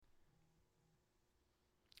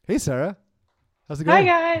Hey, Sarah. How's it Hi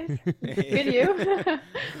going? guys. Good you.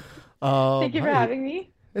 Thank you for Hi. having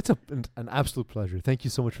me. It's an absolute pleasure. Thank you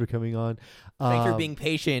so much for coming on. Thanks for Um, being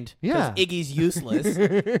patient, because yeah. Iggy's useless.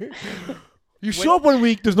 You show up 1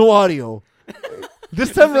 week, there's no audio.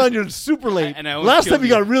 This time around, you're super late. And I almost Last time killed you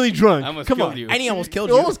you. got really drunk. I almost Come killed on. you. And he almost killed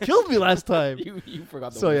You you. almost killed me last time. You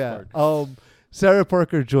forgot the So worst yeah. part. Sarah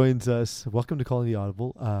Parker joins us. Welcome to Calling the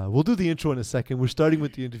Audible. We'll do the intro in a second. We're starting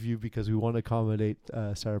with the interview because we want to accommodate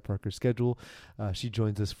Sarah Parker's schedule. She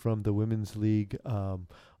joins us from the Women's League of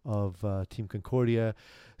Team Concordia.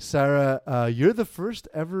 Sarah, you're the first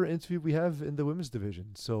ever interview we have in the women's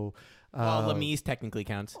division. So, Well, Lamise technically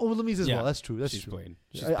counts. oh, Lamise as Yeah. well. That's true. That's She's true. playing.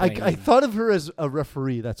 She's I playing. thought of her as a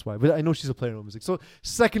referee. That's why, but I know she's a player in women's league. So,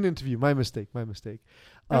 second interview. My mistake. My mistake.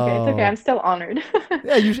 Okay, it's okay. I'm still honored.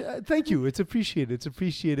 Yeah, thank you. It's appreciated. It's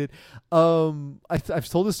appreciated. I've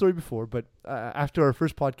told this story before, but after our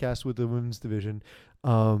first podcast with the women's division,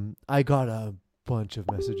 I got a bunch of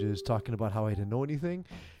messages talking about how I didn't know anything,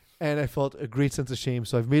 and I felt a great sense of shame.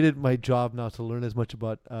 So I've made it my job now to learn as much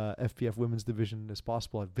about FPF women's division as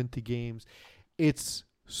possible. I've been to games. It's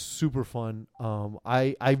super fun.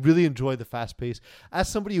 I really enjoy the fast pace. As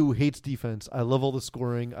somebody who hates defense, I love all the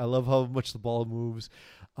scoring. I love how much the ball moves.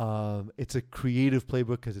 It's a creative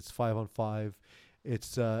playbook because it's 5-on-5.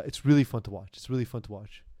 It's really fun to watch. It's really fun to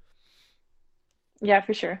watch. Yeah,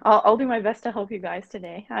 for sure. I'll do my best to help you guys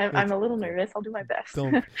today. I'm It's, a little nervous. I'll do my best.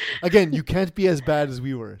 don't again. You can't be as bad as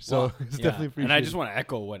we were. So Well, it's yeah. definitely appreciated. And I just want to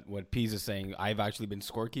echo what Pease is saying. I've actually been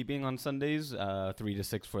scorekeeping on Sundays, 3 to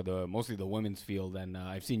 6 for mostly the women's field, and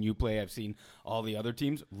I've seen you play. I've seen all the other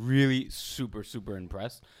teams. Really, super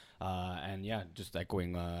impressed. And yeah, just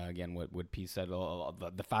echoing again what Pease said.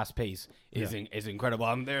 The fast pace is incredible.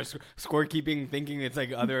 I'm there scorekeeping, thinking it's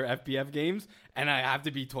like other FPF games, and I have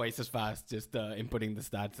to be twice as fast just inputting the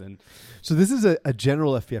stats in. So this is a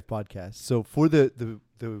general FPF podcast. So for the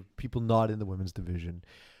people not in the women's division,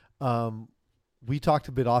 we talked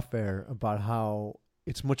a bit off air about how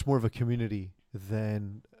it's much more of a community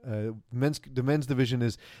than the men's division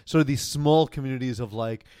is sort of these small communities of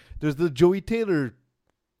like there's the Joey Taylor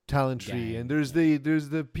talent tree, Gang, and there's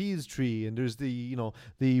the Peas tree, and there's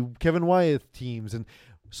the Kevin Wyeth teams, and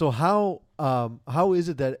so how is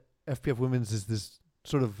it that FPF women's is this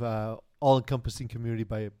sort of all encompassing community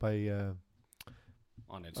by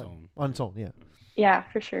On its own. on its own? Yeah. Yeah,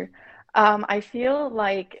 for sure. I feel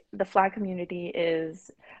like the flag community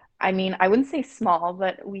is, I mean, I wouldn't say small,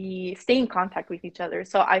 but we stay in contact with each other.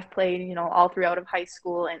 So I've played, all throughout of high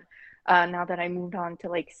school, and now that I moved on to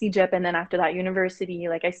like CJEP and then after that university,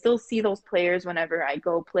 like I still see those players whenever I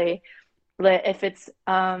go play. If it's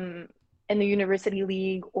in the university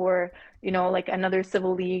league or like another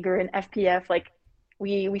civil league or an FPF, like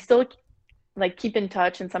we still like keep in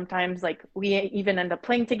touch, and sometimes like we even end up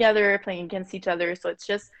playing together, playing against each other. So it's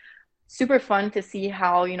just super fun to see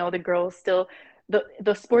how the girls still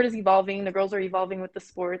the sport is evolving, the girls are evolving with the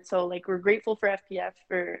sport. So like we're grateful for FPF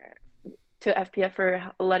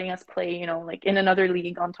for letting us play, like in another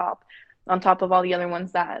league on top of all the other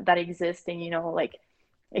ones that exist, and like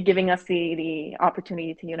giving us the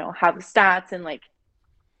opportunity to have stats and like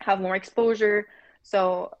have more exposure.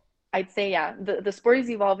 So I'd say yeah, the sport is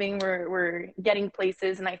evolving. We're getting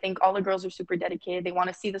places, and I think all the girls are super dedicated. They want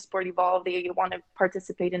to see the sport evolve. They want to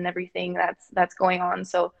participate in everything that's going on.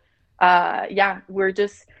 So yeah, we're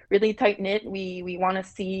just really tight knit. We want to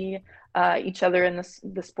see each other in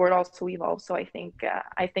the sport also evolve. So I think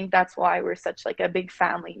that's why we're such like a big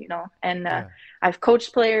family, And Yeah. I've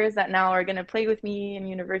coached players that now are gonna play with me in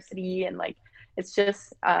university, and like it's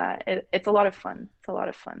just it's a lot of fun. It's a lot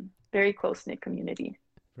of fun. Very close knit community.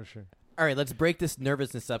 For sure. All right, let's break this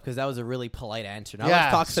nervousness up because that was a really polite answer. Now Yeah,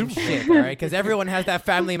 let's talk some super- shit, all right? Because everyone has that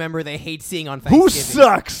family member they hate seeing on Who Thanksgiving.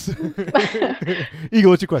 sucks?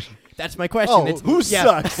 Eagle, what's your question? That's my question. Oh, who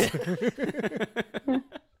sucks?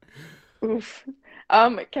 Oof.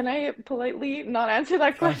 Can I politely not answer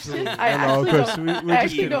that question? Absolutely. I No, of actually course. don't, We're I just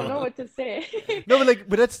actually kidding. don't know what to say. No,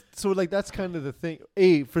 but that's kind of the thing.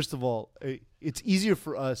 First of all, it's easier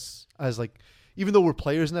for us as like, even though we're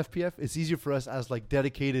players in FPF, it's easier for us as like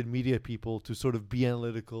dedicated media people to sort of be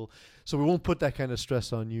analytical. So we won't put that kind of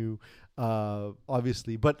stress on you,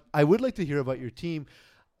 obviously. But I would like to hear about your team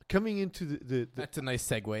coming into the That's a nice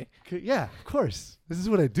segue. yeah, of course. This is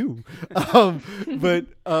what I do. But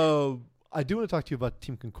I do want to talk to you about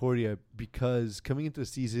Team Concordia because coming into the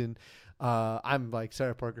season, I'm like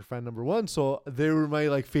Sarah Parker fan number one, so they were my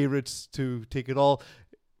like favorites to take it all.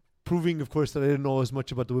 Proving, of course, that I didn't know as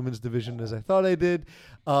much about the women's division as I thought I did.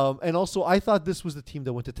 And also, I thought this was the team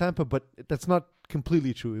that went to Tampa, but that's not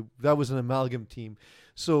completely true. That was an amalgam team.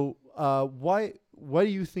 So why why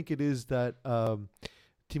do you think it is that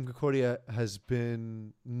Team Concordia has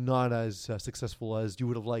been not as successful as you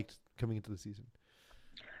would have liked coming into the season?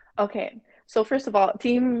 Okay, so first of all,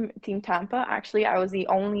 Team Tampa. Actually, I was the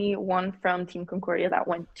only one from Team Concordia that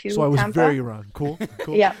went to So I was Tampa. very wrong. Cool.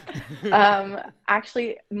 Yeah.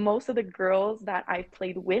 Actually, most of the girls that I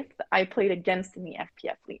played with, I played against in the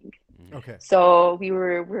FPF league. Okay. So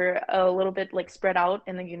we're a little bit like spread out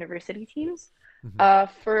in the university teams.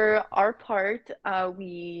 For our part,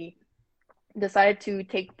 we decided to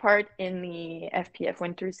take part in the FPF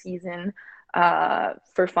winter season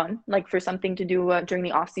for fun, like for something to do during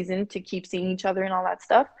the off season to keep seeing each other and all that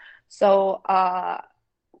stuff. So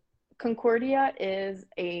Concordia is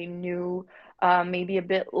a new, maybe a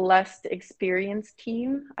bit less experienced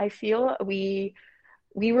team. I feel we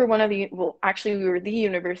were one of the, well, actually we were the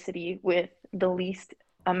university with the least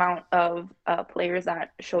amount of players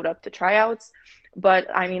that showed up to tryouts. But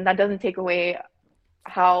I mean, that doesn't take away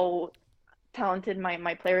how talented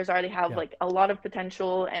my players are. They have like a lot of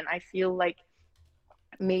potential, and I feel like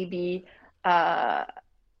maybe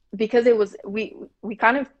because it was we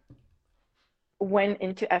kind of went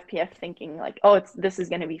into FPF thinking like, oh, this is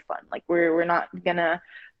gonna be fun. Like we're not gonna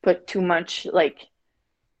put too much like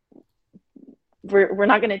we're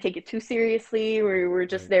not gonna take it too seriously. We're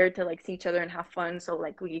just there to like see each other and have fun. So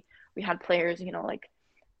like we had players, you know, like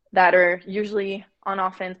that are usually on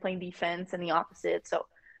offense playing defense and the opposite. So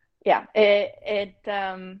yeah, I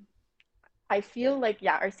feel like,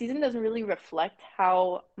 yeah, our season doesn't really reflect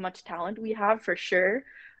how much talent we have for sure.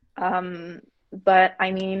 But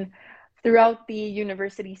I mean, throughout the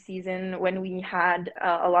university season, when we had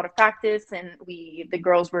a lot of practice and the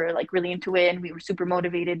girls were like really into it and we were super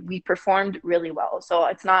motivated, we performed really well. So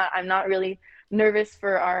I'm not really nervous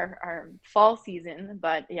for our fall season,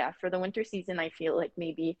 but yeah, for the winter season, I feel like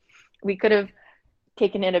maybe we could have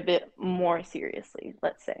taken it a bit more seriously,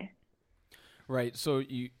 let's say. Right. So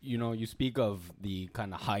you speak of the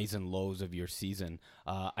kind of highs and lows of your season.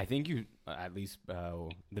 I think you, at least the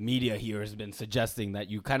media here has been suggesting that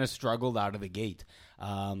you kind of struggled out of the gate.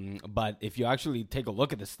 But if you actually take a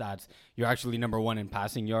look at the stats, you're actually number one in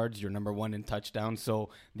passing yards. You're number one in touchdowns. So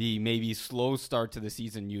the maybe slow start to the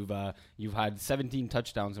season, you've had 17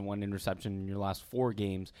 touchdowns and 1 interception in your last 4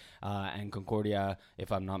 games. And Concordia,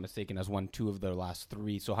 if I'm not mistaken, has won 2 of their last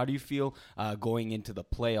 3. So how do you feel going into the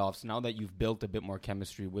playoffs now that you've built a bit more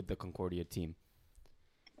chemistry with the Concordia team?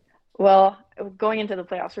 Well, going into the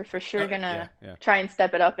playoffs, we're for sure gonna try and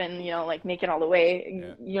step it up and, you know, like make it all the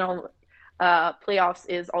way. You know, playoffs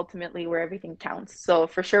is ultimately where everything counts. So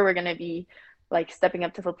for sure, we're gonna be like stepping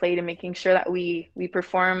up to the plate and making sure that we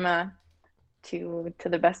perform to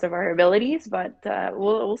the best of our abilities. But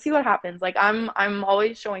we'll see what happens. Like I'm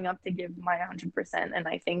always showing up to give my 100%, and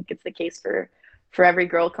I think it's the case for every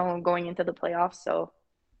girl going into the playoffs. So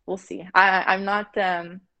we'll see. I'm not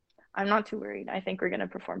too worried. I think we're going to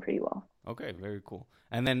perform pretty well. Okay, very cool.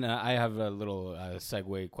 And then I have a little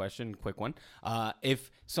segue question, quick one.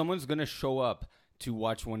 If someone's going to show up to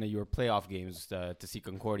watch one of your playoff games to see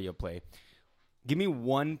Concordia play, give me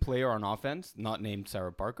one player on offense, not named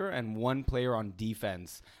Sarah Parker, and one player on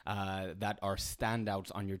defense that are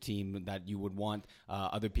standouts on your team that you would want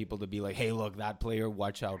other people to be like, hey, look, that player,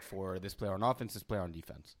 watch out for this player on offense, this player on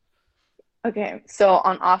defense. Okay, so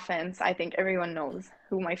on offense, I think everyone knows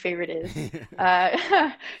who my favorite is.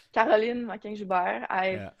 Caroline Maquin-Joubert.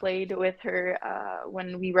 I played with her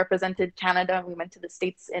when we represented Canada. We went to the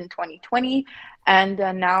States in 2020, and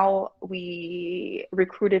now we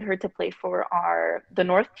recruited her to play for the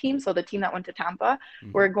North team, so the team that went to Tampa.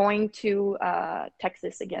 We're going to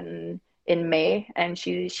Texas again in May, and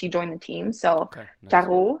she joined the team. So nice.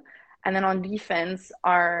 Caro, and then on defense,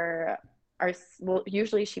 well,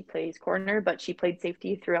 usually she plays corner, but she played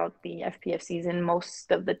safety throughout the FPF season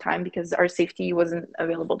most of the time because our safety wasn't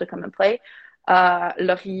available to come and play.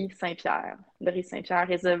 Laurie Saint-Pierre. Laurie Saint-Pierre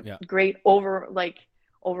is a great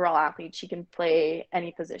overall athlete. She can play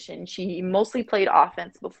any position. She mostly played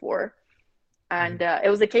offense before. And it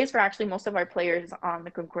was the case for actually most of our players on the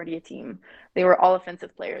Concordia team. They were all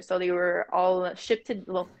offensive players. So they were all shifted.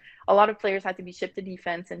 Well, a lot of players had to be shifted to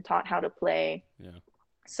defense and taught how to play. Yeah.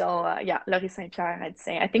 So, Laurie Saint-Pierre, I'd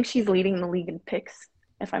say. I think she's leading the league in picks,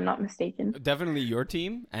 if I'm not mistaken. Definitely your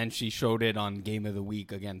team, and she showed it on Game of the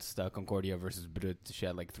Week against Concordia versus Brut. She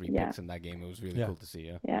had like 3 picks in that game. It was really cool to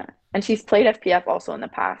see, Yeah, and she's played FPF also in the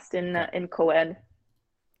past in co-ed.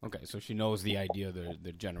 Okay, so she knows the idea,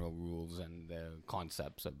 the general rules and the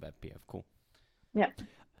concepts of FPF. Cool. Yeah.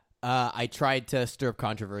 I tried to stir up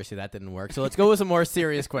controversy. That didn't work. So let's go with a more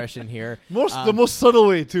serious question here. The most subtle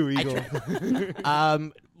way too, Eagle.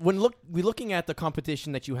 When looking at the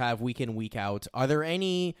competition that you have week in, week out, are there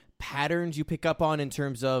any patterns you pick up on in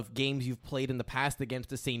terms of games you've played in the past against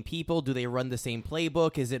the same people? Do they run the same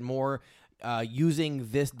playbook? Is it more using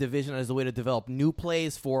this division as a way to develop new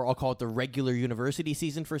plays for, I'll call it the regular university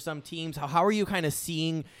season for some teams? How are you kind of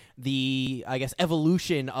seeing the, I guess,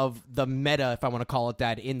 evolution of the meta, if I want to call it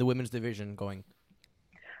that, in the women's division going?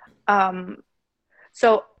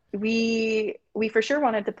 So we for sure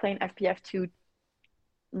wanted to play an FPF to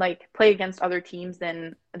like play against other teams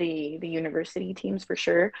than the university teams for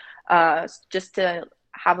sure, just to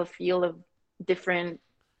have a feel of different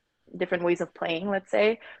ways of playing, let's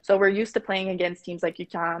say. So we're used to playing against teams like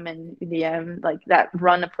UQAM and UDM, like that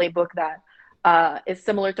run a playbook that is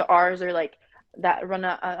similar to ours, or like that run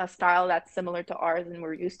a style that's similar to ours and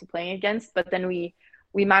we're used to playing against. But then we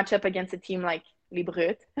match up against a team like Les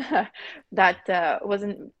Brutes that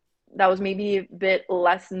was maybe a bit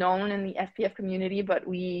less known in the FPF community, but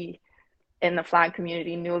we in the flag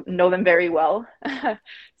community know them very well.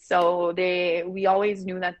 So we always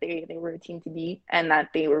knew that they were a team to beat and that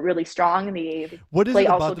they were really strong. And what is play it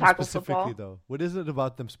also about them tackle specifically, football. though? What is it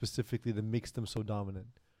about them specifically that makes them so dominant?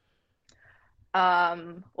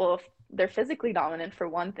 Well, they're physically dominant for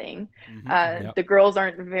one thing. Yep. The girls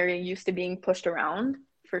aren't very used to being pushed around,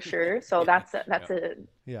 for sure. So that's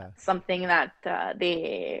something that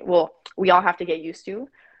we all have to get used to,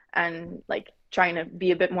 and like trying to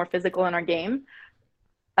be a bit more physical in our game.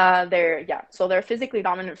 So they're physically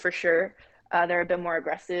dominant for sure. They're a bit more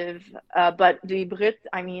aggressive. But the Brut,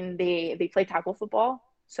 I mean, they play tackle football.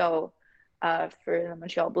 So for the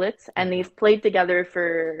Montreal Blitz, and they've played together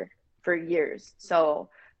for years. So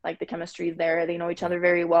like the chemistry is there. They know each other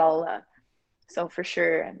very well. So for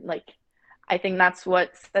sure, like I think that's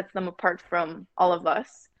what sets them apart from all of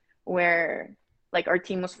us, where like our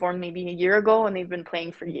team was formed maybe a year ago and they've been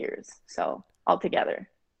playing for years. So all together.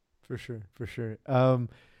 For sure.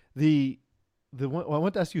 The one, I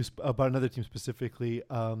want to ask you about another team specifically,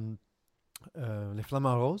 Les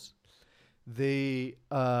Flamants Roses. They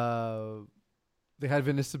had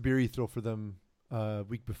Vanessa Beery throw for them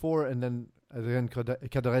week before, and then Adrienne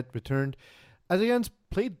Cadoret returned. Adrienne's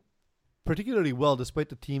played particularly well despite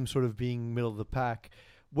the team sort of being middle of the pack.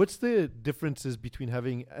 What's the differences between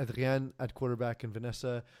having Adrienne at quarterback and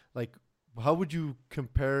Vanessa? Like, how would you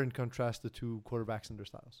compare and contrast the two quarterbacks and their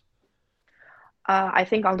styles? I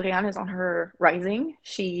think Adrienne is on her rising.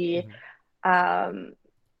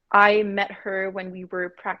 I met her when we were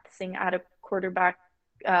practicing at a quarterback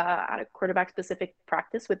specific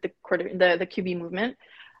practice with the QB movement.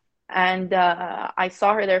 And I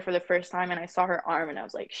saw her there for the first time, and I saw her arm, and I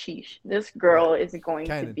was like, sheesh, this girl is going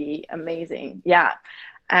to be amazing. Yeah.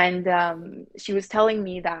 And she was telling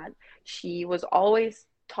me that she was always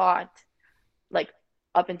taught, like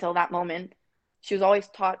up until that moment, she was always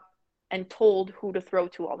taught and told who to throw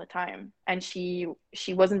to all the time. And she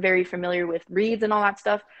wasn't very familiar with reads and all that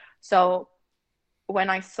stuff. So when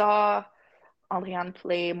I saw Adrienne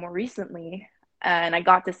play more recently, and I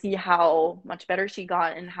got to see how much better she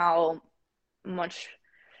got and how much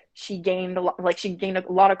she gained a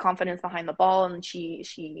lot of confidence behind the ball, and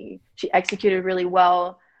she executed really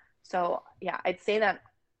well. So yeah, I'd say that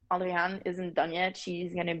Adrienne isn't done yet.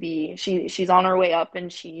 She's on her way up,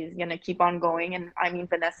 and she's gonna keep on going. And I mean,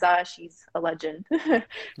 Vanessa, she's a legend.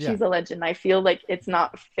 She's a legend. I feel like it's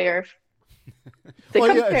not fair to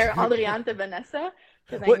compare Adrienne to Vanessa.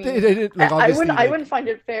 I wouldn't find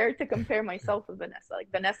it fair to compare myself with Vanessa.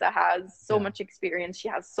 Like Vanessa has so much experience. She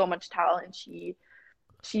has so much talent.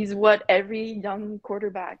 She's what every young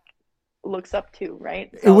quarterback looks up to,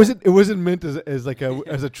 right? So, it wasn't meant as like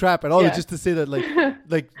as a trap at all. It's just to say that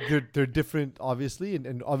like they're different, obviously,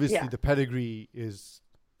 and obviously the pedigree is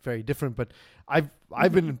very different. But I've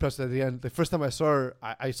been impressed at the end. The first time I saw her,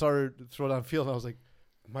 I saw her throw downfield, and I was like,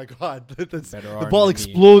 my God, the ball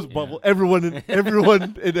explodes. Yeah. But everyone in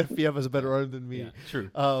FPF has a better arm than me. Yeah, true.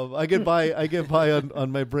 I get by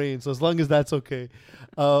on my brain. So as long as that's okay.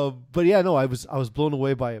 But yeah, no, I was blown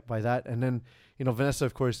away by that. And then Vanessa,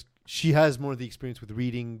 of course, she has more of the experience with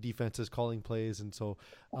reading defenses, calling plays, and so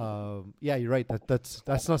yeah, you're right. That's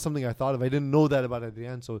not something I thought of. I didn't know that about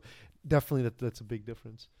Adrienne. So definitely that's a big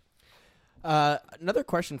difference. Another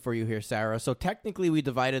question for you here, Sarah. So technically we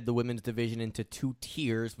divided the women's division into two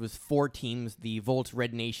tiers with 4 teams, the Volts,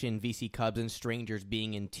 Red Nation, VC Cubs, and Strangers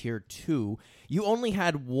being in tier 2. You only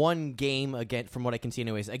had one game, again, from what I can see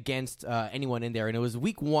anyways, against anyone in there, and it was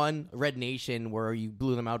week 1, Red Nation, where you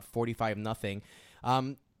blew them out 45-0.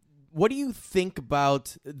 what do you think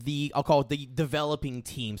about I'll call it the developing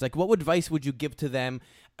teams? Like, what advice would you give to them,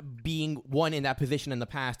 being one in that position in the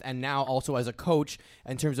past and now also as a coach,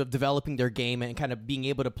 in terms of developing their game and kind of being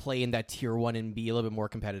able to play in that tier 1 and be a little bit more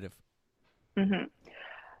competitive? Mm-hmm.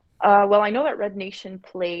 Well, I know that Red Nation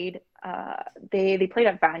played. They played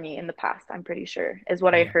at Vanier in the past. I'm pretty sure is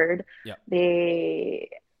what I heard. Yeah. They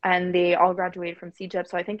all graduated from CEGEP,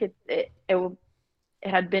 so I think it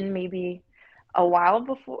had been maybe a while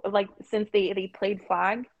before, like since they played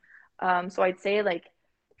flag. So I'd say, like,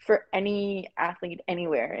 for any athlete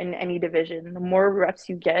anywhere in any division, the more reps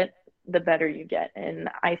you get, the better you get. And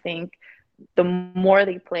I think the more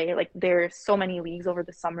they play, like, there's so many leagues over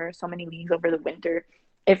the summer, so many leagues over the winter.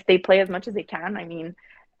 If they play as much as they can, I mean,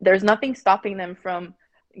 there's nothing stopping them from,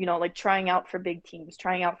 like, trying out for big teams,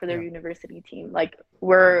 trying out for their university team. Like,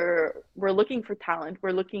 we're looking for talent.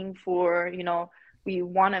 We're looking for, we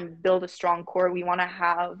want to build a strong core. We want to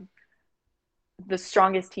have the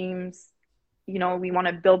strongest teams. We want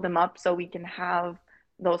to build them up so we can have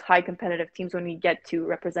those high competitive teams when we get to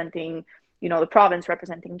representing, the province,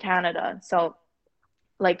 representing Canada. So,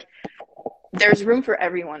 like, there's room for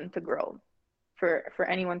everyone to grow, for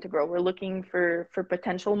anyone to grow. We're looking for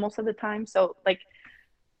potential most of the time. So, like,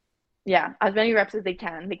 yeah, as many reps as they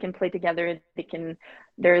can play together.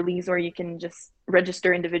 There are leagues where you can just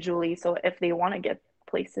register individually. So if they want to get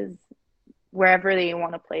places, wherever they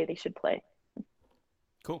want to play, they should play.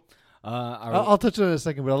 Cool. I'll touch on it in a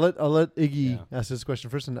second, but I'll let Iggy ask this question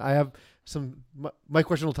first, and I have my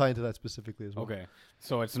question will tie into that specifically as well. Okay,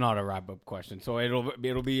 so it's not a wrap up question. So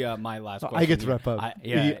it'll be my last question. I get to wrap up.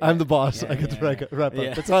 I'm the boss. I get to wrap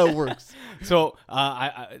up. That's how it works. So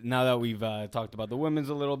I now that we've talked about the women's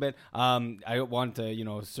a little bit, I want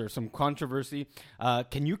to stir some controversy.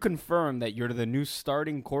 Can you confirm that you're the new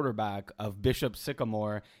starting quarterback of Bishop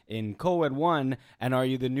Sycamore in Co-Ed 1, and are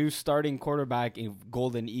you the new starting quarterback in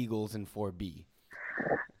Golden Eagles in 4B?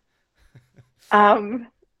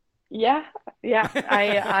 Yeah.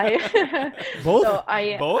 I both. So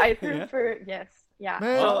I Both? I threw for yes. Yeah.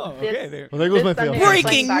 Man. So Okay. Well, there goes my Sunday fail. I'm playing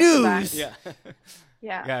Breaking back-to-back. news! Yeah.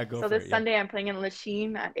 Yeah. Go So for this it, Sunday I'm playing in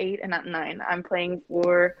Lachine at 8 and at 9. I'm playing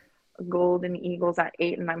for Golden Eagles at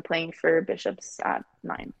 8 and I'm playing for Bishops at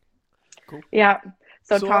 9. Cool. Yeah.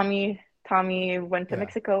 So So Tommy went to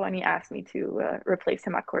Mexico and he asked me to replace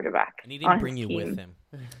him at quarterback. And he didn't bring you with him.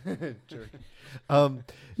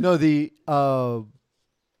 No,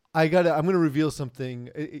 I'm gonna reveal something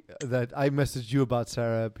that I messaged you about,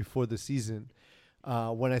 Sarah, before the season,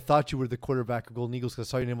 when I thought you were the quarterback of Golden Eagles because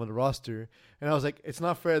I saw your name on the roster, and I was like, it's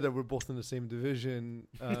not fair that we're both in the same division.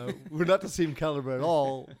 We're not the same caliber at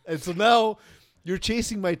all, and so now you're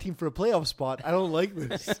chasing my team for a playoff spot. I don't like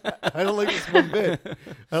this. I don't like this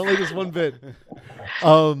one bit.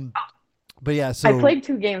 But yeah, so I played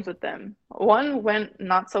 2 games with them. One went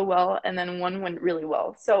not so well, and then one went really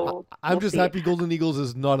well. So I'm we'll just see. happy Golden Eagles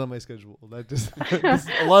is not on my schedule. That just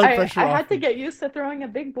a lot of pressure. I off had to me. get used to throwing a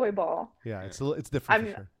big boy ball. Yeah, it's different.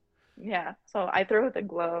 For sure. Yeah, so I throw with a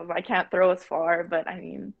glove. I can't throw as far, but I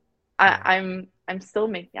mean, I'm still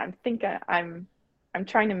making. I'm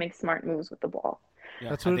trying to make smart moves with the ball. Yeah,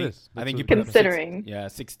 That's what it is. I think you That's put Considering. up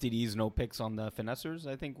 6 TDs, no picks on the finessers,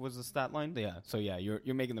 I think was the stat line. Yeah. So yeah,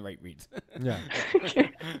 you're making the right reads. Yeah.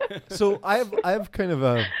 So I have kind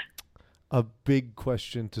of a big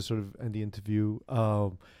question to sort of end the interview,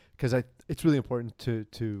 because it's really important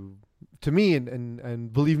to me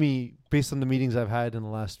and believe me, based on the meetings I've had in the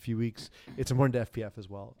last few weeks, it's important to FPF as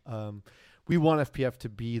well. We want FPF to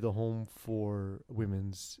be the home for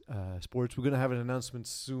women's sports. We're going to have an announcement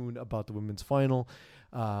soon about the women's final,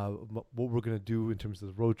 what we're going to do in terms of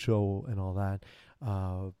the roadshow and all that,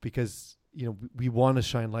 because we want to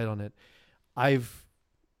shine light on it. I've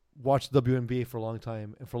watched WNBA for a long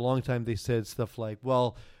time, and for a long time they said stuff like,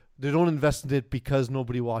 well, they don't invest in it because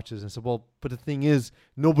nobody watches. And I said, well, but the thing is,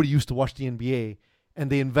 nobody used to watch the NBA, and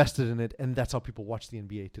they invested in it, and that's how people watch the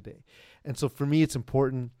NBA today. And so for me, it's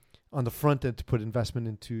important on the front end to put investment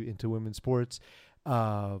into women's sports.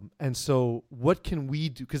 And so what can we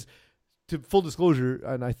do? Because to full disclosure,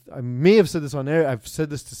 and I may have said this on air, I've said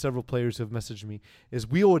this to several players who have messaged me, is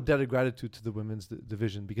we owe a debt of gratitude to the women's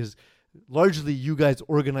division because largely you guys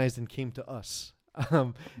organized and came to us.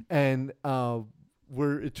 And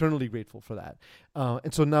we're eternally grateful for that.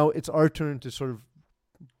 And so now it's our turn to sort of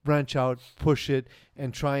branch out, push it,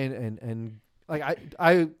 and try and like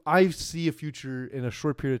I see a future in a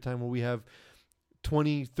short period of time where we have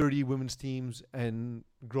 20, 30 women's teams and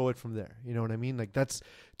grow it from there. You know what I mean? Like that's,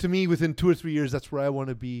 to me, within 2 or 3 years, that's where I want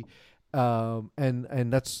to be.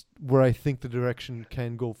 And that's where I think the direction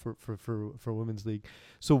can go for Women's League.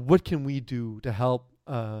 So what can we do to help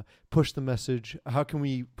push the message? How can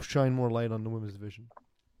we shine more light on the women's division?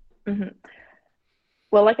 Mhm.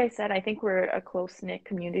 Well, like I said, I think we're a close-knit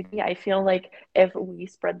community. I feel like if we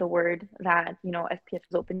spread the word that, FPF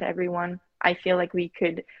is open to everyone, I feel like we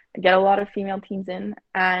could get a lot of female teams in.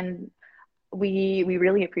 And we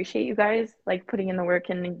really appreciate you guys like putting in the work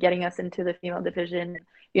and getting us into the female division,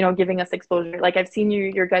 giving us exposure. Like I've seen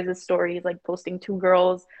your guys' stories, like posting 2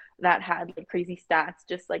 girls that had like crazy stats,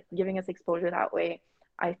 just like giving us exposure that way.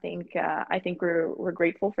 I think we're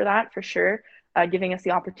grateful for that for sure. Giving us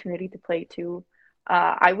the opportunity to play too.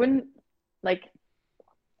 I wouldn't like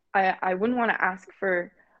I wouldn't want to ask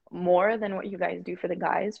for more than what you guys do for the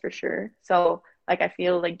guys for sure. So like I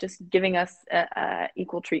feel like just giving us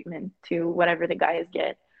equal treatment to whatever the guys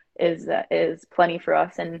get is plenty for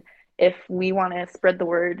us. And if we want to spread the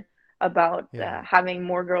word about having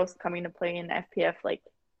more girls coming to play in FPF, like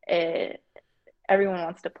everyone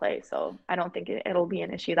wants to play. So I don't think it'll be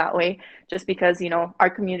an issue that way. Just because our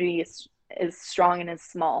community is strong and is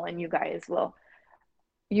small, and you guys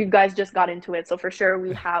just got into it, so for sure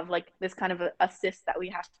we have like this kind of assist that we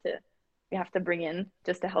have to bring in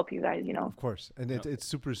just to help you guys. Of course, and it's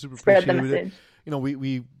super spread the appreciated. message.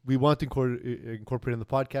 We want to incorporate in the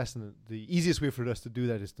podcast, and the easiest way for us to do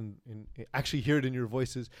that is to actually hear it in your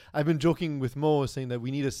voices. I've been joking with Mo, saying that we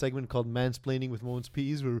need a segment called Mansplaining with Mo and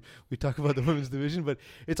Spees, where we talk about the women's division, but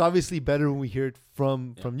it's obviously better when we hear it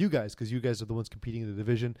from you guys, because you guys are the ones competing in the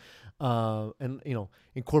division, and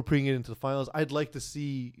incorporating it into the finals. I'd like to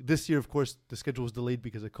see this year. Of course, the schedule was delayed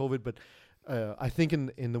because of COVID, but I think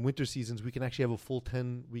in the winter seasons we can actually have a full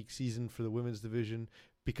 10-week season for the women's division,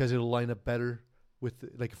 because it'll line up better with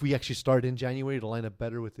like if we actually start in January, it'll line up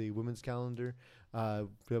better with the women's calendar. That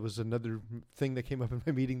was another thing that came up in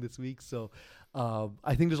my meeting this week. So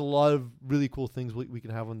I think there's a lot of really cool things we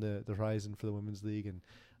can have on the horizon for the women's league, and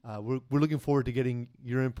we're looking forward to getting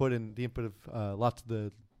your input and the input of lots of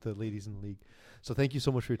the ladies in the league. So thank you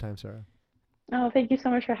so much for your time, Sarah. Oh, thank you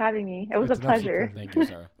so much for having me. It was a pleasure. Thank you,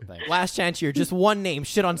 Sarah. Thanks. Last chance here. Just one name.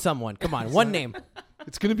 Shit on someone. Come on. One name.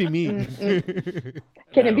 It's gonna be me.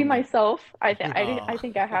 Can it be myself? I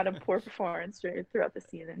think I had a poor performance throughout the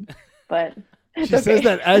season, but she says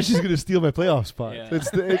that as she's gonna steal my playoff spot. Yeah.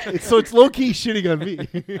 It's low key shitting on me.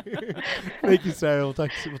 Thank you, Sarah. We'll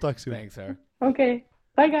talk soon. Thanks, Sarah. Okay.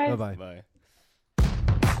 Bye, guys. Bye. Bye.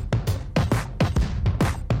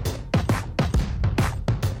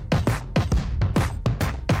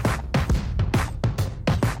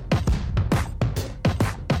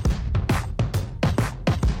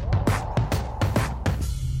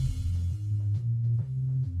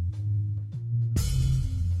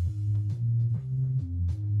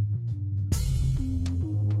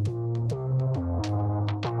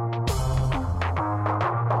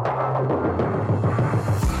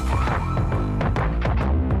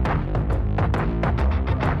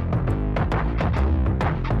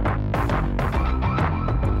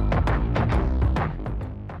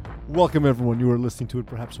 Welcome, everyone. You are listening to it,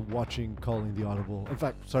 perhaps watching Calling the Audible. In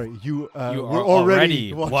fact, sorry, you are were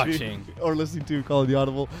already watching or listening to Calling the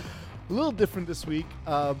Audible. A little different this week.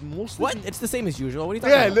 Mostly What? It's the same as usual. What are you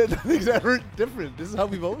talking about? things that are different. This is how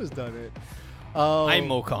we've always done it. I'm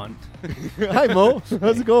Mokan. Hi, Mo.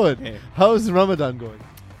 How's it going? Hey. How's Ramadan going?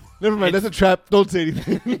 Never mind. That's a trap. Don't say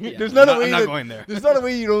anything. Yeah, There's not a way. I'm not going there. There's not a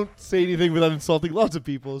way you don't say anything without insulting lots of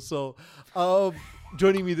people. So,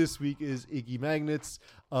 joining me this week is Iggy Magnets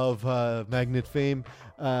of Magnet fame.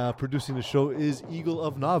 Producing the show is Eagle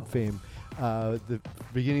of Knob fame. The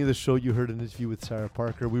beginning of the show, you heard an interview with Sarah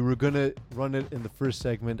Parker. We were going to run it in the first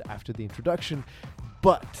segment after the introduction,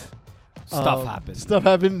 but Stuff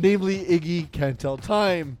happened. Namely, Iggy can't tell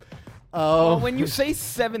time. Well, when you say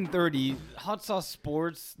 7:30, Hot Sauce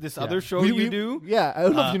Sports, this other show you do? Yeah, I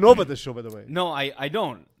don't know if you know about this show, by the way. No, I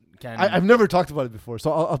don't. I've never talked about it before,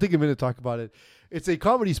 so I'll take a minute to talk about it. It's a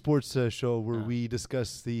comedy sports show where we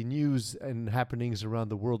discuss the news and happenings around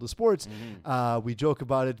the world of sports. Mm-hmm. We joke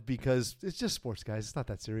about it because it's just sports, guys. It's not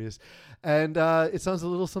that serious. And it sounds a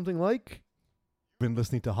little something like you've been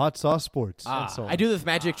listening to Hot Sauce Sports. And so I do this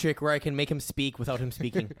magic trick where I can make him speak without him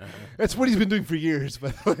speaking. That's what he's been doing for years, by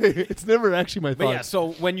the way. It's never actually my thought. But yeah,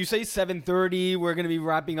 so when you say 7:30, we're going to be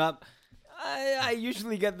wrapping up. I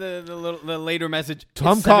usually get the later message.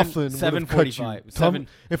 Tom Coughlin 7:45.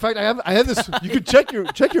 In fact, I have this. You can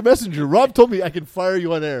check your messenger. Rob told me I can fire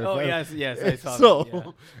you on air. Oh yes, I saw so,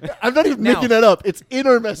 that. Yeah. I'm not even making that up. It's in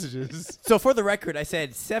our messages. So for the record, I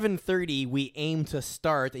said 7:30 we aim to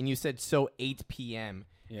start, and you said so 8 p.m.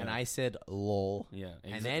 Yeah. And I said lol. Yeah,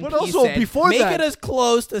 exactly. And then but he also said, before make that, it as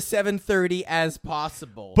close to 7:30 as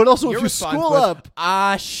possible. But also, Your if you response scroll was,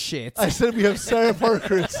 up, shit. I said we have Sarah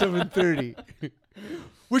Parker at 7:30.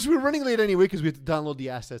 Which we're running late anyway because we have to download the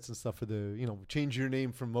assets and stuff for the, change your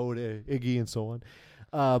name from Mo to Iggy and so on.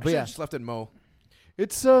 But yeah, just left it Mo.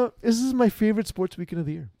 it's this is my favorite sports weekend of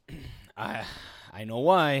the year. I know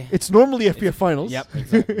why. It's normally FPF finals. Yep,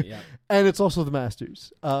 exactly. Yeah. And it's also the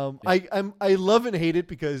Masters. I love and hate it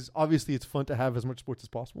because obviously it's fun to have as much sports as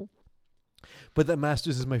possible. But the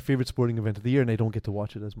Masters is my favorite sporting event of the year, and I don't get to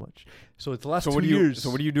watch it as much. So it's the last 2 years. So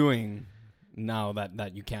what are you doing now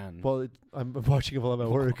that you can? Well, I'm watching it while I'm at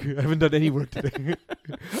work. I haven't done any work today.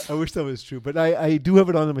 I wish that was true. But I do have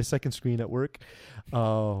it on my second screen at work.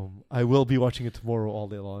 I will be watching it tomorrow all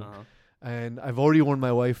day long. Uh-huh. And I've already warned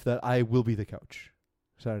my wife that I will be the couch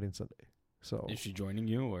Saturday and Sunday. So is she joining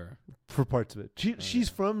you or for parts of it? She's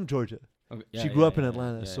from Georgia. Okay. She grew up in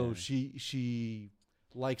Atlanta, so she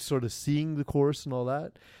likes sort of seeing the course and all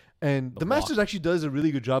that. And the Masters actually does a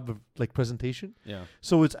really good job of like presentation. Yeah.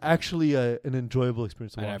 So it's actually an enjoyable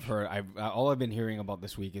experience to and watch. I've heard all I've been hearing about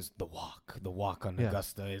this week is the walk. The walk on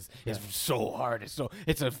Augusta is so hard.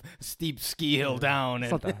 It's a steep ski hill down.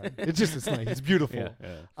 It's not that hard. It's nice. It's beautiful.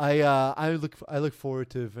 Yeah. I look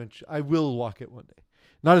forward to eventually. I will walk it one day.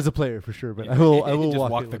 Not as a player for sure, but I will just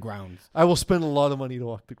walk it the grounds. I will spend a lot of money to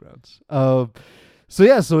walk the grounds.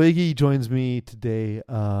 So Iggy joins me today.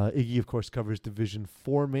 Iggy, of course, covers Division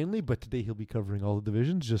 4 mainly, but today he'll be covering all the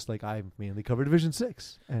divisions, just like I mainly cover Division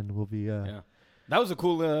 6, and we'll be. That was a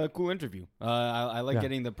cool interview. I like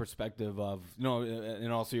getting the perspective of,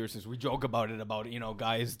 in all seriousness, we joke about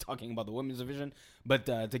guys talking about the women's division, but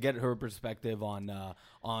to get her perspective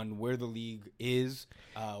on where the league is,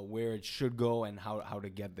 where it should go, and how to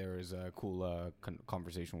get there is a cool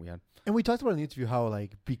conversation we had. And we talked about in the interview how,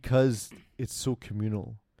 like, because it's so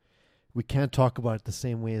communal, we can't talk about it the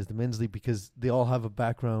same way as the men's league because they all have a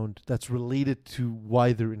background that's related to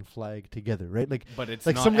why they're in flag together, right? Like, but it's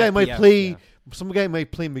like not some guy FPF,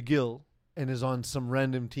 might play McGill and is on some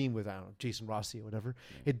random team with, I don't know, Jason Rossi or whatever.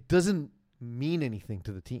 Yeah. It doesn't mean anything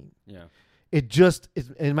to the team. Yeah.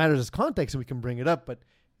 It matters as context and we can bring it up, but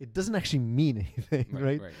it doesn't actually mean anything,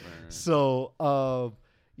 right? Right. So,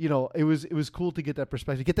 it was cool to get that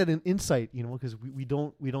perspective, get that insight, because we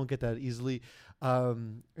don't get that easily.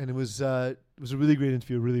 And it was a really great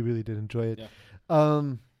interview. Really, really did enjoy it. Yeah.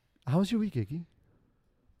 How was your week, Iggy?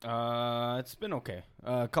 It's been okay.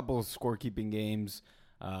 A couple of scorekeeping games.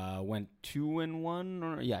 Went 2-1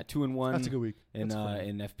 2-1. That's a good week in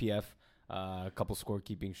FPF. A couple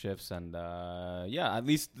scorekeeping shifts, and at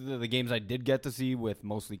least the games I did get to see with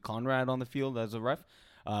mostly Conrad on the field as a ref.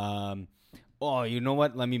 Oh, you know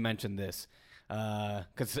what? Let me mention this.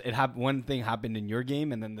 Because one thing happened in your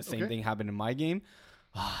game, and then the same thing happened in my game.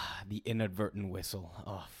 The inadvertent whistle.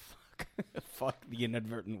 Oh, fuck. Fuck the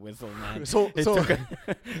inadvertent whistle, man. So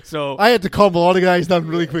I had to calm a lot of guys down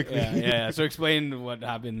really quickly. Yeah. So explain what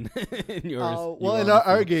happened in yours. In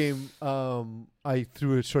our game, I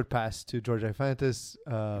threw a short pass to George Ifantis.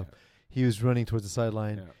 He was running towards the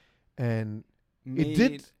sideline, and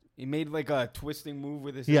He made like a twisting move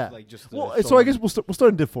with his head, like just. So I guess we'll start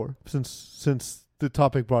in Div 4 since the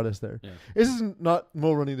topic brought us there. Yeah. This isn't not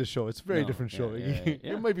Mo running the show. It's a very different show.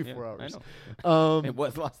 It might be 4 hours. I know. It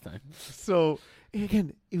was last time. So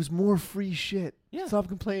again, it was more free shit. Yeah. Stop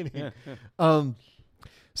complaining. Yeah.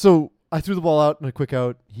 So I threw the ball out in a quick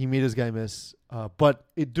out. He made his guy miss. But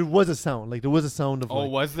there was a sound. Like there was a sound of. Oh,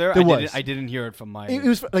 was there? I didn't hear it from my. It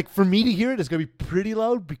was like for me to hear it, it's gonna be pretty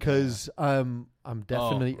loud because I'm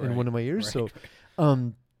definitely in one of my ears. Right.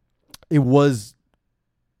 So, it was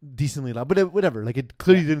decently loud, but whatever. Like it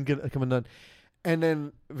clearly didn't come undone. And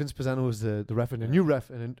then Vince Pisano was the ref and a new ref,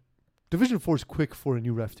 and Division 4 is quick for a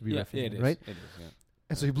new ref to be reffing, it is, right? It is, yeah.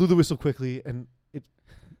 And so he blew the whistle quickly, and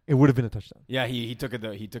it would have been a touchdown. Yeah, he took it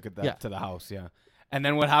to the house. Yeah. And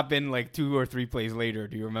then what happened like 2 or 3 plays later?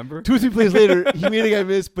 Do you remember? 2 or 3 plays later, he made a guy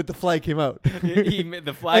miss, but the flag came out.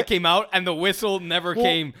 The flag came out, and the whistle never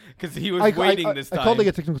came because he was waiting this time. I called like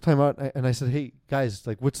a technical timeout, and I said, "Hey guys,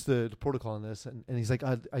 like, what's the protocol on this?" And he's like,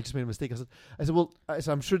 "I just made a mistake." I said, "Well,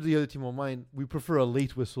 I'm sure the other team won't mind. We prefer a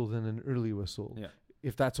late whistle than an early whistle. Yeah.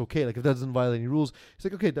 If that's okay, like if that doesn't violate any rules." He's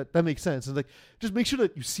like, "Okay, that makes sense." And like, just make sure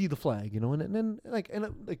that you see the flag, and then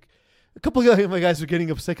a couple of my guys were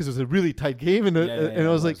getting upset because it was a really tight game, and I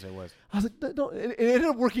was like, no, it ended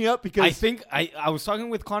up working out because I think I was talking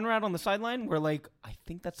with Conrad on the sideline. We're like, I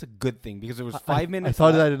think that's a good thing because there was 5 minutes. I thought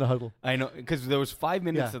of that in a huddle. I know because there was 5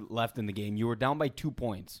 minutes left in the game. You were down by 2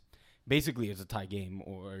 points. Basically, it's a tie game,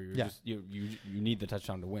 or you need the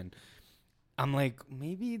touchdown to win. I'm like,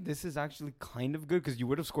 maybe this is actually kind of good because you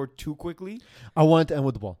would have scored too quickly. I wanted to end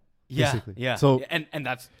with the ball. Yeah, basically. Yeah. So and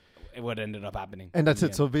that's what ended up happening. And that's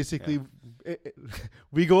it. So basically,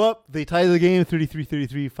 we go up. They tie the game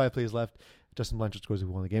 33-33, 5 plays left. Justin Blanchard scores if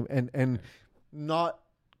we won the game, and not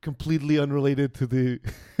completely unrelated to the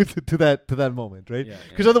to that moment, right?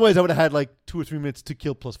 Because otherwise I would have had like 2 or 3 minutes to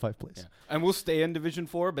kill plus 5 plays. Yeah. And we'll stay in Division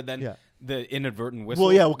 4, but then the inadvertent whistle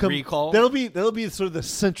we'll come, recall. That'll be sort of the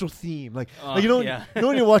central theme. Like you know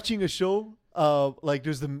when you're watching a show, like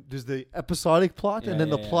there's the episodic plot and then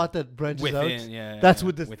the plot that branches out. That's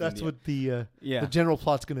what the general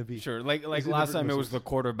plot's gonna be. Sure. Like last time it was the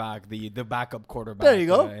quarterback, the backup quarterback. There you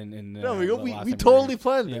go. There we go. We totally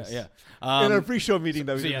planned this. Yeah. In our pre-show meeting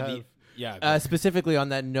that we didn't have. Specifically on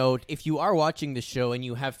that note, if you are watching the show and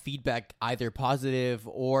you have feedback, either positive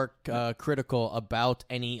or critical about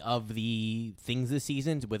any of the things this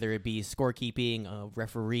season, whether it be scorekeeping,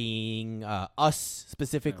 refereeing, us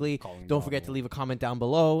specifically, don't forget to leave a comment down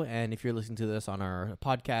below. And if you're listening to this on our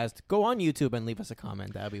podcast, go on YouTube and leave us a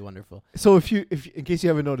comment. That would be wonderful. So if in case you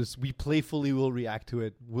haven't noticed, we playfully will react to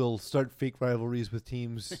it. We'll start fake rivalries with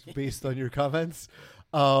teams based on your comments.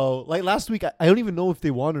 Like last week, I don't even know if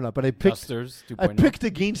they won or not, but I picked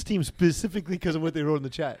against team specifically because of what they wrote in the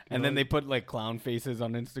chat. And then they put like clown faces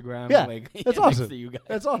on Instagram. Yeah, like, that's awesome. To you guys.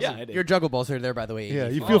 That's awesome. Yeah, your juggle balls are there, by the way. Yeah,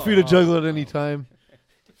 you feel free to juggle at any time.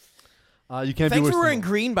 You can't. Thanks for wearing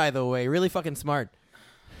green, by the way. Really fucking smart.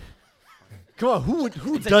 Come on, who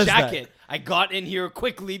it's does a jacket. that? I got in here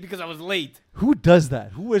quickly because I was late. Who does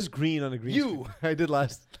that? Who wears green on a green? You. I did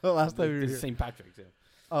last time we were here. St. Patrick's. Yeah.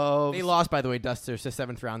 They lost, by the way, Dusters to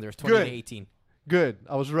 7th rounders, 20-18. Good.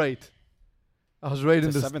 I was right. In the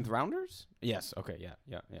 7th rounders? Yes. Okay.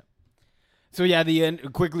 Yeah. So yeah, the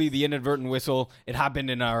inadvertent whistle. It happened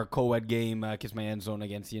in our co-ed game, Kiss My End Zone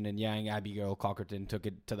against Yin and Yang. Abigail Cockerton took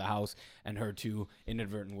it to the house, and her 2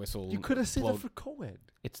 inadvertent whistles. You could have said that for co-ed.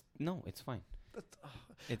 It's fine.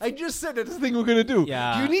 I just said that's the thing we're gonna do.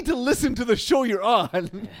 Yeah. You need to listen to the show you're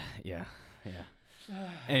on. Yeah.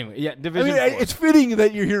 Anyway, yeah, Division 4. It's fitting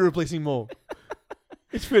that you're here replacing Mo.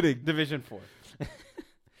 It's fitting. Division 4.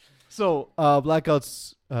 So,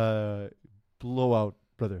 Blackouts blowout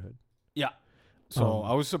Brotherhood. Yeah. So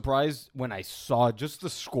I was surprised when I saw just the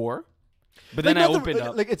score, but then I opened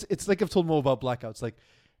up. Like it's like I've told Mo about Blackouts. Like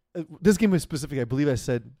this game is specific. I believe I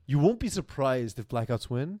said you won't be surprised if Blackouts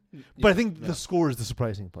win, but I think the score is the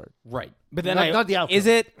surprising part. Right. But then not the outcome. Is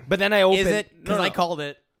it? But then I opened. Is it? Because I called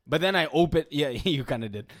it. But then I open. Yeah, you kind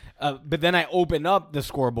of did. But then I open up the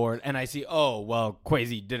scoreboard and I see,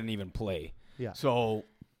 Kwesi didn't even play. Yeah. So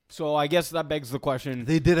I guess that begs the question.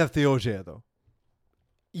 They did have Theoja though.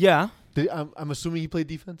 Yeah. I'm assuming he played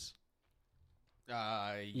defense.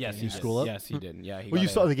 Yes, he scroll up. Yes, he did. Yeah. Well, you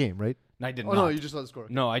saw the game, right? I did not. not. No, you just saw the score.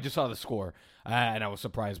 No, I just saw the score, and I was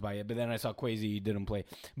surprised by it. But then I saw Kwesi didn't play.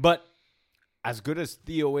 But as good as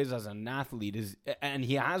Theo is as an athlete, and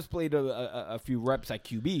he has played a few reps at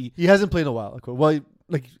QB. He hasn't played in a while. Well,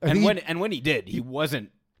 when he did, he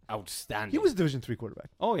wasn't outstanding. He was a Division 3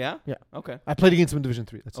 quarterback. Oh yeah, yeah. Okay, I played against him in Division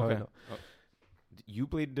 3. That's all I know. You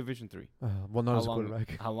played Division 3. Well, not as a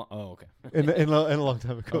quarterback. How long? Oh, okay. in a long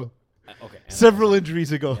time ago. Okay. Several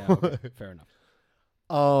injuries ago. Yeah, okay. Fair enough.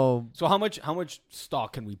 So how much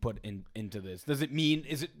stock can we put into this? Does it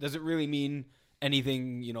really mean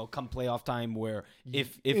anything, come playoff time where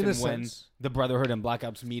if and when the Brotherhood and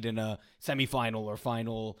Blackouts meet in a semifinal or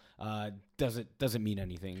final, does it mean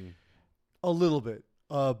anything? A little bit.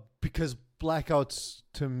 Because Blackouts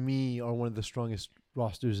to me are one of the strongest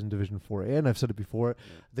rosters in Division 4A, and I've said it before.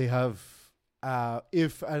 Yeah. They have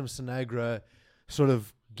if Adam Sinagra sort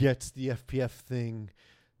of gets the FPF thing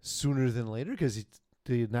sooner than later because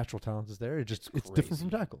the natural talent is there. It's different from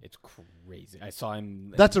tackle. It's crazy. I saw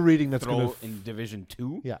him. That's a rating that's going to in Division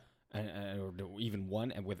 2. Yeah, or even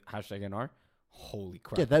 1, and with #NR. Holy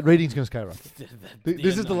crap! Yeah, that rating's going to skyrocket.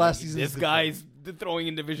 This is the last season. This guy's throwing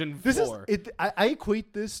in Division 4. I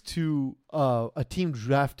equate this to a team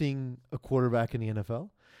drafting a quarterback in the NFL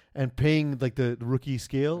and paying like the rookie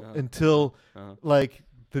scale until like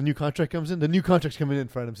the new contract comes in. The new contract's coming in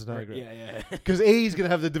for Adam Sinagra. Yeah. Because A, he's going to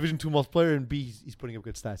have the Division 2 multiplier, and B, he's putting up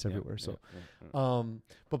good stats everywhere.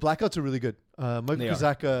 But Blackouts are really good. Michael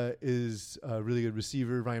Kazaka is a really good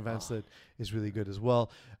receiver. Ryan Vanslett is really good as well.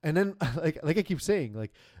 And then, like I keep saying,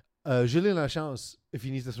 like Julien Lachance, if he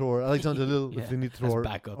needs to throw, or Alexander Lille, if they need to throw,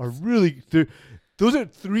 are really those are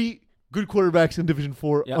 3 good quarterbacks in Division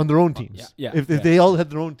 4 on their own teams. If they all had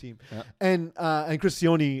their own team. Yeah. And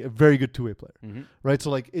Cristioni, a very good two-way player. Mm-hmm. Right? So,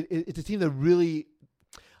 like, it's a team that really...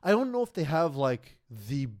 I don't know if they have, like,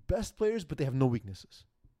 the best players, but they have no weaknesses.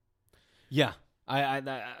 Yeah.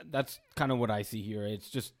 That's kind of what I see here. It's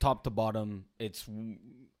just top to bottom.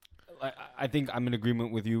 I think I'm in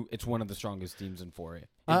agreement with you. It's one of the strongest teams in 4A.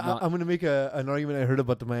 I'm going to make an argument I heard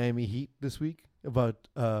about the Miami Heat this week about...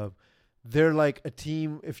 they're like a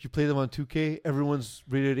team. If you play them on 2K, everyone's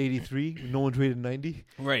rated 83. No one's rated 90.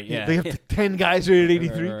 Right. Yeah. They have 10 guys rated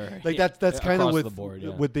 83. Right. Like that's kind of Across what the board, yeah.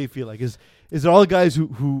 what they feel like is they're all guys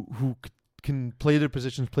who can play their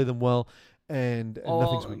positions, play them well, and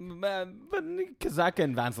nothing's weak. But Kazaka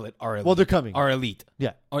and Vanzelit are elite. Well, they're coming. Are elite.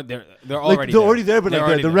 Yeah. Or they're Like, already they're there. already there, but They're like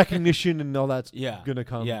already the there. recognition and all that's Yeah. gonna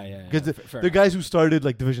come. Yeah. Because Fair they're enough. guys who started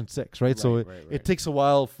like Division 6, right? So Right, it takes a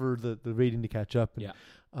while for the rating to catch up. And, Yeah.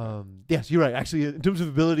 yes, you're right. Actually, in terms of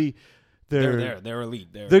ability, They're there. They're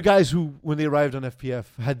elite. they're guys who, when they arrived on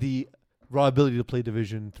FPF, had the raw ability to play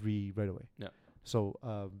Division 3 right away. Yeah. So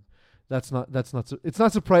it's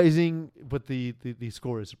not surprising, but the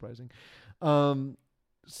score is surprising.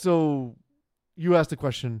 So you asked the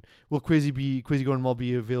question: will Quasi Gordon Mall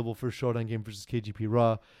be available for a showdown game versus KGP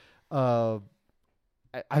Raw?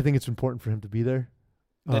 I think it's important for him to be there.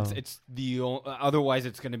 Otherwise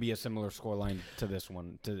it's going to be a similar scoreline to this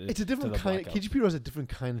one. It's a different to the kind. Blackouts. KGP Raw is a different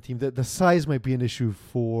kind of team. The size might be an issue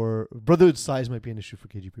for Brotherhood. Size might be an issue for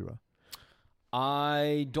KGP Raw.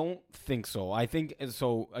 I don't think so. I think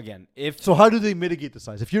so. Again, So how do they mitigate the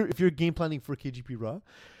size? If you're game planning for KGP Raw,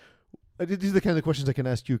 these are the kind of questions I can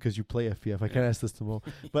ask you because you play FPF. I can't ask this to Mo.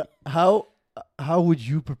 But how would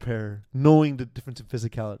you prepare knowing the difference in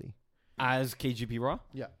physicality? as KGP Raw,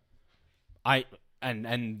 Yeah.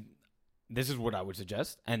 And this is what I would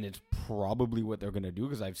suggest, and it's probably what they're going to do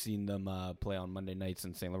because I've seen them play on Monday nights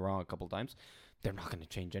in Saint Laurent a couple times. They're not going to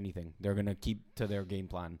change anything. They're going to keep to their game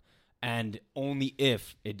plan, and only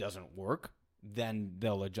if it doesn't work, then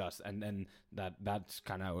they'll adjust. And then that's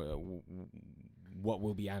kind of what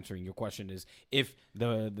we'll be answering your question is if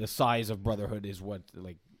the size of Brotherhood is what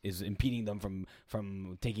is impeding them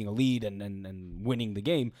from taking a lead and winning the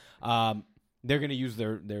game. They're going to use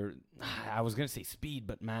their I was going to say speed,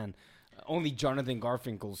 but man, only Jonathan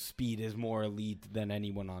Garfinkel's speed is more elite than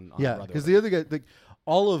anyone on Yeah, because the other guy,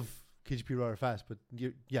 all of KGP Raw are fast, but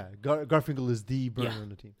Garfinkel is the burner on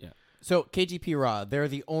the team. Yeah. So KGP Raw, they're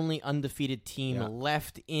the only undefeated team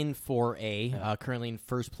left in 4A, currently in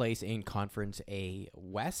first place in Conference A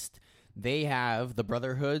West. They have the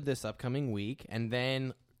Brotherhood this upcoming week, and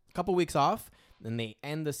then a couple weeks off, then they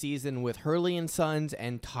end the season with Hurley and Sons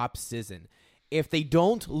and Top Season. If they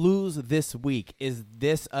don't lose this week, is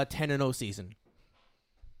this a 10-0 season?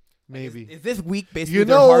 Maybe. Is this week basically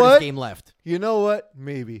their hardest game left? You know what?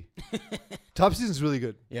 Maybe. Top Season's really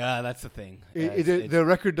good. Yeah, that's the thing. Their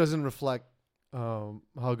record doesn't reflect how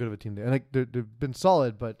good of a team they are. And they've been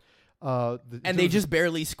solid, but... they just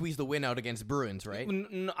barely squeezed the win out against Bruins, right?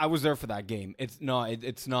 I was there for that game. It's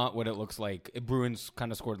not what it looks like. Bruins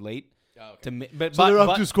kind of scored late. Oh, okay. So they're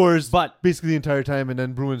up 2 scores basically the entire time, and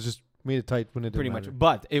then Bruins just made it tight when it didn't pretty matter. much.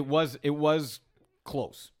 But it was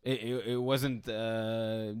close. It wasn't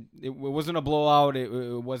it wasn't a blowout.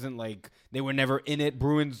 It wasn't like they were never in it.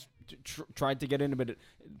 Bruins tried to get in it, but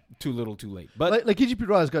too little, too late. But like KGP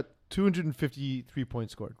Raw has got 253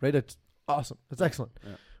 points scored. Right, that's awesome. That's excellent.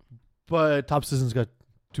 Yeah. But Top Season's got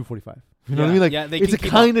 245. You know what I mean? Like it's a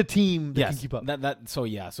keep kind of team that can keep up.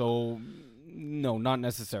 So no, not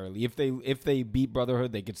necessarily. If they beat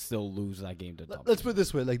Brotherhood, they could still lose that game to Top. Let's put it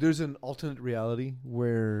this way: like there's an alternate reality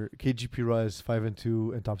where KGP Raw is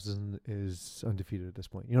 5-2 and Top Season is undefeated at this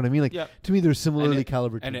point. You know what I mean? Like to me, they're similarly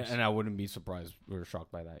calibered teams. And I wouldn't be surprised or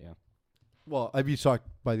shocked by that. Yeah. Well, I'd be shocked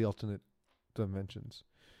by the alternate dimensions.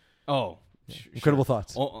 Oh. Yeah. Incredible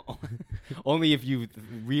thoughts. Only if you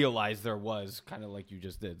realize there was, kind of like you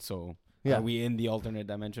just did. So are we in the alternate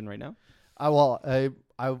dimension right now?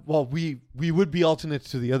 We would be alternate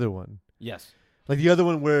to the other one. Yes. Like the other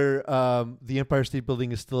one where the Empire State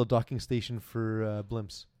Building is still a docking station for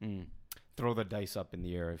blimps. Throw the dice up in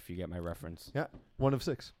the air if you get my reference. Yeah, 1 of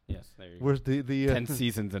 6. Yes, there you go. Where's the 10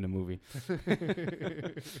 seasons in a movie.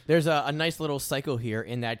 There's a nice little cycle here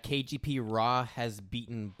in that KGP Raw has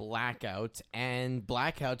beaten Blackouts, and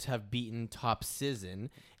Blackouts have beaten Top Season,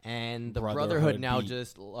 and the Brotherhood now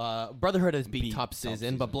just Brotherhood has beat Top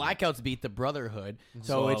Season, but Blackouts beat the Brotherhood.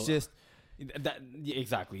 So it's just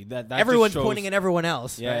exactly that everyone's pointing at everyone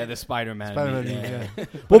else. Yeah, right? The Spider-Man. Yeah.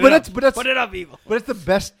 But that's put it up, Eagle. But it's the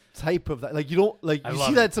best type of that. Like you don't like you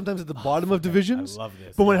see that sometimes at the bottom of divisions. I love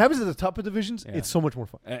this. But when it happens at the top of divisions, it's so much more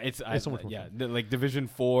fun. It's so much more fun. Like Division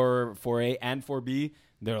 4, 4A, and 4B,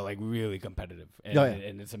 they're like really competitive,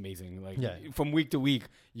 and it's amazing. Like from week to week,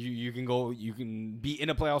 you can be in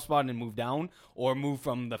a playoff spot and move down, or move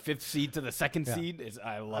from the 5th seed to the 2nd seed.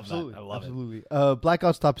 I love that. I love it.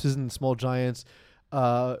 Blackouts, Top Season, Small Giants.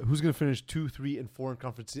 Who's going to finish 2, 3, and 4 in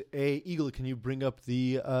Conference A? Eagle, can you bring up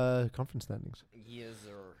the conference standings? Yes,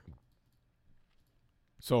 sir.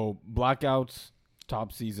 So Blackouts,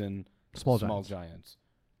 Top Season, Small Giants.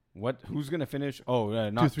 Who's gonna finish? Oh,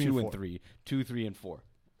 not 2, 3, 2 and and 3. 2, 3, and 4.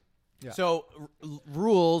 Yeah. So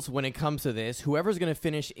rules when it comes to this, whoever's going to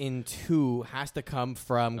finish in 2 has to come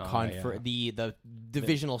from the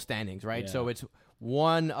divisional standings, right? Yeah. So it's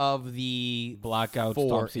one of the Blackouts, 4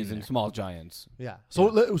 top in season, there. small giants. Yeah.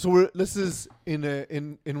 So this is in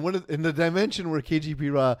the dimension where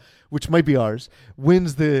KGP Ra, which might be ours,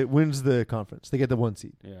 wins the conference. They get the 1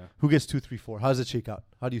 seed. Yeah. Who gets 2, 3, 4? How does it shake out?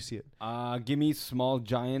 How do you see it? Give me small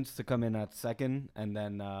giants to come in at second, and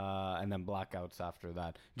then blackouts after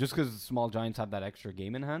that. Just because small giants have that extra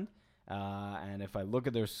game in hand, and if I look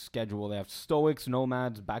at their schedule, they have Stoics,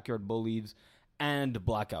 Nomads, Backyard Bullies, and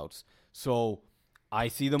blackouts. So I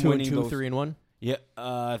see them 2 winning and 2, those. 3 and 1.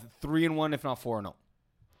 Yeah, 3 and 1, if not 4 and 0.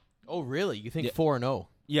 Oh, really? You think Yeah. 4 and 0?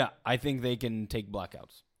 Yeah, I think they can take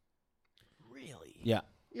blackouts. Really? Yeah.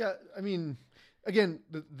 Yeah, I mean, again,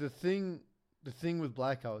 the thing with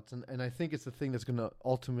blackouts, and I think it's the thing that's going to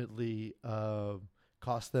ultimately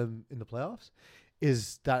cost them in the playoffs,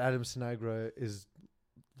 is that Adam Sinagra is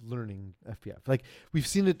learning FPF. Like, we've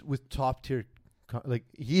seen it with top tier, like,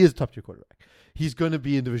 he is a top tier quarterback. He's going to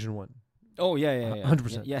be in Division 1. Oh yeah.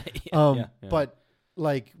 100%. Yeah. But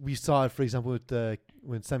like we saw it, for example,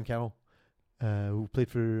 with Sam Carroll, who played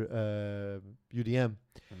for UDM,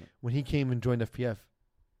 when he came and joined FPF,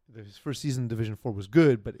 his first season in Division 4 was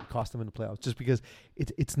good, but it cost him in the playoffs just because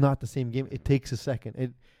it's not the same game. It takes a second.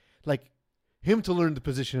 It like him to learn the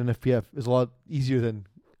position in FPF is a lot easier than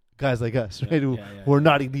guys like us, right? Who are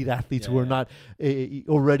not elite athletes, who are not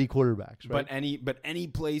already quarterbacks, right? But any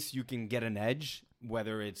place you can get an edge,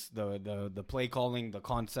 whether it's the play calling, the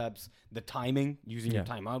concepts, the timing, using your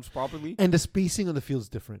timeouts properly, and the spacing on the field is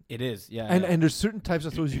different. it is. And there's certain types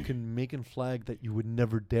of throws you can make in flag that you would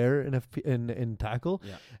never dare in tackle.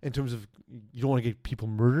 Yeah. In terms of you don't want to get people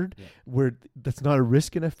murdered, Yeah. where that's not a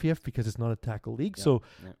risk in FPF because it's not a tackle league. Yeah. So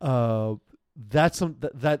Yeah. that's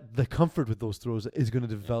that the comfort with those throws is going to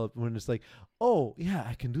develop when it's like, oh yeah,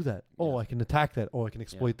 I can do that. Oh, I can attack that. Oh, I can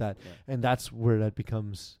exploit that. Yeah. And that's where that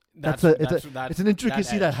becomes. That's It's an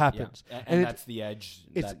intricacy that happens. Yeah. And that's the edge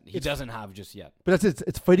that he it's- doesn't have just yet. But that's it.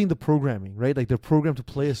 It's fighting the programming, right? Like they're programmed to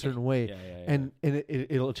play a certain way. Yeah. And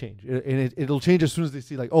it'll change. It'll change as soon as they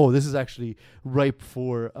see like, oh, this is actually ripe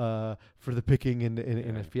for the picking in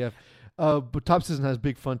FPF. But top season has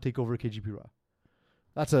Big Fun take over KGP Raw.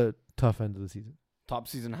 That's a tough end of the season. Top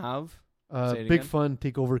season have Say it Big again? Fun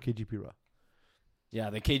take over KGP Raw. Yeah,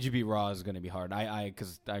 the KGB Raw is going to be hard.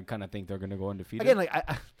 Because I kind of think they're going to go undefeated. Again, like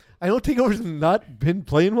I don't think Takeover's not been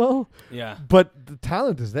playing well, yeah. but the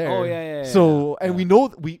talent is there. Oh yeah. So yeah. we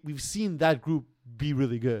know we've seen that group be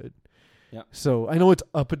really good. Yeah. So I know it's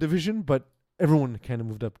up a division, but everyone kind of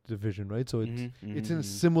moved up the division, right? So it's in a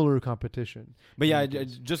similar competition. But yeah,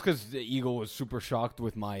 just because the Eagle was super shocked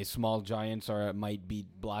with my small giants or might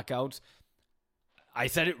beat blackouts, I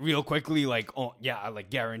said it real quickly, like, oh yeah, like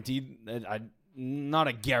guaranteed. Not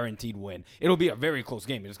a guaranteed win. It'll be a very close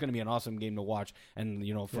game. It's going to be an awesome game to watch, and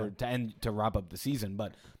to wrap up the season.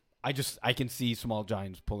 But I can see small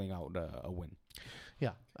giants pulling out a win.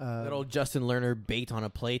 Yeah. That old Justin Lerner bait on a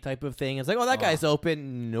play type of thing. It's like, oh, that guy's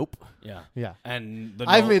open. Nope. Yeah, Yeah. and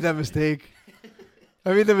I've made that mistake.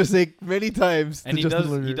 I made the mistake many times. And to he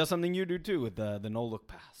Justin Lerner. does something you do too with the no look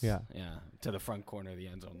pass. Yeah. To the front corner of the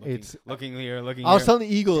end zone. Looking Looking I was here. telling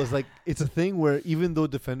the Eagles, like, it's a thing where even though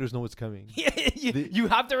defenders know it's coming, you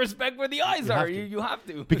have to respect where the eyes You are. have to. You have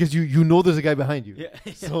to. because you know there's a guy behind you.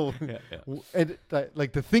 Yeah. So, Yeah. and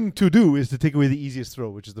like the thing to do is to take away the easiest throw,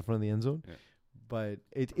 which is the front of the end zone. Yeah. But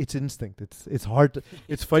it's instinct. It's hard.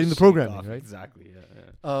 It's fighting the Shake programming, off. right? Exactly.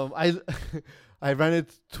 Yeah. I ran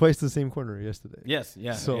it twice the same corner yesterday. Yes.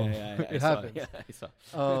 Yeah. So, yeah. I it saw happens. Yeah, I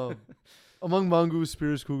saw. Among Mongoose,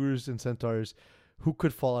 Spears, Cougars, and Centaurs, who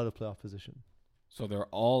could fall out of playoff position? So they're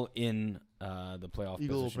all in the playoff.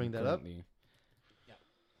 Eagle will position bring that up. currently.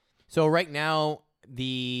 So right now,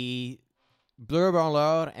 the Bleu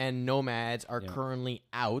Blanc and Nomads are Yeah. currently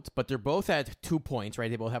out, but they're both at 2 points, right?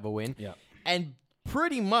 They both have a win. Yeah. And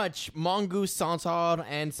pretty much Mongoose, Centaur,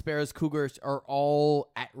 and Sparrows Cougars are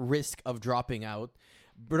all at risk of dropping out.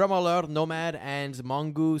 Bremaleur, Nomad, and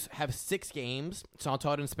Mongoose have 6 games.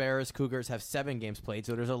 Centaur and Sparrows Cougars have 7 games played,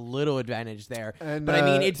 so there's a little advantage there. And, but I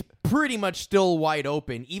mean, it's pretty much still wide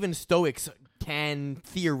open. Even Stoics can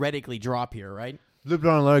theoretically drop here, right? Le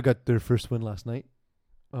Blanc and Lara got their first win last night.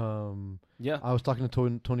 Yeah. I was talking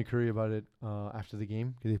to Tony Curry about it after the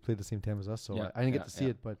game because they played the same time as us, so Yeah, I didn't get to see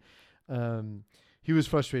it. But he was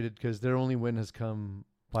frustrated because their only win has come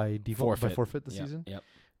by default, by forfeit this season. Yep.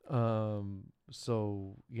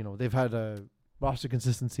 So they've had roster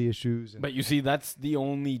consistency issues. But you see, that's the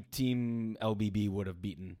only team LBB would have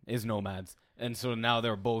beaten is Nomads. And so now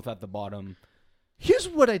they're both at the bottom. Here's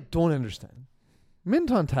what I don't understand.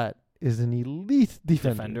 Minton is an elite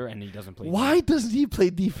defender. And he doesn't play. Why doesn't he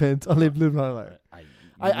play defense on Les Bleus Blancs?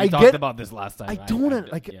 I talked about this last time. I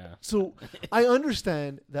don't like. Yeah. So I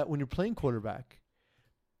understand that when you're playing quarterback,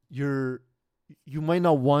 you might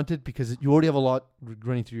not want it because you already have a lot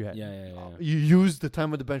running through your head. Yeah. You use the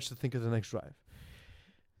time on the bench to think of the next drive.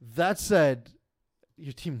 That said,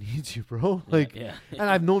 your team needs you, bro. Yeah. And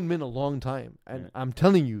I've known Min a long time, and I'm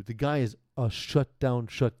telling you, the guy is a shut down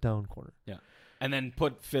corner. Yeah. And then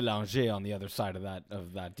put Phil Langer on the other side of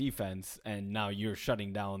that defense, and now you're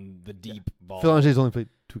shutting down the deep ball. Phil Langer's only played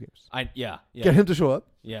 2 games. Yeah. Get him to show up.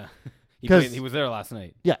 Yeah. Because he was there last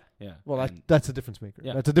night. Yeah. Yeah. Well, that's a difference maker.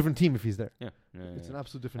 Yeah. That's a different team if he's there. Yeah. It's an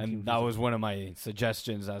absolute different team. And that was one of my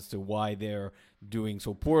suggestions as to why they're doing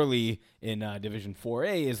so poorly in Division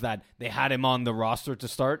 4A is that they had him on the roster to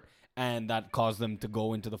start, and that caused them to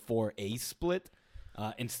go into the 4A split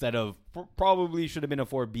instead of probably should have been a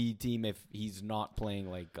 4B team if he's not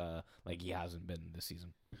playing like he hasn't been this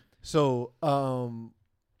season. So,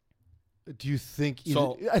 do you think?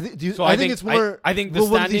 I think it's more. I think the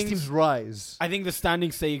will one of standings these teams rise. I think the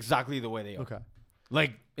standings stay exactly the way they are. Okay.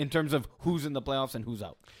 Like in terms of who's in the playoffs and who's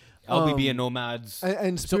out. LBB and Nomads.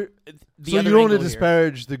 And So so the you other don't want to angle here-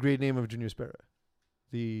 disparage the great name of Junior Spera,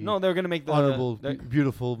 the No, they're going to make the honorable, they're-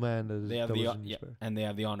 beautiful man. That They have was the Junior Spera. and they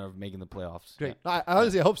have the honor of making the playoffs. Great. Yeah. I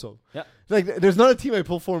honestly hope so. Yeah. Like, there's not a team I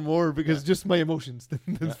pull for more because just my emotions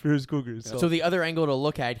than Spears Cougars. So the other angle to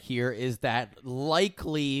look at here is that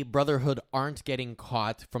likely Brotherhood aren't getting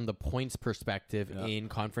caught from the points perspective in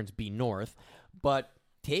Conference B North, but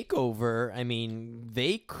Takeover, I mean,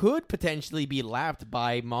 they could potentially be lapped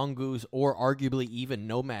by Mongoose or arguably even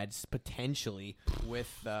Nomads potentially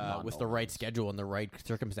with the right schedule and the right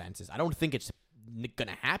circumstances. I don't think it's going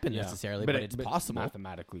to happen necessarily, but it's possible.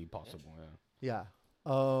 Mathematically possible, Yeah.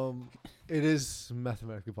 It is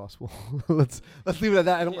mathematically possible. let's leave it at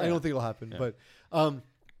that. I don't think it'll happen. Yeah. But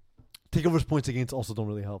Takeover's points against also don't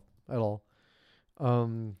really help at all.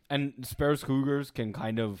 And Sparrows Cougars can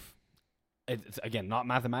kind of, it's again not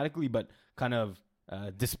mathematically, but kind of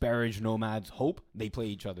disparage Nomads' hope. They play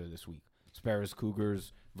each other this week. Sparrows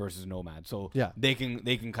Cougars versus Nomads, so they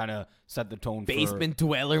can kind of set the tone. Basement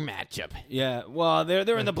dweller matchup. Yeah, well,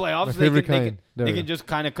 they're in the playoffs. They can just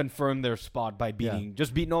kind of confirm their spot by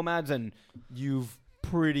beat Nomads, and you've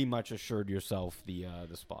pretty much assured yourself the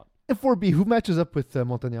spot. In 4B, who matches up with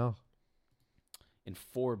Montagnard? In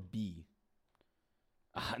 4B,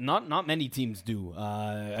 not many teams do.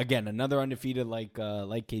 Again, another undefeated like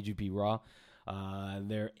KGP Raw.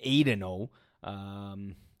 They're 8-0.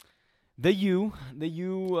 The U.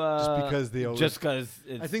 Just because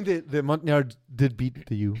I think the Montagnard did beat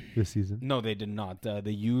the U this season. No, they did not.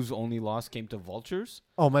 The U's only loss came to Vultures.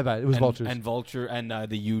 Oh, my bad. It was Vultures. And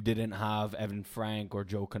the U didn't have Evan Frank or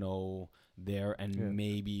Joe Cano there, and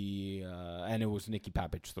maybe and it was Nicky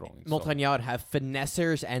Papich throwing. Montagnard have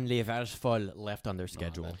Finessers and Les Vaches left on their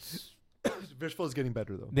schedule. Virchful is getting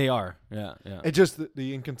better though. They are, yeah. It's just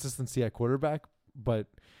the inconsistency at quarterback, but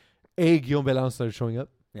A, Guillaume Bellan started showing up,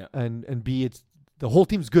 and B, it's the whole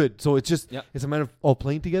team's good. So it's just it's a matter of all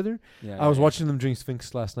playing together. I was watching them during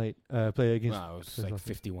Sphinx last night play against. Wow, it was like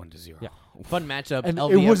 51-0. Yeah, fun matchup. And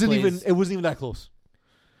LVF it wasn't even that close.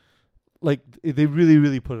 Like they really,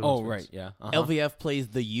 really put it on. Oh, right, yeah. LVF plays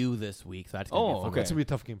the U this week, so that's gonna be a fun okay. It's gonna be a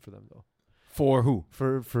tough game for them though. For who?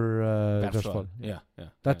 For Virchful. Yeah.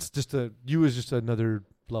 That's just U is just another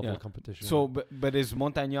level of competition. So, but is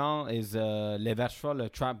Montagnard Les Vaches a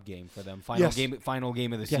trap game for them? Final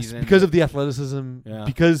game of the season. Because of the athleticism. Yeah.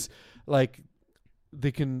 Because like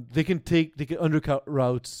they can undercut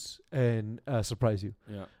routes and surprise you.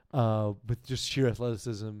 Yeah. With just sheer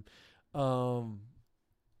athleticism.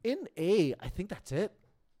 In A, I think that's it.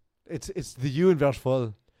 It's the U and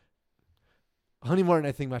Virchful. Honey Martin,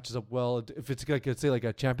 I think, matches up well. If it's like, let's say, like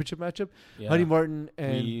a championship matchup, Honey Martin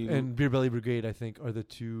and Beer Belly Brigade, I think, are the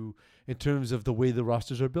two in terms of the way the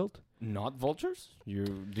rosters are built. Not Vultures?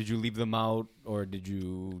 Did you leave them out, or did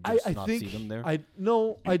you just not see them there?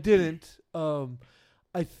 No, I didn't.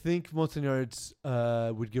 I think Montagnards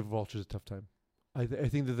would give Vultures a tough time. I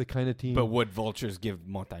think they're the kind of team. But would Vultures give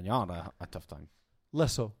Montagnard a tough time?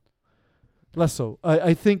 Less so.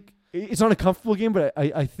 I think it's not a comfortable game, but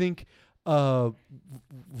I think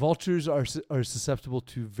Vultures are susceptible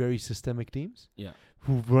to very systemic teams. Yeah.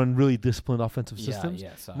 Who run really disciplined offensive systems.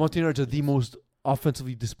 Yes. Montagnards are the most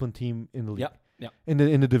offensively disciplined team in the league. Yeah. In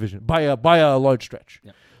the division by a large stretch.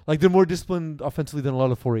 Yeah. Like they're more disciplined offensively than a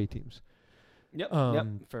lot of 4A teams. Yep.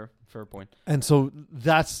 Fair point. And so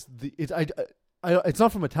that's it's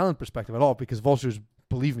not from a talent perspective at all because Vultures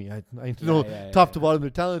believe me, I know top to bottom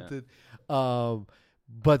they're talented.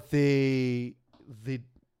 But they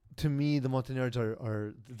to me the Montagnards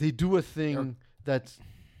are they do a thing that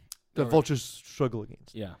Vultures struggle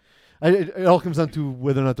against. Yeah. It all comes down to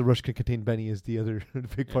whether or not the rush can contain Benny is the other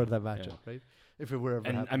big part of that matchup, right? If it were ever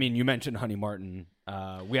And happened. I mean, you mentioned Honey Martin.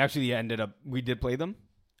 We actually we did play them.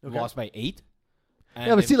 Okay. Lost by 8. And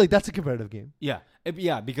Yeah, but see, like that's a competitive game. Yeah,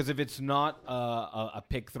 because if it's not a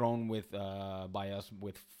pick thrown by us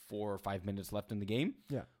with 4 or 5 minutes left in the game,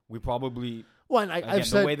 we probably Well, and I've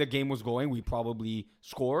said the way the game was going, we probably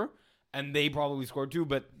score, and they probably scored too.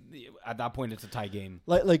 But at that point, it's a tie game.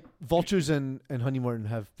 like Vultures and Honey Martin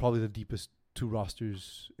have probably the deepest 2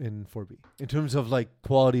 rosters in 4B in terms of like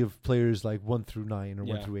quality of players, like 1 through 9 or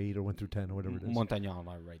 1 through 8 or 1 through 10 or whatever it is. Montagnard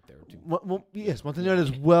are right there too. Yes, Montagnard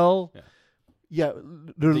as well. Yeah. Yeah,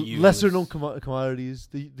 they're The U lesser is- known commodities.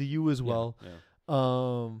 The U as well.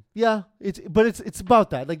 Yeah. It's about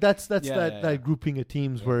that. Like that's Yeah. that grouping of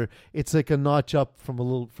teams where it's like a notch up from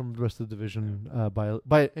the rest of the division. By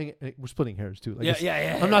we're splitting hairs too. Like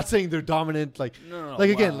I'm not saying they're dominant. Like No. like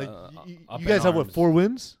again, like you guys have what 4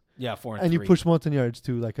 wins, Yeah, 4 and you 3. push Montagnards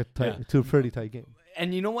to like a tight to a pretty tight game.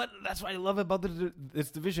 And you know what? That's what I love about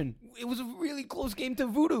this division. It was a really close game to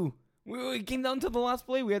Voodoo. It came down to the last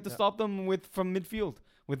play. We had to stop them from midfield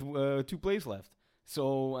with 2 plays left.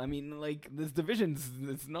 So I mean, like this division's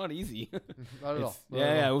it's not easy. Not at all.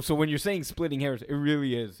 Yeah. So when you're saying splitting hairs, it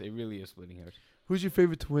really is. It really is splitting hairs. Who's your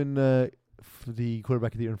favorite to win for the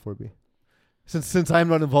quarterback of the year in 4B? Since I'm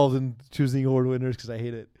not involved in choosing award winners because I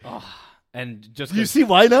hate it. And just Do you see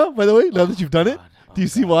why now? By the way, now that you've done it, do you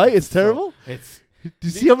see why it's terrible? Do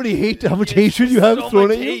you see how much hatred you have so thrown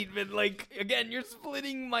much at you? hate, but like again, you're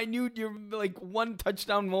splitting minute. You're like 1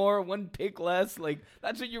 touchdown more, 1 pick less. Like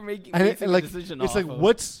that's what you're making. And like decision it's off like of.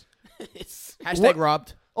 what's Hashtag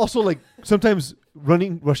robbed. also like sometimes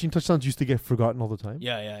rushing touchdowns used to get forgotten all the time.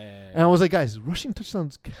 Yeah. And I was like, guys, rushing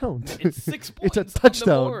touchdowns count. It's 6 points. It's a touchdown.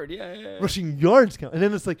 On the board. Yeah. Rushing yards count. And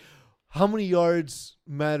then it's like, how many yards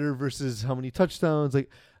matter versus how many touchdowns?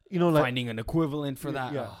 Like, you know, like Finding an equivalent for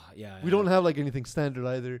that. Yeah. Yeah. we don't have like anything standard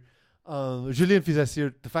either. Julien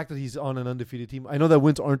Fizassier, the fact that he's on an undefeated team, I know that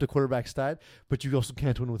wins aren't a quarterback stat, but you also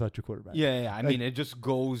can't win without your quarterback. Yeah. I mean, it just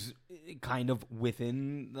goes kind of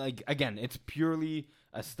within. Like again, it's purely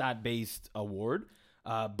a stat-based award.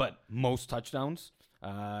 But most touchdowns.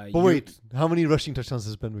 But wait, how many rushing touchdowns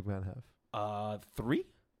does Ben McMahon have? 3.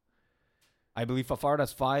 I believe Fafard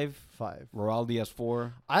has 5. 5. Roraldi has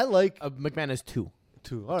 4. I like McMahon has 2.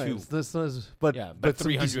 2. All right, 2. that's not as, but but some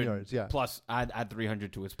decent 300 yards. Yeah, plus add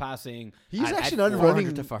 300 to his passing. he's add actually not 400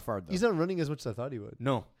 running. to Fafard, though. He's not running as much as I thought he would.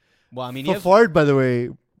 No. Well, I mean, he has, Fafard, by the way,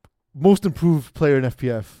 most improved player in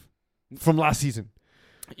FPF from last season.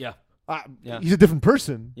 yeah. Yeah. He's a different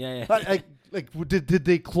person. Yeah. Did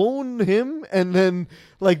they clone him and then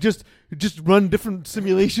like just run different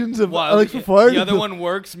simulations of Well, Alex Fafard? the other one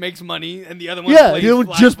works, makes money, and the other one Yeah, plays the other one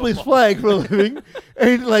flag just plays football. flag for a living,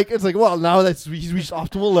 and like it's like, well, now he's reached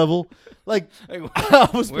optimal level. Like Like, I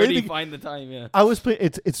was where do you playing, find the time? Yeah. I was playing.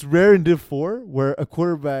 It's rare in Div 4 where a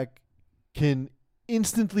quarterback can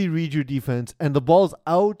instantly read your defense and the ball's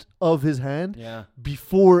out of his hand Yeah.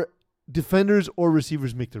 before defenders or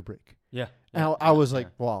receivers make their break. Yeah. And I was like,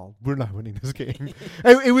 wow, we're not winning this game.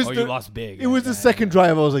 it was Oh, the, you lost big. it was the second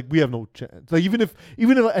drive. I was like, we have no chance. Like even if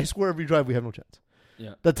I score every drive, we have no chance.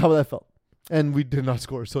 Yeah. That's how that felt. And we did not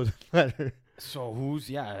score, so it doesn't matter. So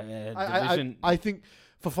who's I division? think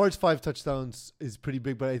Fafard's 5 touchdowns is pretty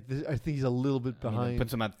big, but I think he's a little bit I mean, behind. it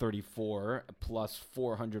puts him at 34 plus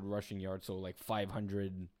 400 rushing yards, so like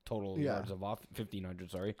 500 total Yeah. yards of off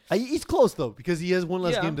 1500. Sorry. He's close though because he has one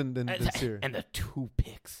less Yeah. game than Sear. And the 2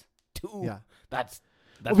 picks. 2. Yeah. That's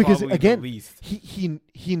Well, because probably again, the least.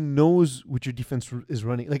 he knows what your defense is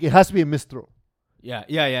running. Like it has to be a missed throw. Yeah.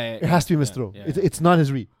 It has to be a missed throw. Yeah. It's not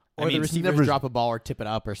his read. Or I mean, the receivers never- drop a ball or tip it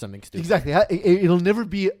up or something stupid. Exactly. It'll never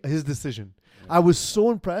be his decision. I was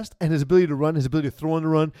so impressed, and his ability to run, his ability to throw on the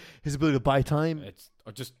run, his ability to buy time. It's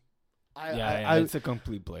or just I it's a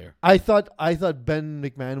complete player. I thought Ben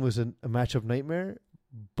McMahon was a matchup nightmare,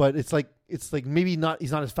 but it's like maybe not.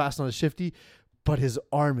 He's not as fast, not as shifty, but his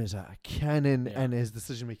arm is a cannon, Yeah. and his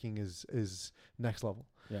decision making is next level.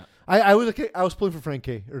 Yeah. I was pulling for Frank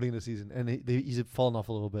K early in the season, and he's fallen off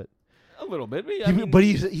a little bit. A little bit, but, But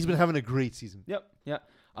he's been having a great season. Yep. Yeah.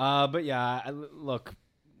 But yeah, look,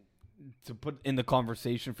 to put in the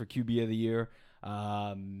conversation for QB of the year,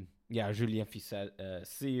 Julien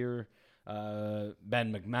Fizassier,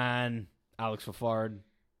 Ben McMahon, Alex Fafard.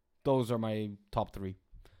 Those are my top 3.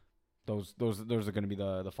 Those are going to be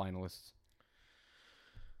the finalists.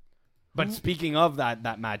 But speaking of that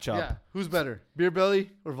matchup, Yeah. Who's better, Beer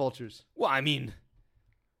Belly or Vultures? well, I mean,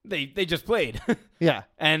 they just played, Yeah.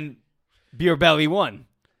 and Beer Belly won.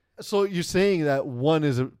 So you're saying that one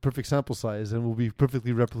is a perfect sample size and will be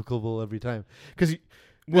perfectly replicable every time? Because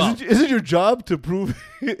Well- isn't your job to prove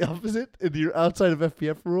the opposite in your outside of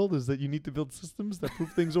FPF world? Is that you need to build systems that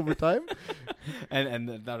prove things over time? and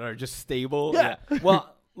that are just stable. Yeah.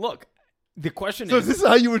 Well, look, the question So is this is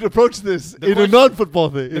how you would approach this The in question- a non-football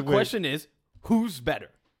thing. the way. question is who's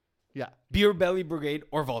better, Yeah. Beer Belly Brigade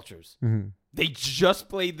or Vultures? Mm-hmm. They just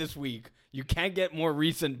played this week. You can't get more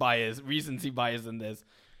recency bias than this.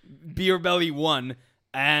 Beer Belly won,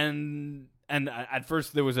 and at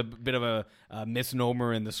first there was a bit of a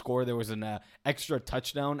misnomer in the score. There was an extra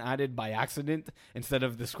touchdown added by accident instead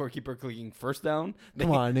of the scorekeeper clicking first down.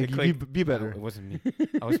 Come on, they Nick, clicked- be better. No, it wasn't me.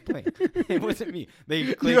 I was playing. It wasn't me. They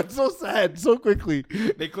You clicked. got so sad so quickly.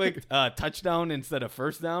 They clicked touchdown instead of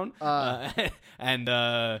first down.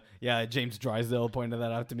 Yeah, James Drysdale pointed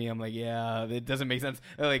that out to me. I'm like, yeah, it doesn't make sense.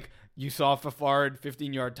 Like, you saw Fafard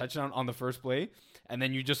 15-yard touchdown on the first play, and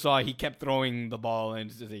then you just saw he kept throwing the ball, and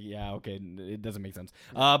it's just like, yeah, okay, it doesn't make sense.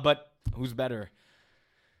 But who's better?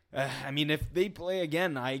 I mean, if they play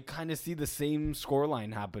again, I kind of see the same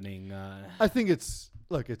scoreline happening. I think it's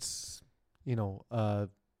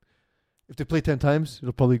if they play 10 times,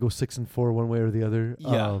 it'll probably go 6-4 one way or the other.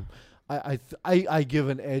 Yeah. I give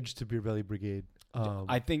an edge to Beer Belly Brigade.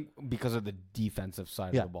 I think because of the defensive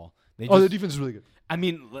side Yeah. of the ball. They the just, defense is really good. I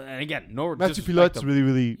mean, and again, no Matthew disrespect Pilot's to-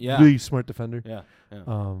 really Yeah. really smart defender. Yeah,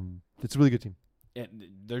 yeah. It's a really good team. Yeah,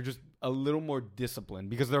 they're just a little more disciplined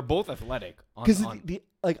because they're both athletic. Because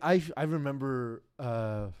I remember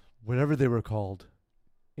whatever they were called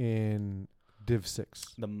in Div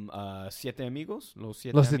 6. the Siete Amigos, Los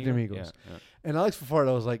Siete Los Siete Amigos. Yeah, yeah. And Alex Fafard,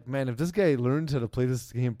 I was like, man, if this guy learns how to play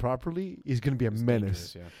this game properly, he's going to be a It's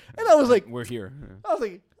menace. dangerous, yeah. And I was like, we're here. I was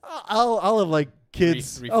like, I'll have like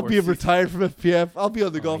kids. Three, I'll four be seasons. retired from FPF. I'll be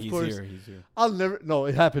on the Oh, golf he's course. Here, he's here. I'll never. No,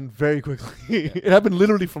 it happened very quickly. It happened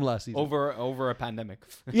literally from last season. Over a pandemic.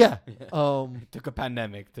 Yeah. It took a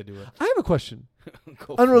pandemic to do it. I have a question, Go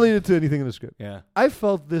for it. unrelated to anything in the script. Yeah. I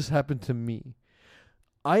felt this happened to me.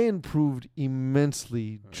 I improved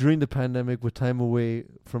immensely during the pandemic with time away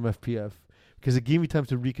from FPF because it gave me time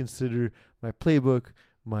to reconsider my playbook,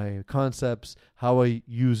 my concepts, how I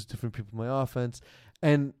use different people in my offense.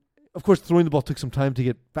 And of course, throwing the ball took some time to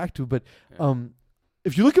get back to, but Yeah.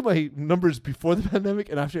 if you look at my numbers before the pandemic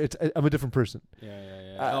and after, I'm a different person. Yeah.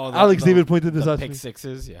 Alex David pointed this the out to pick me.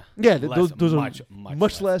 sixes, yeah. Yeah, those much, are much,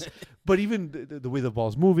 much less. But even the way the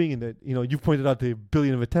ball's moving, and that you've pointed out the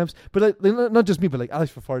billion of attempts. But not just me, but like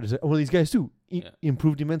Alex Fafard is one of these guys too. He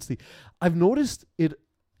improved immensely. I've noticed it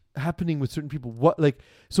happening with certain people.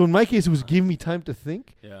 So in my case, it was giving me time to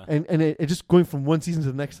think, Yeah. and it just going from one season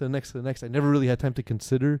to the next to the next to the next. I never really had time to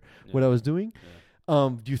consider what I was doing. Yeah.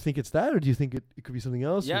 Do you think it's that, or do you think it could be something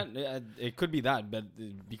else? Yeah, it could be that, but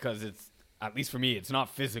because it's, at least for me, it's not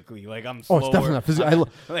physically. Like, I'm slower. Oh, it's definitely not physically.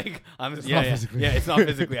 It's not physically. Yeah, it's not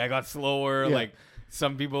physically. I got slower. Yeah. Like,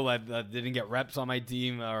 some people that didn't get reps on my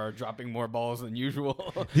team are dropping more balls than usual.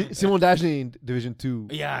 Simon Dagenet in Division 2.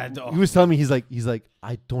 Yeah, He was telling me he's like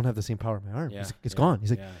I don't have the same power in my arm. Yeah, It's gone. He's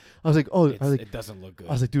like, yeah. I was like, oh, It doesn't look good.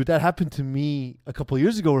 I was like, dude, that happened to me a couple of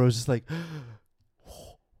years ago where I was just like,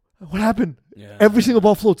 what happened? Yeah. Every single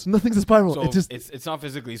ball floats. Nothing's a spiral. So It just it's not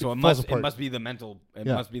physically. So it it falls must apart. be the mental. It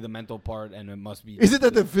Yeah. must be the mental part, and it must be. is it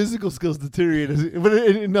that the physical skills deteriorate? But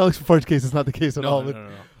in Alex Fafard's case, it's not the case at all. No.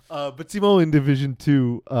 But Simon in Division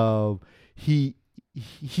 2,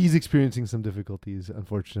 he's experiencing some difficulties,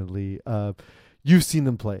 unfortunately. You've seen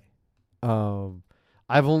them play.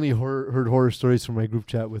 I've only heard horror stories from my group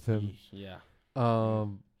chat with him. Yeah.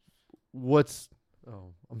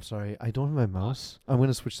 I'm sorry. I don't have my mouse. I'm going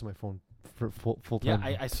to switch to my phone for full Yeah,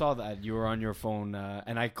 time. I saw that you were on your phone,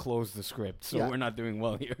 and I closed the script, so Yeah. we're not doing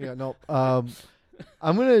well here. Yeah, no.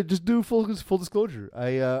 I'm gonna just do full disclosure.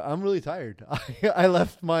 I'm really tired. I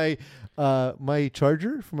left my my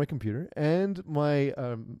charger for my computer and my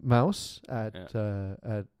mouse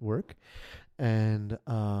at work, and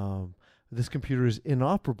this computer is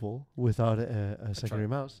inoperable without a secondary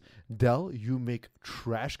mouse. Dell, you make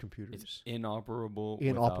trash computers. It's inoperable.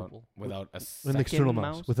 Inoperable. without a An second external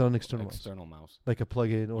mouse. Without an external mouse, external mouse. like a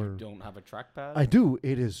plug-in You or. don't have a trackpad. I do.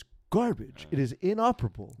 It is garbage. It is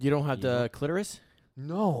inoperable. You don't have You the don't- clitoris?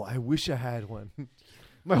 No, I wish I had one.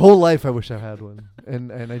 My whole life, I wish I had one, and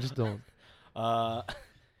I just don't.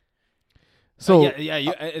 So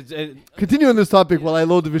continue on this topic while I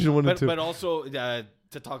load Division 1 and 2. But also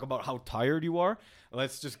to talk about how tired you are,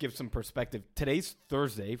 let's just give some perspective. Today's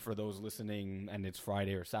Thursday for those listening, and it's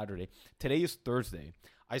Friday or Saturday. Today is Thursday.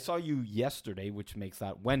 I saw you yesterday, which makes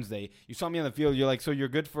that Wednesday. You saw me on the field. You're like, so you're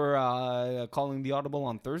good for calling the audible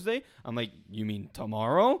on Thursday? I'm like, you mean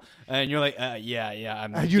tomorrow? And you're like, yeah.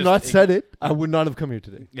 Had you not said it, I would not have come here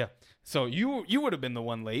today. Yeah. So you would have been the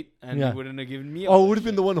one late, and Yeah. you wouldn't have given me. Oh, it would have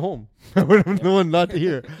been the one home. I would have been the one not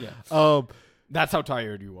here. Yeah. That's how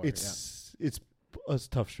tired you are. It's a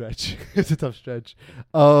tough stretch. It's a tough stretch.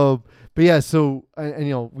 But yeah, so and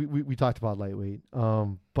you know we talked about lightweight.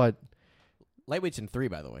 But Lightweight's in 3,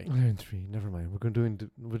 by the way. we're in 3. Never mind.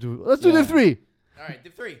 Let's do the 3. All right,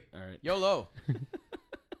 Div 3. All right. YOLO.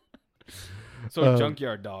 So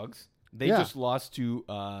Junkyard Dogs, they yeah. just lost to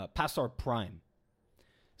Passar Prime.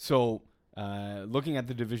 So looking at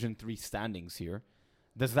the Division 3 standings here,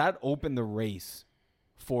 does that open the race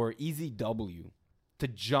for EZW to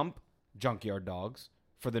jump Junkyard Dogs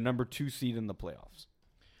for the number 2 seed in the playoffs?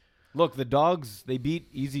 Look, the Dogs, they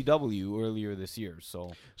beat EZW earlier this year,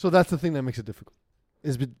 so So that's the thing that makes it difficult.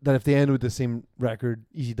 Is that if they end with the same record,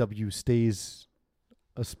 ECW stays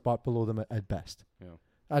a spot below them at best. Yeah.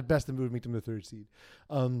 At best, it would make them the 3rd seed.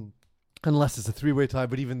 Unless it's a 3-way tie,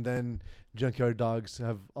 but even then, Junkyard Dogs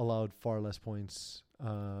have allowed far less points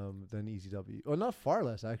than ECW. Or not far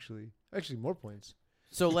less, actually. Actually, more points.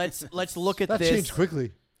 So let's look at That this. changed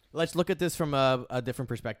quickly. Let's look at this from a different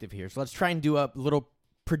perspective here. So let's try and do a little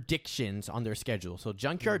predictions on their schedule. So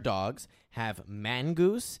Junkyard Dogs have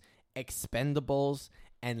Mangoose, Expendables,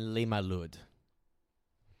 and Les Malud.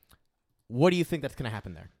 What do you think that's going to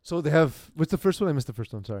happen there? So they have... What's the first one? I missed the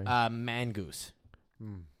first one, sorry. Mangoose.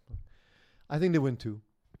 I think they win 2.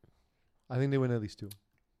 I think they win at least 2.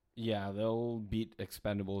 yeah, they'll beat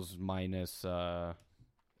Expendables minus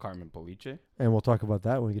Carmen Police. And we'll talk about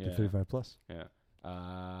that when we get to Yeah. 35 plus.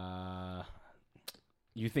 Yeah.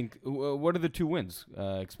 You think what are the 2 wins?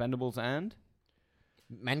 Expendables and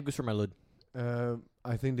Mangoose or Malud?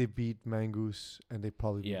 I think they beat Mangoose, and they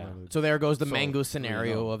probably beat Yeah. Malud. So there goes the So, Mangoose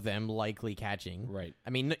scenario 3-0. of them likely catching. right. I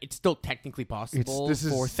mean, it's still technically possible this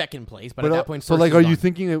for is- 2nd place, but at that point, so first like, is are you gone.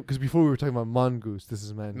 thinking? Because before we were talking about Mongoose, this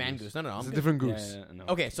is Mangoose. Mangoose? No, It's I'm a good. different goose. No.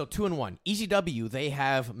 Okay, so 2-1. EGW, they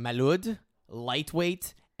have Malud,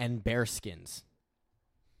 Lightweight, and Bearskins.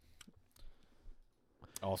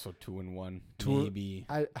 Also 2-1. Two- Maybe.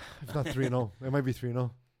 It's not 3-0. It might be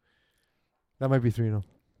 3-0. That might be 3-0.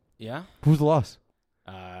 Yeah. Who's the loss?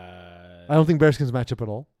 I don't think Bearskins match up at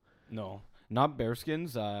all. No, not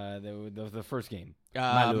Bearskins. The first game.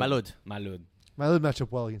 Malud. Malud. Malud match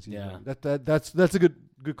up well against ECW. Yeah. That's a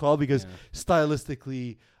good call because Yeah.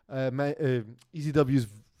 stylistically, ECW is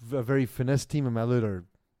a very finesse team, and Malud are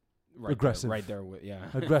Right aggressive. There, right there with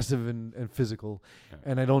aggressive and physical, Yeah.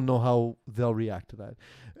 and I don't know how they'll react to that.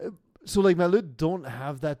 So like Malud don't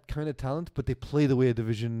have that kind of talent, but they play the way a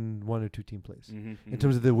Division 1 or 2 team plays. Mm-hmm, In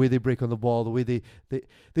terms of the way they break on the ball, the way they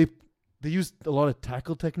use a lot of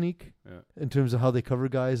tackle technique in terms of how they cover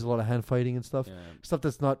guys, a lot of hand fighting and stuff. Stuff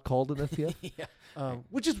that's not called in FPF. Yeah.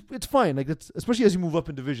 Which is it's fine. Like that's especially as you move up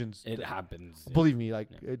in divisions. It happens. Believe me, like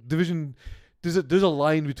division, there's a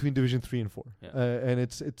line between Division 3 and 4, Yeah. and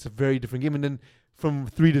it's a very different game. And then from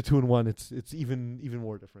 3 to 2 and 1, it's even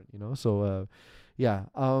more different. You know, so yeah.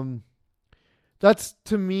 That's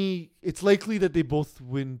to me. It's likely that they both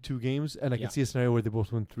win 2 games, and I can see a scenario where they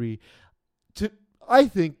both win 3. I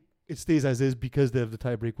think it stays as is because they have the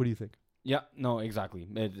tie break. What do you think? Yeah. No. Exactly.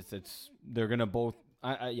 It's they're gonna both.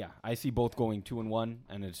 I see both going 2-1,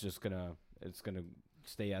 and it's gonna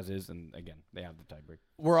stay as is. And again, they have the tiebreak.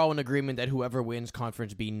 We're all in agreement that whoever wins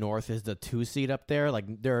Conference B North is the 2 seed up there.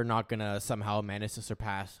 Like they're not gonna somehow manage to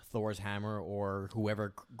surpass Thor's Hammer or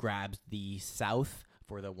whoever grabs the South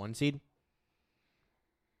for the 1 seed.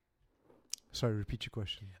 Sorry, repeat your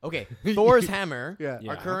question. Okay, Thor's Hammer Yeah.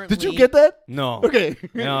 are currently. Did you get that? No. Okay.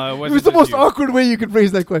 No, it It wasn't was the just most you. awkward way you could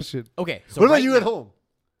phrase that question. Okay, so What about right you now, at home?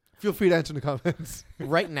 Feel free to answer in the comments.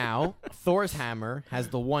 Right now, Thor's Hammer has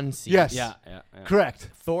the 1 seed. Yes. Yeah. Correct.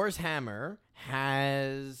 Thor's Hammer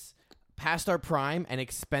has Past Our Prime and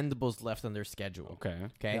Expendables left on their schedule. Okay.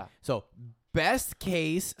 Okay. Yeah. So, best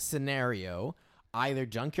case scenario, either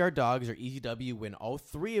Junkyard Dogs or EZW win all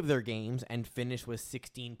 3 of their games and finish with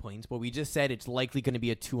 16 points. But we just said it's likely going to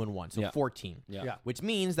be a 2-1, so 14. Yeah. Which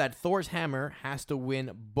means that Thor's Hammer has to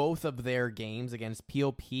win both of their games against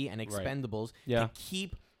POP and Expendables Yeah. to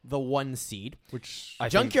keep the 1 seed. Which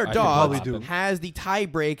Junkyard I think Dogs probably do. has the tie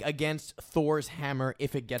break against Thor's Hammer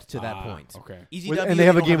if it gets to that point. Okay. EZW, and they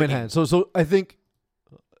have a don't game in hand. So I think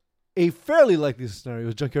a fairly likely scenario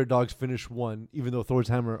is Junkyard Dogs finish 1, even though Thor's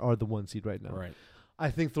Hammer are the 1 seed right now. Right. I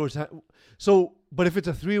think Thor's but if it's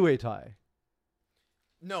a 3-way tie,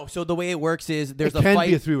 No, so the way it works is there's it can a fight.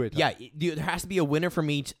 be a 3-way tie. Yeah, there has to be a winner from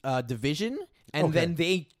each division. and Okay. then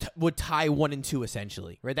they would tie 1 and 2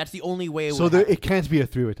 essentially, right? That's the only way. So it can't be a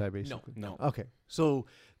 3-way tie, basically. No. Okay. So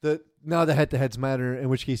now the head-to-heads matter, in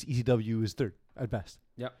which case ECW is third at best.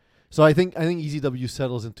 Yep. So I think ECW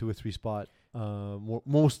settles into a 3 spot.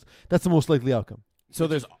 That's the most likely outcome. So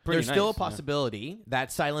there's pretty still a nice, yeah. possibility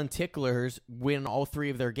that Silent Ticklers win all 3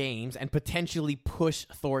 of their games and potentially push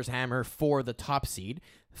Thor's Hammer for the top seed.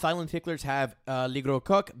 Silent Ticklers have Ligro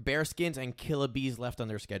Cook, Bearskins, and Killer Bees left on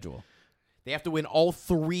their schedule. They have to win all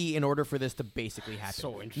 3 in order for this to basically happen.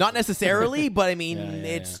 So interesting. Not necessarily, but I mean, Yeah,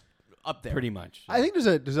 it's up there. Pretty much. I think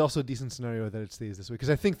there's also a decent scenario that it stays this way because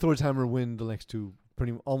I think Thor's Hammer win the next 2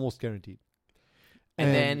 almost guaranteed.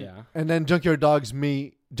 And then Junkyard Dogs and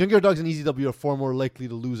ECW are far more likely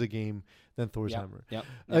to lose a game than Thor's Hammer. Yep.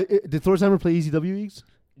 Did Thor's Hammer play ECW Eags?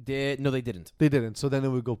 No, they didn't. They didn't. So then it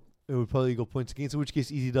would probably go points against, in which case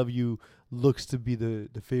ECW looks to be the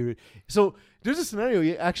favorite. So there's a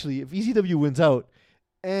scenario, actually, if ECW wins out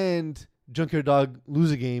and Junkyard Dog lose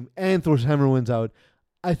a game and Thor's Hammer wins out,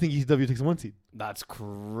 I think ECW takes a 1 seed. That's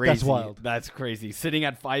crazy. That's wild. That's crazy. Sitting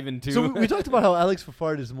at 5 and 2. So we talked about how Alex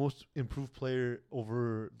Fafard is the most improved player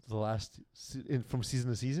over the last from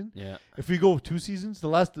season to season. Yeah. If we go 2 seasons, the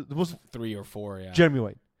most 3 or 4. Yeah. Jeremy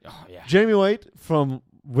White. Oh yeah. Jeremy White from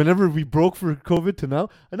whenever we broke for COVID to now,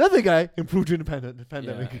 another guy improved during the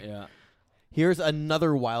pandemic. Yeah. Here's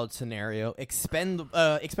another wild scenario.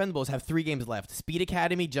 Expendables have 3 games left. Speed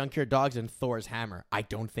Academy, Junkyard Dogs, and Thor's Hammer. I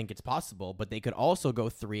don't think it's possible, but they could also go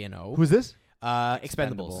 3-0. Who's this?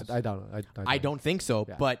 Expendables. I don't know. I don't think so,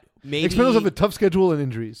 Yeah. but maybe... Expendables have a tough schedule and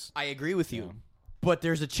injuries. I agree with you. Yeah. But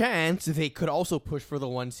there's a chance they could also push for the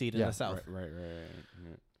 1 seed in the South. Right.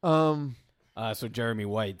 Yeah. So Jeremy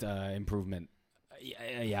White improvement.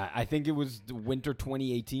 Yeah, I think it was the winter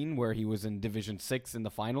 2018 where he was in Division 6 in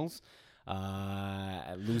the finals.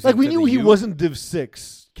 Losing Like we to knew the he U. wasn't Div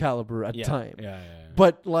 6 caliber at the time. Yeah.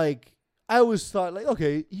 But like I always thought like,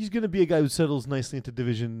 okay, he's gonna be a guy who settles nicely into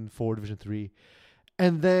Division 4, Division 3.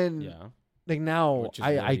 And then like now Which is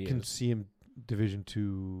where I he can is. see him Division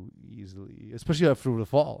 2 easily. Especially after the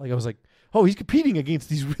fall. Like I was like, oh, he's competing against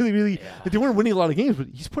these really like they weren't winning a lot of games, but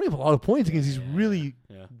he's putting up a lot of points against these really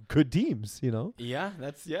good teams, you know? Yeah,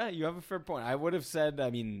 you have a fair point. I would have said,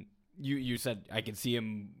 I mean, you said I could see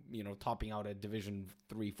him, topping out at Division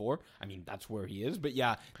 3-4. I mean, that's where he is, but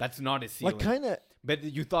yeah, that's not his ceiling. Like kind of But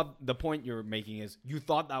you thought the point you're making is you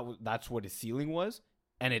thought that's what his ceiling was,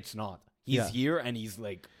 and it's not. He's here and he's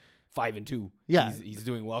like 5 and 2. Yeah. he's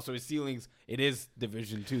doing well. So his ceilings, it is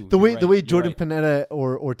Division 2. the way You're Jordan right. Panetta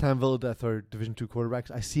or Tam Villadeath are Division 2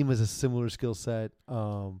 quarterbacks, I see him as a similar skill set.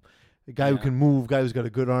 A guy who can move, guy who's got a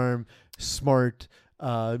good arm, smart,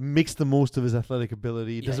 makes the most of his athletic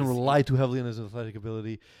ability, doesn't rely too heavily on his athletic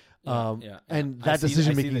ability. And that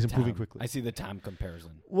decision making is improving quickly. I see the Tam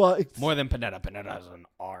comparison. Well, it's More than Panetta. Panetta has an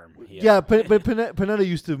arm. but Panetta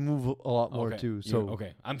used to move a lot more too. So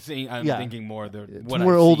okay, I'm thinking more the it's what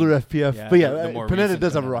more I've older seen. FPF. Yeah, But the more Panetta recent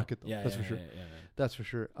does have a Panetta. rocket though. Yeah, That's for sure. Yeah. That's for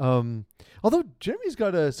sure. Although Jeremy's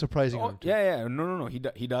got a surprising arm too. Yeah. No. He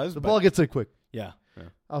does. The but ball gets there quick. Yeah.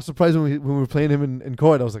 I was surprised when we were playing him in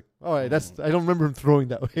co-ed. I was like, all right, I don't remember him throwing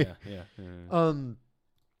that way. Yeah.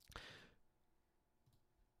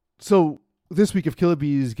 So this week, if Killer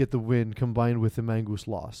Bees get the win combined with the Mangoose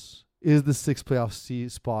loss, is the 6th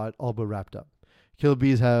playoff spot all but wrapped up? Killer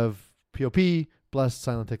Bees have POP, Blessed,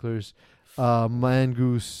 Silent Ticklers.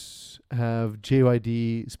 Mangoose have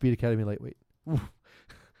JYD, Speed Academy, Lightweight.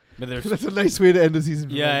 But there's That's a nice way to end the season.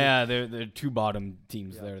 for Mangoose. yeah. They're 2 bottom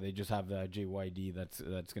teams there. They just have the JYD. That's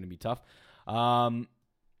going to be tough.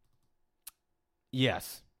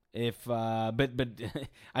 Yes. If but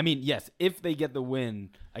I mean yes, if they get the win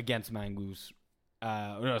against Mangoose,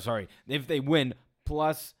 if they win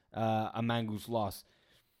plus a Mangoose loss,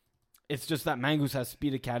 it's just that Mangoose has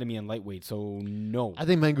Speed Academy and Lightweight, so no. I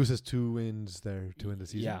think Mangoose has 2 wins there to end the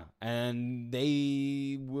season. Yeah, and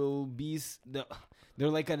they will be they're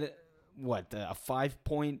like a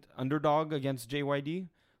 5-point underdog against JYD,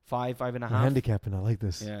 5.5. I'm handicapping. I like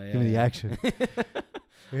this. Yeah, Give me the action.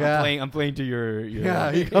 Yeah. I'm playing to your You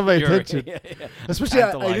got my attention. yeah. Especially,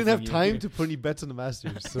 I didn't have Tantalizing time you. to put any bets on the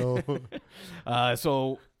Masters. So,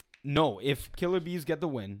 So no, if Killer Bees get the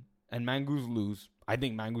win and Mangoose lose, I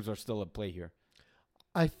think Mangoose are still at play here.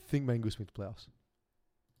 I think Mangoose make the playoffs.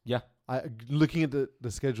 Yeah. Looking at the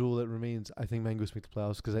schedule that remains, I think Mangoose make the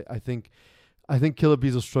playoffs because I think Killer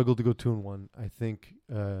Bees will struggle to go 2-1. I think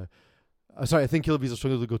Killer Bees will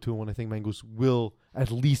struggle to go 2-1. I think Mangoose will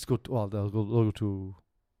at least go. They'll go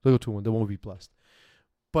 2-1. They won't be blessed.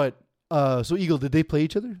 But so Eagle, did they play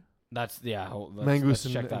each other? Let's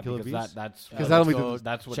Mangoose check and that Killer because Bees? that's 'Cause that'll be let's the- go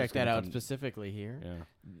that's what check it's gonna that out come- specifically here. Yeah,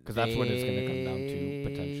 because that's what it's going to come down to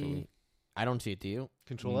potentially. I don't see it. Do you?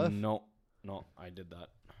 Control F. No, I did that.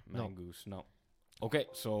 No. Mangoose, no. Okay,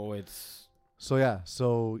 so it's So yeah,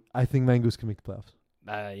 so I think Mangoose can make the playoffs.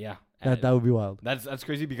 yeah. That would be wild. That's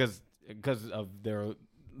crazy because of their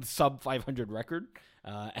sub 500 record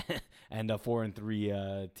and a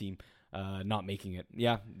 4-3 team not making it.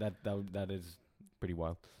 Yeah, that is pretty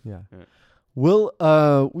wild. Yeah. Yeah. Will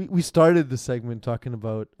we started the segment talking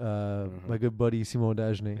about my good buddy Simon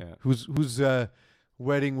Dagenet, Yeah. whose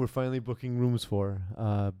wedding we're finally booking rooms for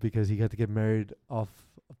because he got to get married off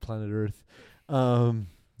planet Earth.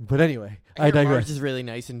 But anyway, I hear digress. Mars is really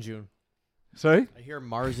nice in June. Sorry? I hear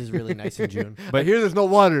Mars is really nice in June. But here there's no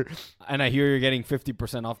water. And I hear you're getting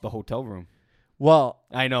 50% off the hotel room. Well,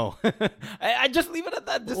 I know. I just leave it at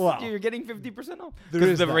that. Just, Wow. You're getting 50% off There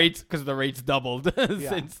because is the that. rates doubled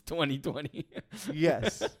since 2020.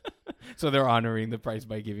 yes. So they're honoring the price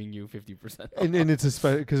by giving you 50% off. and it's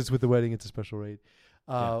a because it's with the wedding, it's a special rate.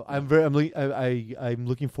 Yeah. I'm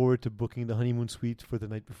looking forward to booking the honeymoon suite for the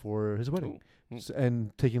night before his wedding, Ooh.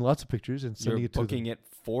 and taking lots of pictures and sending You're it to them. booking it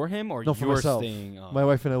for him, or No, for you're myself. staying? My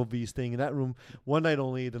wife and I will be staying in that room one night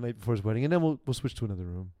only, the night before his wedding, and then we'll switch to another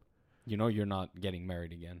room. You know, you're not getting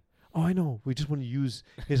married again. Oh, I know. We just want to use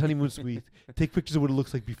his honeymoon suite, take pictures of what it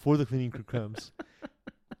looks like before the cleaning crew comes.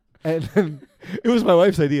 And then it was my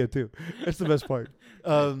wife's idea too. That's the best part.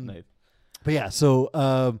 Nice. But yeah,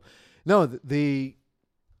 so no, they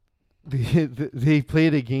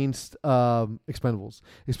played against Expendables.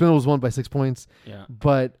 Expendables won by 6 points. Yeah.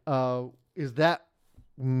 But is that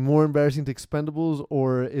more embarrassing to Expendables,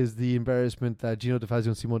 or is the embarrassment that Gino DeFazio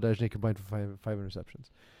and Simon Dagenet combined for five interceptions?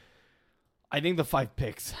 I think the 5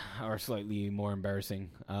 picks are slightly more embarrassing.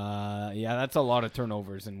 Yeah, that's a lot of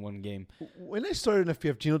turnovers in one game. When I started in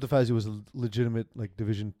FPF, Gino DeFazio was a legitimate like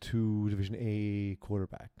Division 2, Division A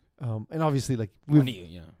quarterback. And obviously, like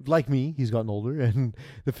like me, he's gotten older, and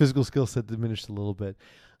the physical skill set diminished a little bit.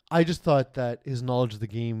 I just thought that his knowledge of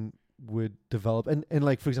the would develop, and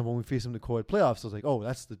like for example, when we faced him in the co-ed playoffs, I was like, oh,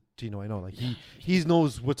 that's the Gino I know. Like he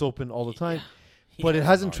knows what's open all the time. But it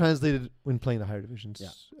hasn't translated when playing the higher divisions.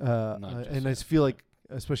 Yeah. And I feel like,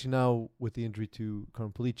 especially now with the injury to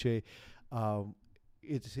Carmen Police,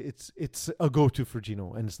 it's a go-to for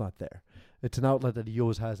Gino, and it's not there. It's an outlet that he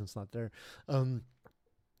always has, and it's not there. And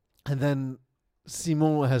then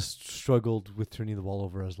Simon has struggled with turning the ball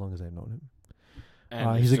over as long as I've known him.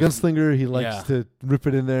 And He's a gunslinger. He likes to rip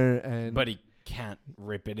it in there, and but he can't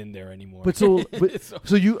rip it in there anymore. But so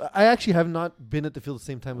I actually have not been at the field at the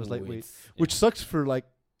same time as lightweight, which sucks for like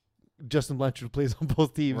Justin Blanchard, who plays on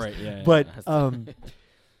both teams. Right. Yeah. But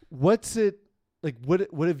what's it like?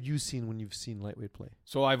 What have you seen when you've seen lightweight play?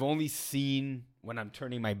 So I've only seen when I'm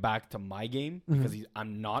turning my back to my game because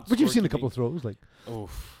I'm not. But you've seen a couple of throws, like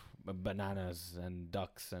bananas and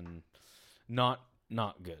ducks and not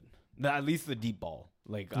good. At least the deep ball.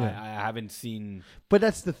 Like I haven't seen. But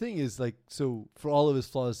that's the thing is like, so for all of his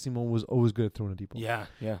flaws, Simon was always good at throwing a deep ball. Yeah.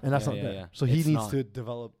 And that's not there. Yeah. So he needs to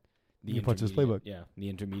develop the parts of his playbook. Yeah, the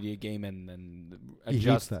intermediate game and then He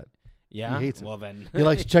adjust hates that. Yeah, He hates it. Well then, He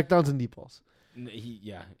likes checkdowns and deep balls.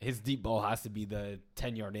 His deep ball has to be the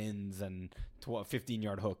 10-yard ins and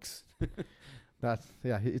 15-yard hooks.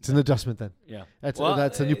 It's an adjustment then. Yeah, That's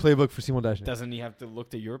a new playbook for Simon Dagenet. Doesn't he have to look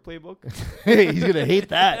to your playbook? Hey, he's gonna hate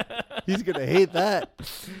that. He's gonna hate that.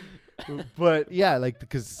 But yeah, like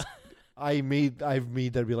because I've made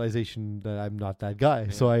that realization that I'm not that guy,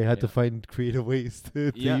 so I had to find creative ways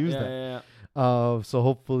to use that. So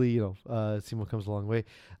hopefully, Simon comes a long way.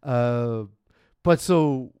 But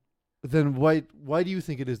so then why do you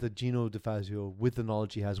think it is that Gino DeFazio, with the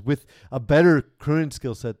knowledge he has, with a better current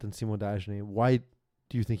skill set than Simon Dagenet, why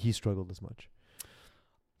do you think he struggled as much?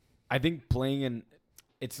 I think playing in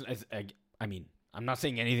I'm not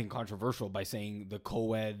saying anything controversial by saying the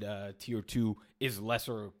co-ed tier 2 is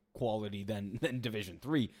lesser quality than Division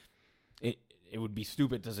 3. It would be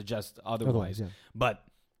stupid to suggest otherwise. But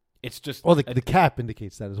it's just the cap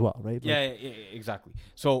indicates that as well, right? Yeah, exactly.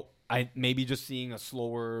 So I maybe just seeing a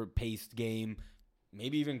slower paced game,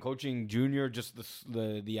 maybe even coaching Junior, just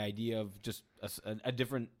the idea of just a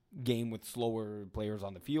different game with slower players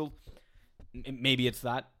on the field. Maybe it's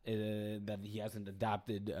that he hasn't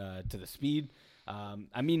adapted to the speed.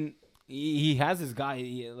 He has his guy,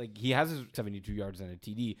 he has his 72 yards and a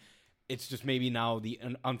TD. It's just maybe now the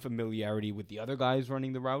unfamiliarity with the other guys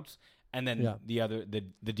running the routes, and then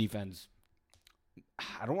the defense.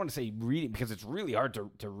 I don't want to say reading because it's really hard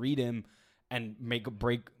to read him and make a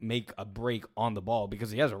break on the ball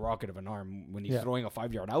because he has a rocket of an arm when he's throwing a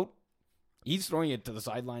 5-yard out. He's throwing it to the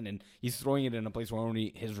sideline, and he's throwing it in a place where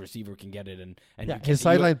only his receiver can get it. And Yeah, you his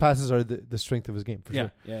sideline passes are the strength of his game, for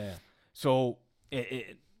sure. Yeah. So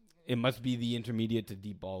it must be the intermediate to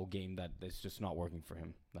deep ball game that is just not working for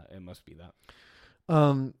him. It must be that.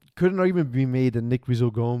 Could an argument be made that Nick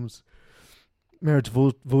Rizzo-Gomes merits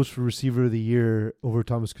votes for receiver of the year over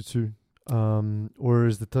Thomas Couture? Or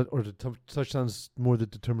is the touchdowns more the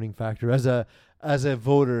determining factor as a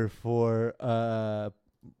voter for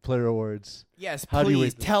player awards? Yes, How do you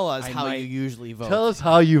please rate tell us I how might- you usually vote. Tell us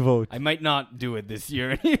how you vote. I might not do it this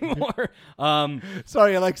year anymore.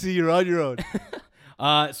 Sorry, Alexi, you're on your own.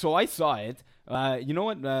 So I saw it. You know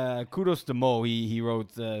what? Kudos to Mo. He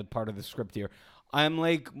wrote part of the script here. I'm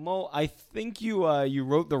like, Mo, I think you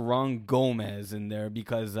wrote the wrong Gomez in there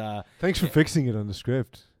because Thanks for fixing it on the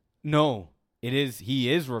script. no,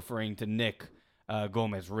 he is referring to Nick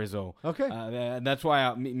Gomez Rizzo. Okay. That's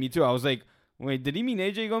why me too. I was like, wait, did he mean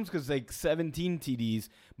AJ Gomes? Because like 17 TDs.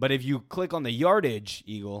 But if you click on the yardage,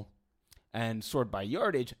 Eagle, and sort by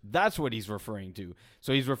yardage, that's what he's referring to.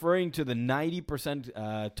 So he's referring to the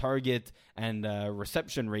 90% target and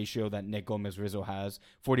reception ratio that Nick Gomez Rizzo has,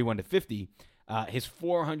 41 to 50. His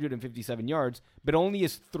 457 yards, but only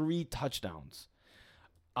his 3 touchdowns.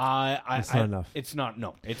 It's not enough. It's not.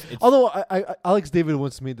 No. It's Although Alex David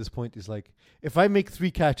once made this point, is like, if I make 3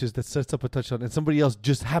 catches that sets up a touchdown and somebody else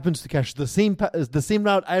just happens to catch the same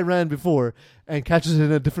route I ran before and catches it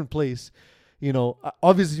in a different place,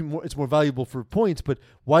 obviously it's more valuable for points, but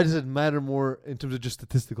why does it matter more in terms of just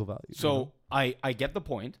statistical value? so I get the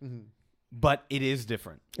point, but it is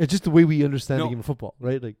different. It's just the way we understand No. the game of football,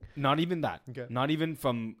 right? Like, Not even that. Okay. Not even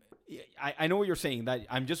from. I know what you're saying. That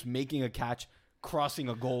I'm just making a catch, crossing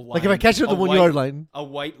a goal line. like if I catch it at the 1 yard line, a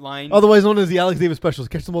white line. otherwise known as the Alex Davis specials,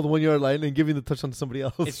 catch them on the 1 yard line and giving the touchdown to somebody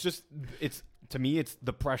else. It's to me, it's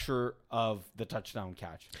the pressure of the touchdown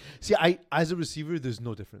catch. See, as a receiver, there's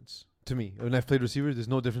no difference to me. When I've played receiver, there's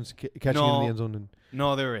no difference catching No. in the end zone.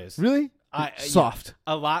 No, there is. Really? Soft.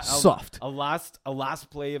 Soft. A last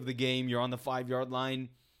play of the game. You're on the 5 yard line.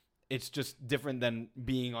 It's just different than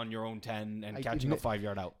being on your own 10 and catching a 5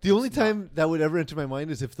 yard out. The only time that would ever enter my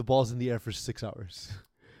mind is if the ball's in the air for 6 hours.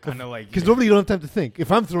 Kind of like Because normally you don't have time to think.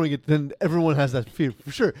 If I'm throwing it, then everyone has that fear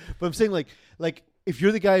for sure. But I'm saying like if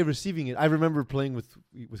you're the guy receiving it, I remember playing with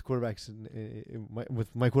quarterbacks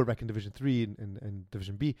with my quarterback in Division 3 and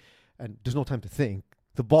Division B, and there's no time to think.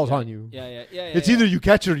 The ball's on you. Yeah. It's either you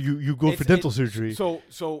catch it or you go for dental surgery. So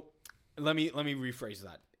let me rephrase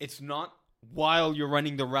that. It's not while you're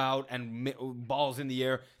running the route and balls in the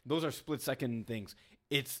air. Those are split second things.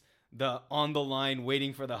 It's the on the line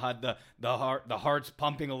waiting for the HUD, the heart's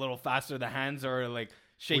pumping a little faster, the hands are like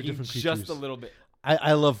shaking different just creatures. a little bit.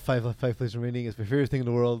 I love five plays remaining. It's my favorite thing in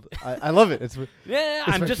the world. I love it. It's Yeah, it's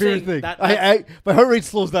I'm my just favorite saying thing. that My heart rate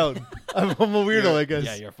slows down. I'm a weirdo, I guess.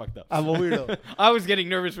 Yeah, you're fucked up. I'm a weirdo. I was getting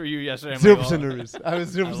nervous for you yesterday. I'm 0% like, oh. nervous. I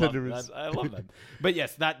was 0% nervous. I love that. But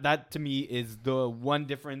yes, that to me is the one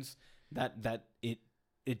difference that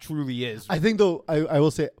it truly is. I think though, I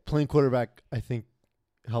will say playing quarterback, I think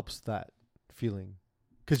helps that feeling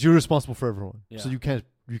because you're responsible for everyone, so Yeah. you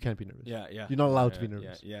can't be nervous. Yeah. You're not allowed to be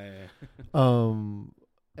nervous. Yeah.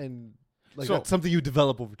 And like So- that's something you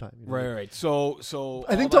develop over time. Right. So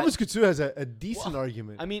I think all Thomas Couture has a decent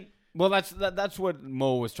argument I mean, well, that's what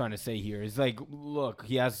Mo was trying to say here. Is like, look,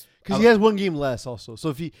 he has because he has one game less also. So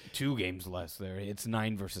if he 2 games less there. It's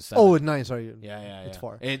 9 versus 7. at 9, sorry, yeah. it's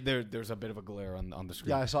far. There's a bit of a glare on the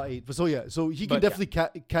screen. Yeah, I saw 8, but so he can But,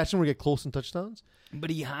 definitely catch him or get close in touchdowns. But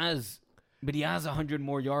he has 100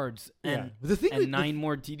 more yards and But the thing and with- 9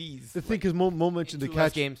 more TDs. The thing because Mo mentioned the 2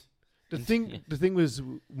 less catch. games. The Yeah. thing was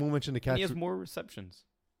Mo mentioned the And catch. he has more receptions.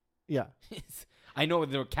 Yeah, I know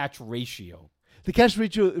their catch ratio. the catch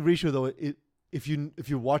ratio though, if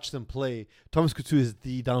you watch them play, Thomas Couture is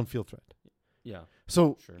the downfield threat. Yeah.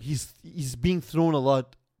 So Sure. he's being thrown a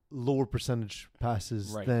lot lower percentage passes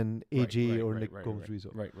Right. than AJ Right, or right, Nick right, Gomez right.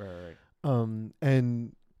 Rizzo. Right.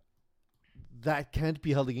 And that can't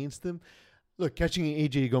be held against him. Look, catching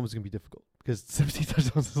AJ Gomez is gonna be difficult because 17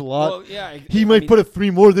 touchdowns is a lot. Well, yeah. He might put up 3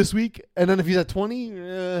 more this week, and then if he's at 20,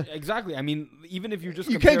 Exactly. I mean, even if you just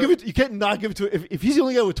you compare, can't give it. You can't not give it to. If he's the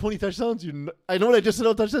only guy with 20 touchdowns, I know what I just said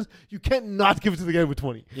about touchdowns. You can't not give it to the guy with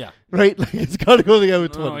 20, Yeah. right? Like it's got to go to the guy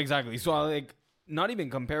with 20. No, exactly. So like, not even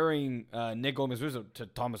comparing Nick Gomez Rizzo to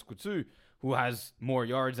Thomas Couture, who has more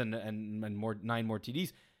yards and 9 more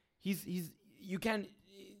TDs.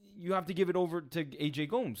 You have to give it over to AJ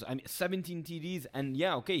Gomes. I mean, 17 TDs, and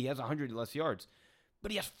yeah, okay, he has 100 less yards,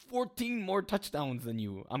 but he has 14 more touchdowns than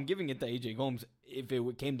you. I'm giving it to AJ Gomes if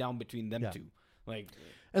it came down between them Yeah. two. Like,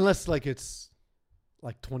 Unless like it's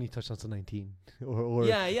like 20 touchdowns to 19 or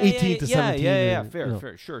yeah, 18 to 17. Yeah, or, fair, you know.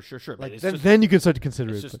 fair, sure. But Like it's then, just, then you can start to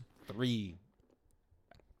consider it's it. just 3.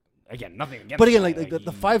 Again, nothing against. But again, that, like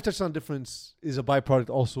the he- 5 touchdown difference is a byproduct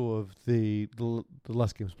also of the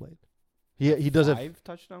less games played. He does have 5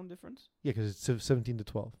 touchdown difference. yeah, because it's 17 to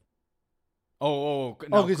 12. No, Oh,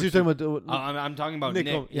 because you're talking about I'm talking about Nick,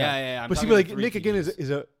 Nick. oh, Yeah. I'm but see, talking like about 3 Nick again TDs.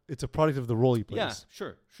 is it's a product of the role he plays. Yeah,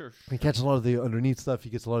 sure. He catches a lot of the underneath stuff. He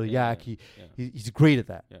gets a lot of yak. Yeah. He's great at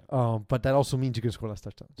that. Yeah. But that also means you can score less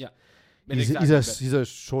touchdowns. Yeah. He's Exactly, he's a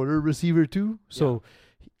shorter receiver too. So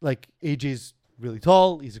like AJ's really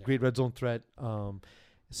tall. He's a great red zone threat.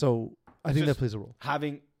 So I think that just plays a role.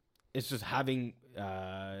 having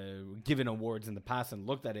given awards in the past and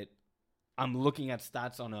looked at it, I'm looking at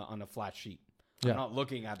stats on a flat sheet. Yeah. I'm not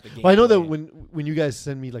looking at the game. Well, I know that play. when you guys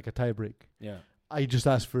send me like a tie break, Yeah. I just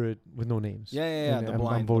ask for it with no names. Yeah. And The I'm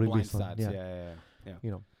blind voting stats. based on- Yeah.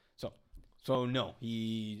 You know. So no,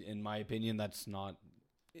 he, in my opinion, that's not.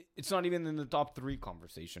 It's not even in the top 3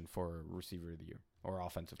 conversation for receiver of the year or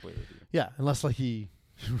offensive player of the year. Yeah, unless like he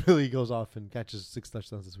really goes off and catches 6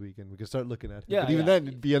 touchdowns this week, and we can start looking at it. Yeah, But even yeah. then,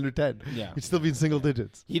 it'd be under 10. Yeah. It'd still be in single Yeah.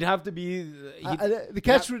 digits. He'd have to be. The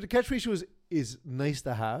catch ratio is nice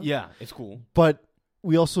to have. Yeah, it's cool. But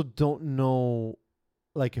we also don't know,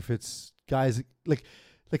 like, if it's guys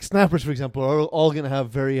like snappers, for example, are all going to have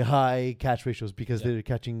very high catch ratios because Yeah. they're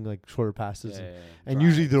catching like shorter passes, Yeah. and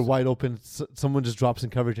usually they're Drives. wide open. Someone just drops in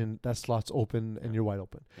coverage and that slot's open, and you're wide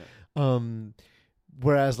open.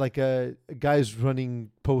 Whereas like a guy's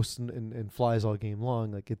running posts and flies all game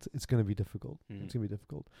long, like it's going to be difficult. Mhm. It's going to be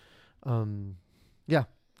difficult. Yeah,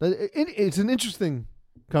 it's an interesting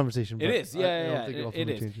conversation. It but is. I Yeah. don't think It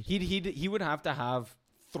ultimately is. changes. He would have to have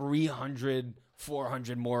 300,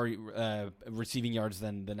 400 more receiving yards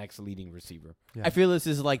than the next leading receiver. Yeah. I feel this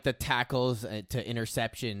is like the tackles to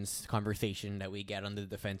interceptions conversation that we get on the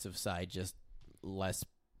defensive side, just less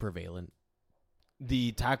prevalent.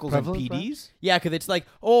 The tackles Prevalent, and PDs. Yeah, because it's like,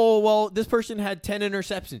 oh, well, this person had 10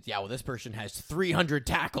 interceptions. Yeah, well, this person has 300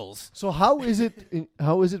 tackles. So how is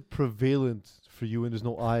it prevalent for you when there's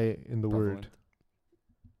no I in the word?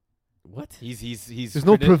 What? He's There's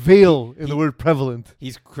no prevail in he- the word prevalent.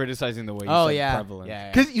 He's criticizing the way you Oh, said yeah. prevalent.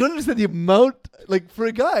 Yeah. Because you don't understand the amount, like for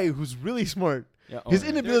a guy who's really smart, Yeah, his yeah.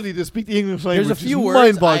 inability to speak the English language There's a few is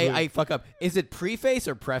words mind-boggling. I fuck up. Is it preface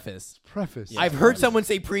or preface? Preface. Yeah. I've heard someone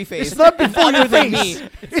say preface. It's not before other your than face. me.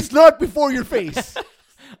 It's not before your face.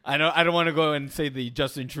 I don't want to go and say the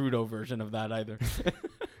Justin Trudeau version of that either.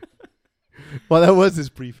 Well, that was his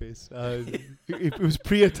preface. It was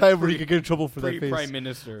pre a time where you could get in trouble for that face. Prime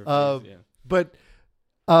Minister. Um, yeah. But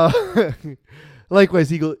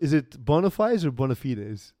likewise, Eagle, is it Bonafides or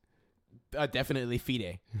Bonafides? Definitely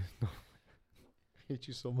Fide. I hate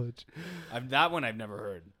you so much. That one I've never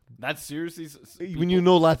heard. That's seriously. When you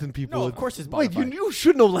know Latin people. No, of course it's Wait, Bonafide. you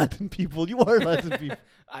should know Latin people. You are Latin people.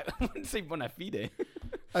 I wouldn't say bona fide.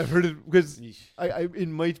 I've heard it because Yeesh. it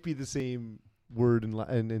might be the same word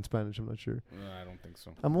in Spanish. I'm not sure. I don't think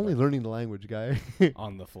so. I'm only learning the language, guy.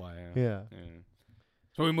 On the fly. Yeah.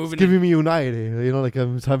 So we It's moving. giving me united. You know, like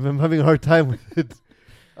I'm having a hard time with it.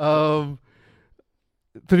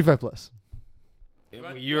 35 plus.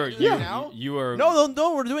 You are.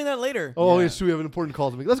 No, we're doing that later. Oh, Yeah. it's true. We have an important call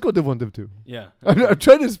to make. Let's go Div 1, Div 2. Yeah. I'm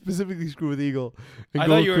trying to specifically screw with Eagle and I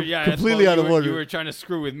go thought you were. Yeah. completely out of order. You were trying to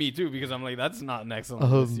screw with me too because I'm like, that's not an excellent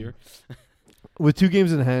this year. With 2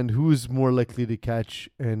 games in hand, who is more likely to catch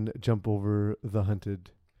and jump over the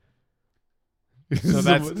hunted? So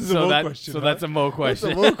that's a Mo question. That's a Mo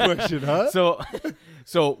question, huh?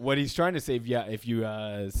 So what he's trying to say, if you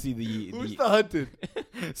see Who's the hunted?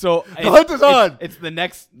 so The hunt is on. It's the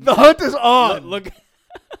next. The hunt is on. Look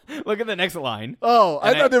at the next line. Oh, I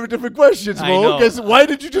And thought there were different questions, I Mo. know. Because why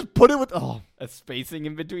did you just put it with? Oh, A spacing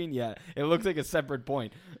in between. Yeah, it looks like a separate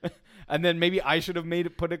point. And then maybe I should have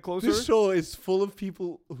put it closer. this show is full of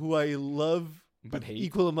people who I love, But but hate.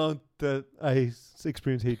 equal amount that I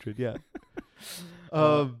experience hatred. Yeah.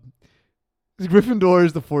 Gryffindor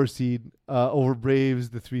is the 4 seed over Braves,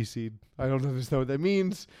 the 3 seed. I don't understand what that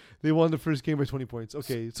means. They won the first game by 20 points.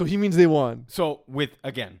 Okay, so he means they won. So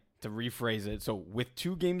to rephrase it, so with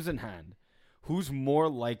 2 games in hand, who's more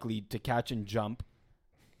likely to catch and jump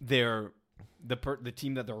the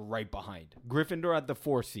team that they're right behind? Gryffindor at the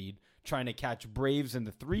 4 seed trying to catch Braves in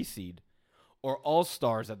the 3 seed, or All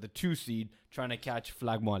Stars at the 2 seed trying to catch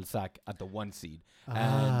Flagmo Alsac at the 1 seed.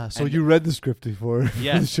 So you read the script before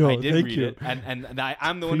Yes, the show. I did Thank read you. it, and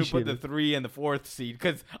I'm the one who put Appreciate the it. 3 and the 4th seed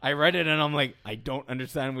because I read it and I'm like, I don't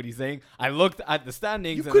understand what he's saying. I looked at the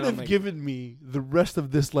standings. You and could then I'm have like, given me the rest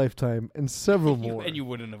of this lifetime and several more. and you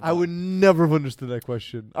wouldn't have. I would never have understood that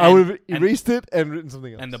question. I And- would have and- erased it and written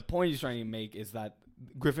something else. And the point he's trying to make is that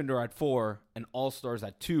Gryffindor at 4 and All Stars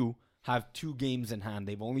at 2 have 2 games in hand.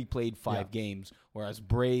 They've only played 5 games, whereas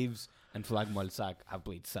Braves and Flagmo Alsac have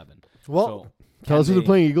played 7. Well, So, tell us who can they're they-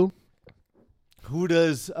 playing, Eagle. Who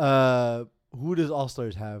does All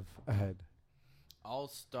Stars have ahead? All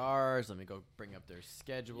Stars. Let me go bring up their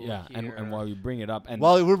schedule. Yeah, here. and while you bring it up, and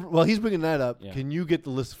While he's bringing that up, Yeah. can you get the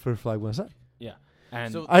list for Flag West? yeah,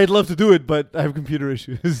 and So- I'd love to do it, but I have computer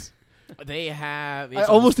issues. They have. I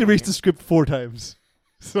almost erased the script 4 times.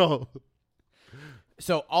 So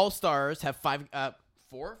So All Stars have 5,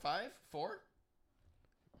 4.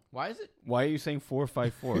 Why is it? why are you saying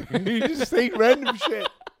 4-5-4? you're just saying random shit.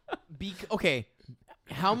 Okay.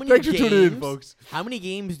 How many Thanks for games? tuning in, folks. How many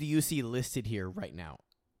games do you see listed here right now?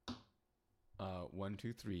 1,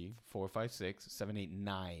 2, 3, 4, 5, 6, 7, 8,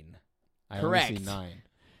 9. I Correct. only see 9.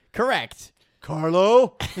 Correct.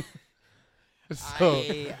 Carlo. I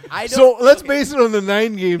don't. So let's okay. base it on the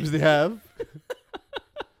 9 games they have.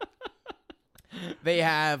 They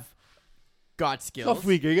have Got Skills, Tough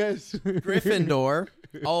week, eh, guys? Gryffindor,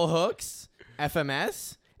 All Hooks,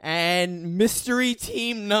 FMS, and Mystery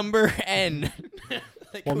Team Number N.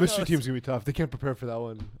 Like, Well, who mystery knows? team's gonna be tough. They can't prepare for that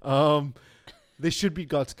one. They should beat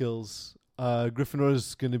Got Skills.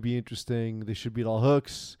 Gryffindor's gonna be interesting. They should beat All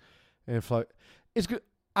Hooks, and Flag. It's good.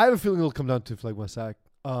 I have a feeling it'll come down to Flag Westside.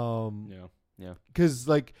 Yeah. Because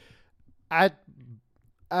like at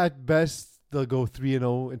best they'll go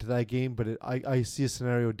 3-0 into that game, but I see a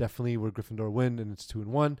scenario definitely where Gryffindor win and it's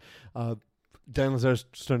 2-1. Dan Lazar's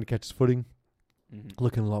starting to catch his footing, Mm-hmm.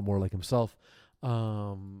 looking a lot more like himself.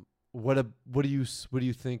 What do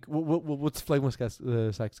you think? What's Flag West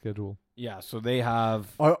Sac schedule? Yeah, so they have.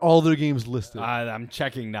 Are all their games listed? I'm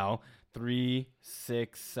checking now. 3,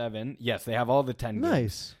 6, 7. Yes, they have all the 10 games.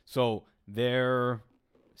 Nice. So they're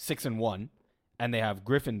 6-1, and they have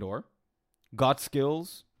Gryffindor, Got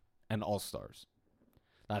Skills, and All Stars.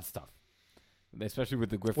 That's tough, especially with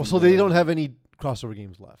the Gryffindor. Well, so they don't have any crossover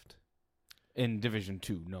games left. in Division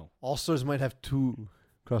 2. No, All Stars might have 2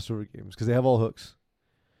 crossover games because they have All Hooks.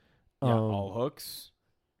 yeah, All Hooks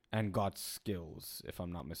and Got Skills, if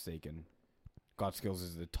I'm not mistaken. Got Skills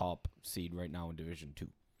is the top seed right now in Division 2.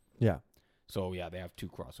 Yeah. So yeah, they have 2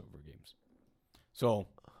 crossover games. So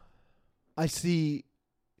I see.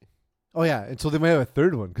 Oh yeah, and so they might have a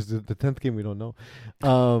third one because the 10th game we don't know.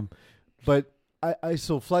 But I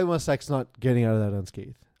so Fly One Sac's not getting out of that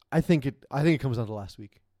unscathed. I think it comes down to last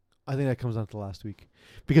week. I think that comes down to last week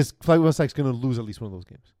because Fly One Sac's going to lose at least one of those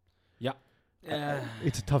games.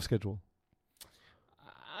 It's a tough schedule.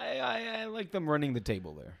 I like them running the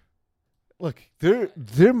table there. Look,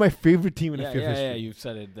 they're my favorite team in FPF history. Yeah. You've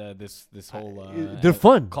said it. This whole They're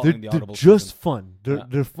fun. calling They're the audible just season. fun. Yeah.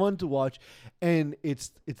 They're fun to watch, and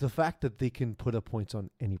it's the fact that they can put up points on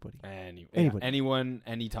anybody. Anybody. anyone,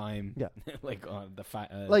 anytime. Yeah. like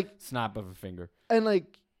Like- snap of a finger. And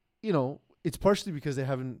like, it's partially because they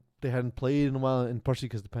hadn't played in a while, and partially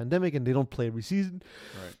because of the pandemic, and they don't play every season.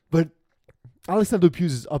 Right. But Alexander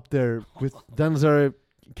Hughes is up there with Dan Lazare,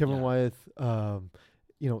 Kevin Yeah. Wyeth,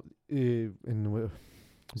 in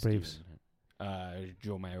Braves.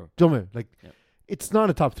 Joe Mayer. Jome, like, Yep. it's not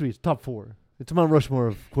a top 3; it's top 4. It's a Mount Rushmore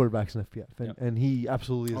of quarterbacks in FPF, and, Yep. and he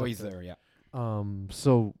absolutely is. Oh, up he's there. Yeah.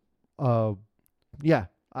 Yeah,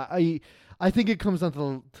 I think it comes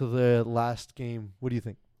down to the last game. What do you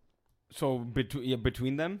think? So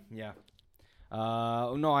between them, yeah.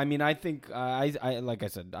 No, I mean I think I like I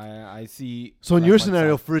said I see. So in Flag your One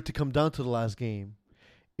scenario, Sac- for it to come down to the last game,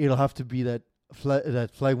 it'll have to be that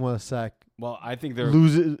Flag One Sac well, I think they're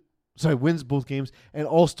wins both games, and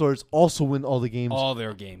All Stars also win all the games. all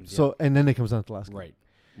their games. So and then it comes down to the last game. right,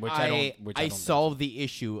 which I don't. Which I don't think so. solved the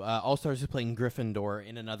issue. All Stars is playing Gryffindor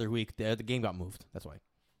in another week. The game got moved. That's why.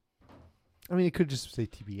 I mean, it could just say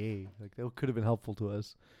TBA. Like that could have been helpful to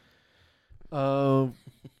us.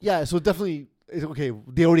 Yeah. So definitely, it's okay.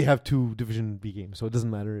 They already have 2 Division B games, so it doesn't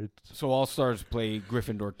matter. So All Stars play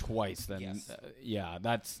Gryffindor twice. Then Yes. yeah,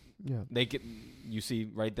 that's Yeah. they can. You see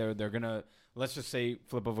right there, they're gonna let's just say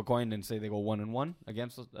flip of a coin and say they go 1-1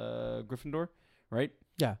 against Gryffindor, right?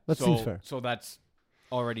 Yeah. That so, seems fair. So that's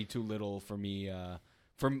already too little for me.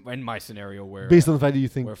 In my scenario where Based on the fact that you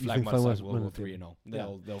think where you Flag think Flag One Sac One will go Sac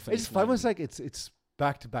 3-0. They'll finish. It's Flag One 1-0. Sac. It's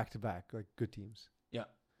back to back to back like good teams. Yeah.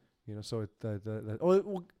 You know, so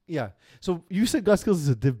yeah. So you said God Skills is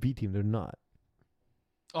a Div B team. They're not.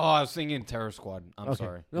 Oh, I was thinking Terror Squad. I'm Okay.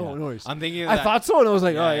 sorry. No, Yeah. no worries. I'm thinking. I that- thought so, and I was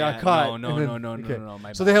like, Yeah, oh, I got yeah. caught. No, And no, then- no, okay. no.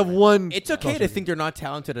 My So bad. they have one. It's okay to crossover. think they're not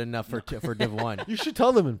talented enough for Div 1. You should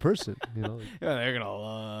tell them in person. You know. Yeah, they're gonna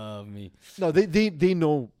love me. No, they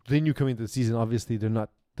know. They knew coming into the season. Obviously, they're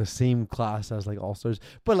not the same class as like All Stars,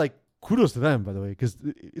 but like kudos to them, by the way, because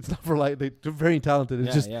it's not for like they're very talented.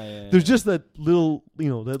 It's just there's just that little, you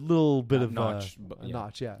know, that little bit of notch, but a yeah.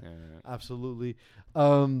 notch. Yeah, Yeah. absolutely.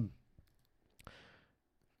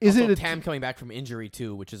 Is Is it a Tam coming back from injury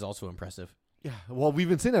too, which is also impressive. Yeah, well, we've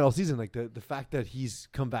been saying that all season. Like the fact that he's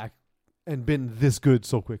come back and been this good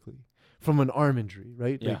so quickly from an arm injury,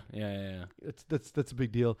 right? Yeah, Like, yeah. that's a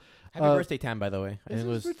big deal. Happy birthday, Tam, by the way. I Is think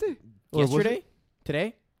it his was birthday? Or was yesterday? it?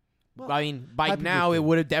 Today? Well, I mean, by happy now birthday. it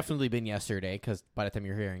would have definitely been yesterday because by the time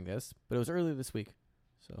you're hearing this, but it was earlier this week.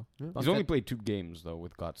 So Yeah. He's only played 2 games though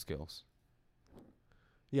with God Skills.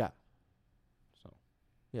 Yeah, So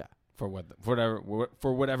Yeah. for whatever. but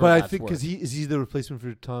I that's think because worth. is he the replacement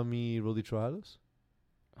for Tommy Rodi Trojados?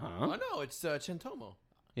 Huh? Oh no, it's Chentomo.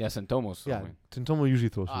 Yeah, Santomos. Yeah, Tintomo usually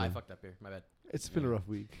throws. Oh, for I them. fucked up here. My bad. It's been a rough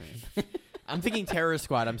week. I'm thinking Terror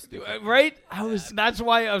Squad. I'm stupid. Right? That's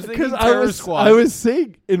why I was thinking Because Terror Squad. I was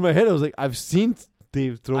saying in my head, I was like, I've seen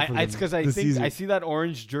Dave throw for them. It's because I this think season. I see that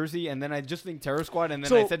orange jersey and then I just think Terror Squad and then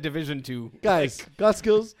So- I said Division 2. Guys, got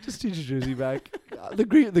skills. Just change your jersey back. The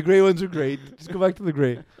gray ones are great. Just go back to the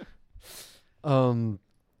gray.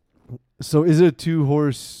 So is it a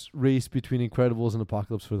 2-horse race between Incredibles and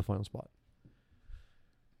Apocalypse for the final spot?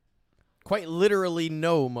 Quite literally,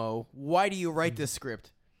 no, Mo. Why do you write this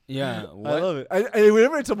script? Yeah. I What? love it. I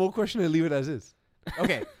whenever it's a Mo question, I leave it as is.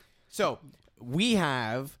 Okay, so we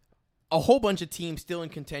have a whole bunch of teams still in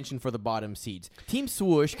contention for the bottom seeds. Team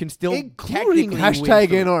Swoosh can still Including technically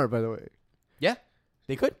hashtag win NR, by the way. Yeah,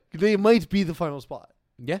 they could. They might be the final spot.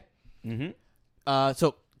 Yeah. Mm-hmm.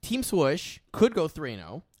 So Team Swoosh could go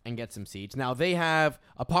 3-0 and get some seeds. Now they have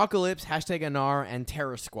Apocalypse, hashtag NR, and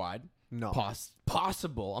Terror Squad. No.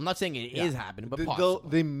 Possible. I'm not saying it is happening, but They- possible.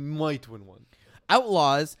 they might win one.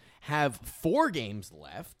 Outlaws have 4 games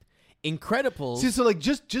left. Incredibles. See, so like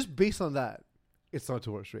just based on that, it's not a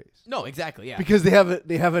 2-horse race. No, exactly. Yeah. Because they have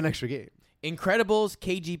an extra game. Incredibles,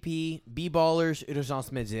 KGP, B-Ballers,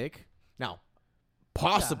 Urgence Music. Now,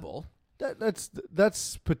 possible.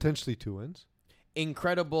 That's potentially 2 wins.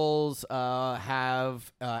 Incredibles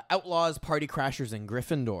have Outlaws, Party Crashers, and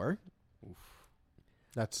Gryffindor.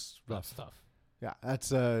 That's rough. That's tough. Yeah,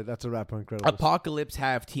 that's a wrap on Incredibles. Apocalypse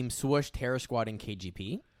have Team Swoosh, Terror Squad, and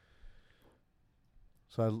KGP.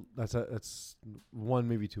 So that's 1,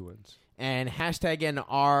 maybe 2 wins. And hashtag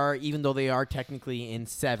NR, even though they are technically in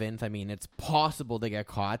 7th, I mean, it's possible they get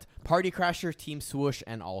caught. Party Crashers, Team Swoosh,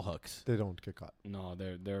 and All Hooks. They don't get caught, No,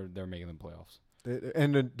 they're making the playoffs.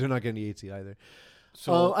 and they're not getting the 8 seed either.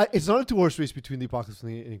 So It's not a 2-horse race between the Apocalypse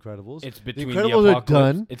and the Incredibles. it's between the Incredibles are Apocalypse.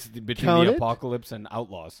 done. It's between Count the it. Apocalypse and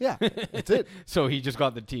Outlaws. Yeah, that's it. So he just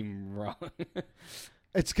got the team wrong.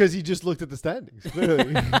 It's because he just looked at the standings,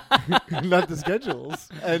 clearly, not the schedules,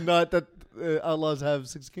 and not that Outlaws have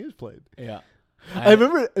 6 games played. Yeah. I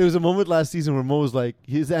remember there was a moment last season where Mo was like,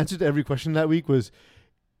 his answer to every question that week was,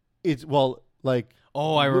 like,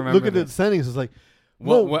 Oh, I look remember. at the this. standings. It's like,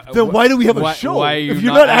 What- Mo, what- then what- why do we have a why- show? why are you if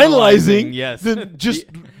you're not not analyzing, yes. then just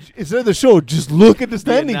instead of the show, just look at the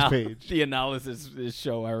standings page. The analysis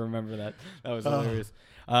show. I remember that. That was Oh. hilarious.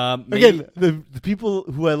 Again, the people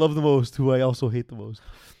who I love the most, who I also hate the most.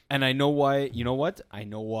 And I know why. You know what? I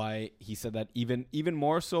know why he said that. Even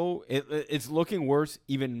more so, it's looking worse.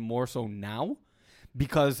 Even more so now,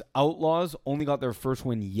 because Outlaws only got their first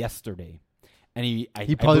win yesterday, and he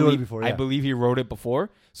probably wrote it believe- before, I yeah. believe he wrote it before.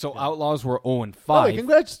 So Outlaws were 0-5. Oh,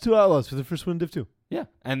 congrats to Outlaws for the first win in Div 2. Yeah,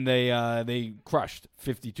 and they crushed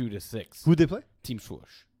 52-6. Who'd they play? Team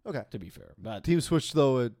Swoosh. Okay. To be fair, but Team Switch,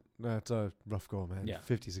 though, that's a rough go, man. Yeah.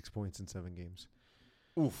 56 points in 7 games.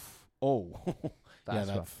 oof. Oh, That's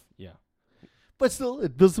yeah, rough. Yeah. But still,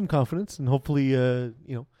 it builds some confidence, and hopefully, I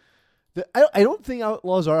don't think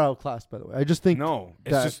Outlaws are outclassed, by the way. I just think No,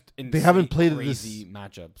 it's that just they haven't insane, played crazy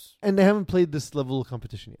matchups. and they haven't played this level of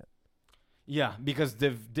competition yet. Yeah, because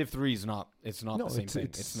Div 3 is not. It's not No, the same thing.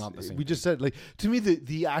 It's not the same. We just said, like, to me,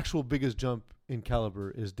 the actual biggest jump in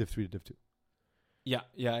caliber is Div 3 to Div 2. Yeah.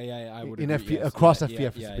 I would in agree, FP, yes. across Yeah, FPF, yeah,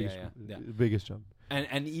 it's yeah, the biggest, yeah. biggest jump.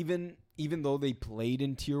 And even though they played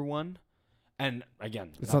in Tier 1, and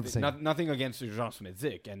again, It's not the same. Nothing against Jean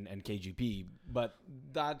Smith-Zik and KGP, but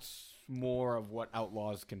that's more of what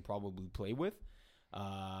Outlaws can probably play with.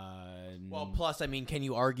 Well, plus, I mean, can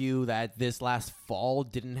you argue that this last fall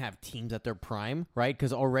didn't have teams at their prime, right?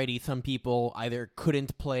 Because already some people either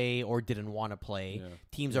couldn't play or didn't want to play. Yeah.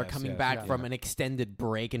 Teams are coming back from an extended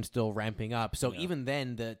break and still ramping up. So even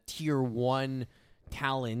then, the tier 1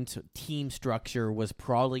 talent team structure was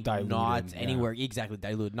probably Diluted, not anywhere exactly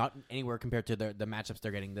diluted, not anywhere compared to the matchups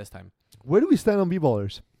they're getting this time. Where do we stand on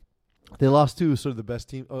B-ballers? They lost to sort of the best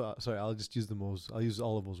team. Oh, sorry, I'll just use I'll use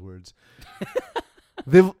all of those words.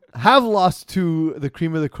 They have lost to the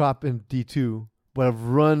cream of the crop in D2, but have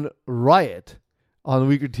run riot on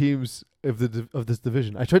weaker teams of this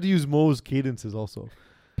division. I tried to use Mo's cadences also.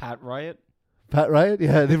 Pat Riot. Pat Riot?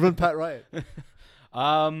 Yeah, they've run Pat Riot.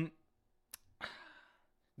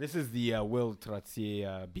 This is the Will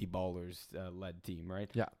Trottier B-Ballers led team, right?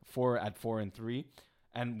 Yeah. 4-3.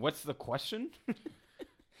 And what's the question?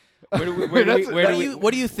 What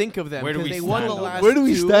do you think of them? Where do we Because they stand won the on last Where do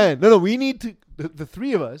we two. stand? No, we need to, the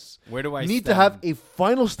three of us, Where do I need stand to have a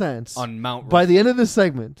final stance on Mount by Rushmore? the end of this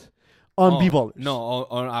segment on B-ballers. No,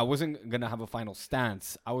 I wasn't going to have a final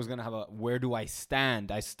stance. I was going to have a where do I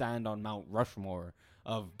stand? I stand on Mount Rushmore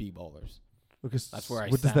of B-Ballers. Because That's where I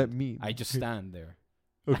what stand. does that mean? I just stand there.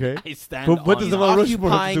 Okay. I stand But what on does He's the Mount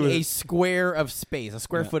Rushmore have to occupying do with a it? square of space, a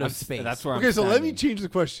square foot of space. That's where I'm Okay, so let me standing. change the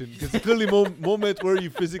question because clearly moment where are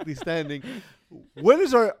you physically standing. What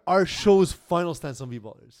is our show's final stance on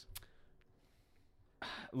B-ballers?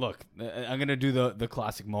 Look, I'm gonna do the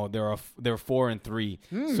classic mode. They're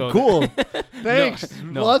 4-3. So Cool. Thanks.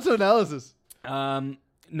 no. Lots of analysis.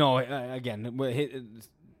 No. Again,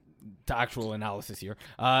 to actual analysis here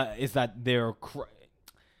is that they're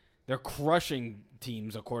crushing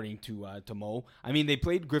teams according to Mo. I mean, they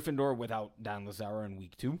played Gryffindor without Dan Lazara in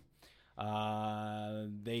week 2.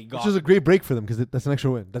 They got Which is a great break for them because that's an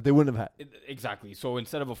extra win that they wouldn't have had. Exactly. So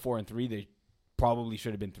instead of a 4-3, they probably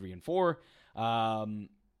should have been 3-4.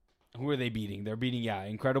 Who are they beating? They're beating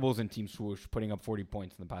Incredibles and Team Swoosh, putting up 40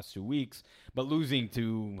 points in the past 2 weeks, but losing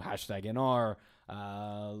to #NR.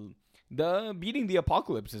 The beating the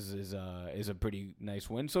Apocalypse is a pretty nice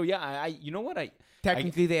win. So I you know what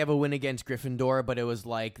Technically, they have a win against Gryffindor, but it was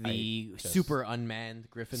like the super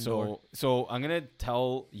unmanned Gryffindor. So I'm gonna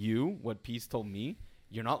tell you what Peace told me.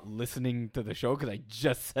 You're not listening to the show because I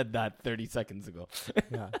just said that 30 seconds ago.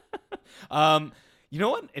 Yeah. You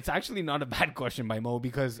know what? It's actually not a bad question by Mo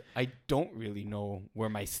because I don't really know where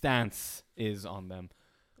my stance is on them.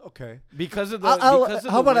 Okay. Because of the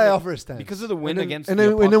how about I offer a stance? Because of the win against and the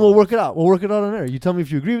then we'll Apocalypse. work it out. We'll work it out on air. You tell me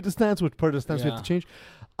if you agree with the stance, which part of the stance we have to change.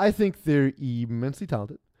 I think they're immensely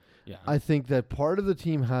talented. Yeah. I think that part of the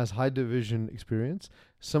team has high division experience.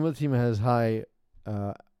 Some of the team has high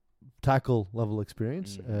tackle level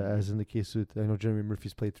experience, as in the case with, I know Jeremy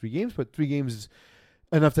Murphy's played 3 games, but 3 games is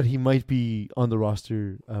enough that he might be on the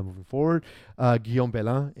roster moving forward. Guillaume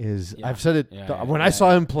Bellin is, I've said it, when I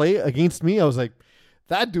saw him play against me, I was like,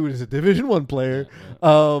 that dude is a Division 1 player.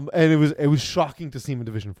 And it was shocking to see him in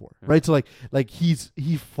Division 4, right? So like he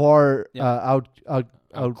far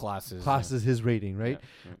outclasses his rating, right?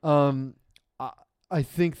 I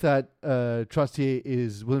think that William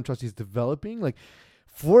Trottier is developing, like,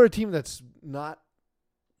 for a team that's not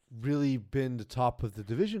really been the top of the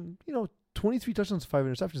division. 23 touchdowns, 5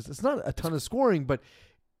 interceptions. It's not a ton of scoring, but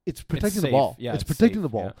it's protecting the ball. Yeah, it's protecting safe. the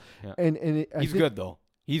ball. Yeah. And he's good though.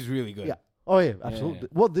 He's really good. Yeah. Oh yeah, absolutely. Yeah.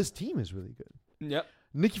 Well, this team is really good. Yep.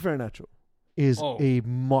 Nicky Farinaccio is a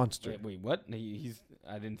monster. Wait, what?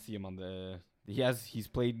 I didn't see him on the. He's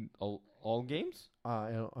played all games.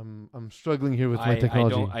 I'm struggling here with my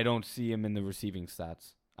technology. I don't see him in the receiving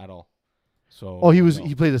stats at all. So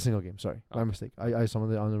he played a single game. Sorry, my mistake. I saw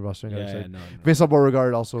him on the roster. No. Vincent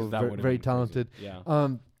Beauregard also very talented. Yeah.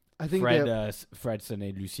 I think Fred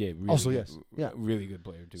Sané-Lucier. Really also good, yes, yeah, really good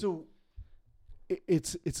player too. So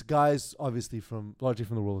it's guys obviously largely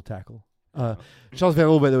from the world of tackle. Charles Van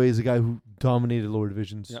Oel, by the way, is a guy who dominated lower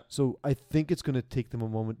divisions. Yeah. So I think it's going to take them a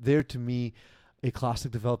moment. They're, to me, a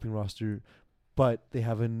classic developing roster, but they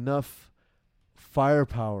have enough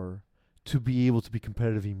firepower to be able to be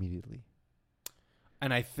competitive immediately.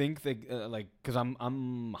 And I think that, because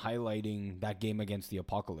I'm highlighting that game against the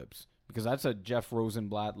Apocalypse because that's a Jeff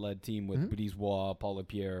Rosenblatt led team with Brisebois, Paul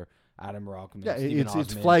Lapierre, Adam Rockman, Steven Osmond,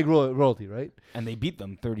 it's flag royalty, right? And they beat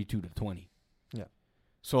them 32-20. Yeah.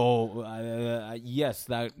 So yes,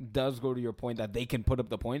 that does go to your point that they can put up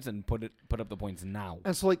the points and put up the points now.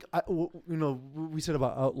 And so, we said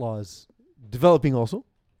about Outlaws developing also,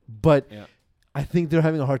 but I think they're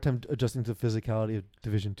having a hard time adjusting to the physicality of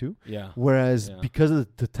Division 2. Yeah. Whereas because of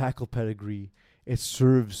the tackle pedigree, it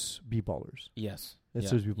serves B-ballers. Yes. It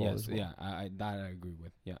serves B-ballers. Yes. Well. Yeah. I agree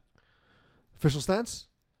with. Yeah. Official stance: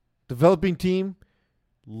 developing team,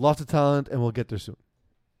 lots of talent, and we'll get there soon.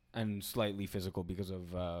 And slightly physical because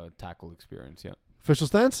of tackle experience. Yeah. Official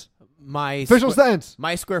stance? My Official stance.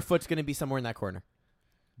 my square foot's going to be somewhere in that corner.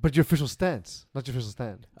 But your official stance, not your official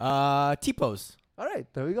stand. T-pose. All right,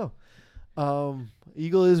 there we go.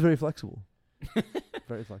 Eagle is very flexible.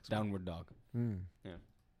 Very flexible. Downward dog. Yeah.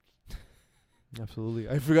 Absolutely.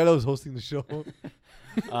 I forgot I was hosting the show.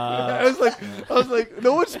 I Uh, was like,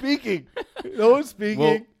 no one's speaking. No one's speaking.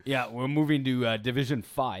 well, yeah, we're moving to Division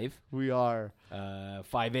 5. We are.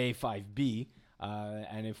 5A, 5B.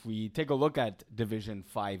 And if we take a look at Division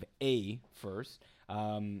 5A first,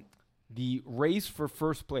 the race for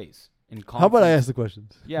first place in conference. How about I ask the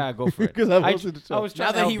questions? Yeah, go for it. Because I'm I hosting the show. was trying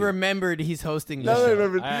Now to that help he you. remembered he's hosting the Now that I show.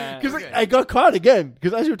 remember, because okay. I got caught again.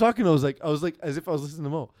 Because as you were talking, I was like, as if I was listening to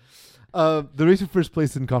Mo. The race for first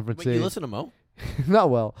place in Conference Wait, A. you listen to Mo? Not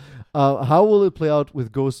well. How will it play out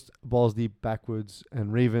with Ghost, Balls Deep, Backwoods,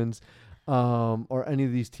 and Ravens? Or any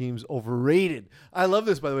of these teams overrated? I love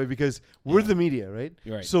this, by the way, because we're the media, right?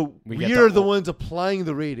 You're right. So We we get are to the o- ones applying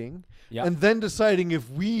the rating Yeah. and then deciding if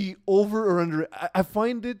we over or under. I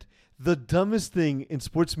find it the dumbest thing in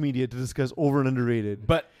sports media to discuss over and underrated.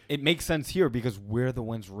 But it makes sense here because we're the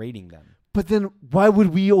ones rating them. But then why would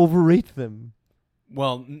we overrate them?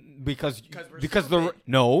 Well, because we're because stupid.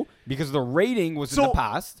 because the rating was in So, the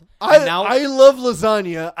past. I and now love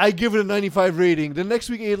lasagna. I give it a 95 rating. The next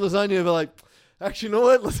week I ate lasagna, I'll be like, actually, you know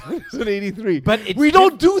what? Lasagna's an 83. But it's we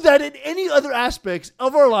don't do that in any other aspects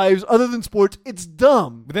of our lives other than sports. It's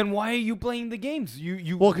dumb. But then why are you playing the games?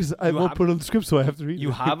 You Well, because I you won't have- put it on the script, so I have to read you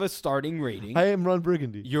it. have a starting rating. I am Ron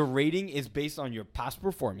Burgundy. Your rating is based on your past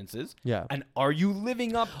performances. Yeah. And are you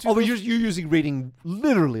living up to? Oh, but those- you're using rating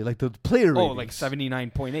literally, like the player rating. oh, like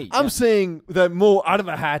 79.8. I'm yeah. saying that Mo, out of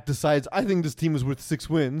a hat, decides I think this team is worth 6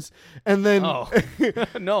 wins, and then Oh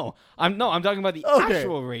no, I'm talking about the Okay.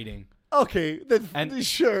 actual rating. okay, then And-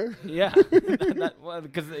 sure. Yeah,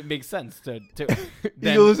 because it makes sense to.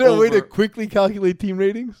 then Eagle, is there a way to over- quickly calculate team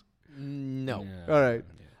ratings? No. Yeah. All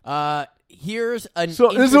right. Here's an So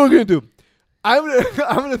this is what we're interest- gonna do.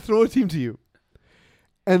 I'm gonna throw a team to you,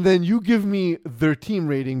 and then you give me their team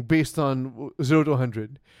rating based on 0 to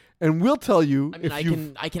 100, and we'll tell you I mean, if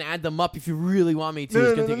you. I can add them up if you really want me to. No, It's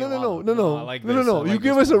no, gonna no, take no, a no, while. no, no, No, I no, like no, this. no, I no. You like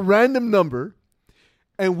give this us a one. random number,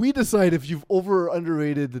 and we decide if you've over or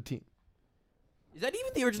underrated the team. Is that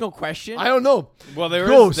even the original question? I don't know. Well,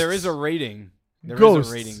 Ghosts. there is a rating. There is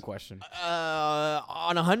Ghosts. a rating question.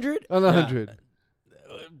 On 100? On 100.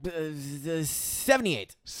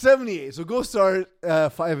 78. 78. So go start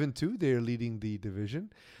 5-2. They're leading the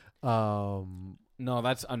division. No,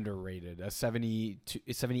 that's underrated. 72,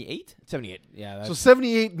 78? 78. Yeah. That's, So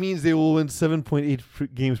 78 means they will win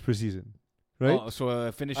 7.8 games per season, right? Oh,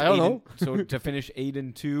 so finish. I don't 8 know. so to finish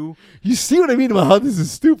 8-2. You see what I mean about how this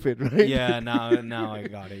is stupid, right? Yeah. Now I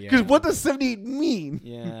got it. Yeah. Because what does 78 mean?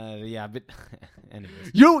 Yeah. But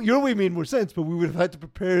anyways. Your way made more sense, but we would have had to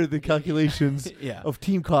prepare the calculations Yeah. of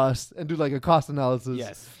team costs and do like a cost analysis.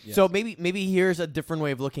 Yes. So maybe here's a different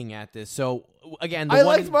way of looking at this. So again, the I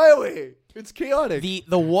one liked my way. It's chaotic.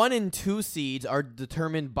 the 1 and 2 seeds are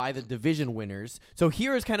determined by the division winners. So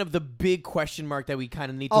here is kind of the big question mark that we kind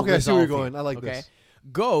of need to Okay, I see where resolve you're here, going. I like okay? this.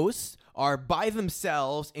 Ghosts are by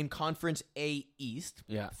themselves in Conference A East.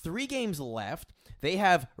 Yeah. 3 games left. They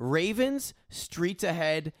have Ravens, Streets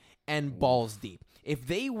Ahead, and Balls Deep. If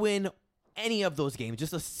they win any of those games,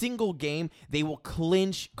 just a single game, they will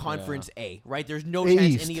clinch Conference A, right? There's no A chance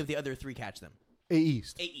East. any of the other 3 catch them. A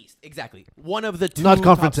East. A East, exactly. One of the 2 Not top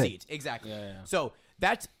Conference A. seeds. Exactly. Yeah. So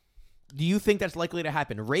that's. Do you think that's likely to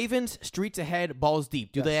happen? Ravens, Streets Ahead, Balls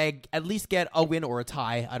Deep. Do they at least get a win or a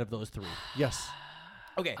tie out of those 3? Yes.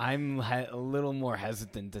 Okay. I'm a little more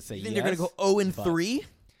hesitant to say You think yes. they're going to go 0 and but 3?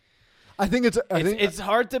 I think it's. I think it's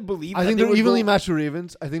hard to believe. I that think they they're would evenly go- matched to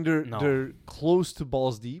Ravens. I think No. they're close to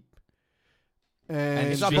Balls Deep, and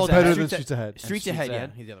it's it's not better Balls than Deep. Streets Ahead. Streets Streets Ahead, yeah.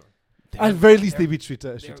 Ahead. He's the other one. At very least, they beat Streets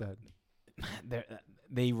Ahead.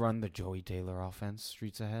 They run the Joey Taylor offense,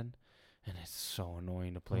 Streets Ahead, and it's so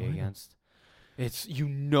annoying to play Oh, yeah. against. It's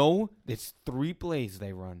it's 3 plays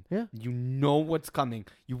they run. Yeah. You know what's coming.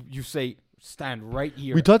 You say stand right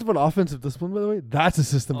here. We talked about offensive discipline, by the way. That's a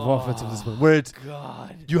system of offensive discipline where it's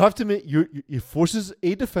God. you have to make it forces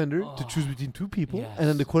a defender to choose between 2 people, and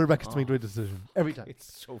then the Yes. quarterback has to make the right decision every time.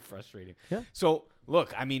 It's so frustrating. Yeah. So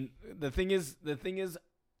look, I mean, the thing is,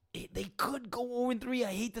 they could go 0-3.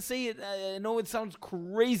 I hate to say it. I know it sounds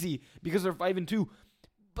crazy because they're 5-2,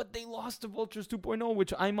 but they lost to Vultures 2.0,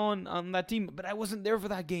 which I'm on that team. But I wasn't there for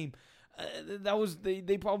that game. That was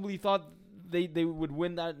they probably thought they would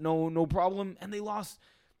win that no problem, and they lost.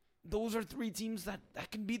 Those are 3 teams that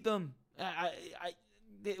can beat them.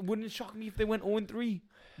 it wouldn't shock me if they went 0-3.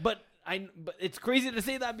 But it's crazy to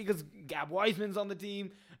say that because Gab Wiseman's on the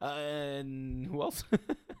team, and who else?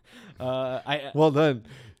 Well done.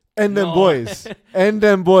 And them No. boys. And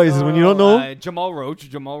them boys. When you don't know, Jamal Roach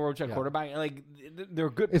at Yeah. quarterback. Like they're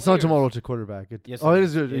good. it's players. not Jamal Roach at quarterback. Yes, Oh, it it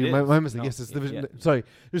is. is. It My is. mistake. No, Yes, it's it- division. yeah. Sorry.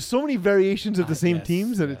 There's so many variations of the same Yes,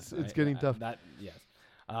 teams, and yes, it's getting tough. Yes.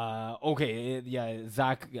 Okay.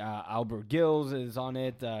 Zach Albert Gills is on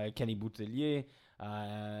it. Kenny Boutelier.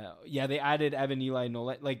 They added Evan Eli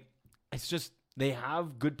Nolet. Like, it's just they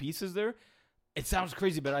have good pieces there. It sounds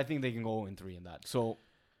crazy, but I think they can go 0-3 in that. So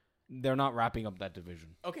they're not wrapping up that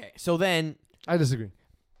division. Okay, so then I disagree.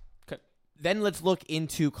 let's look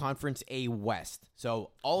into Conference A West.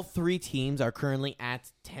 So all three teams are currently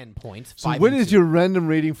at 10 points. So 5 what and is 2. your random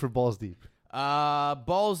rating for balls deep?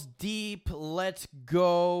 Balls deep? Let's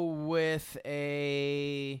go with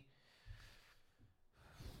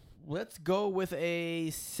a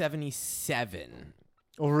 77.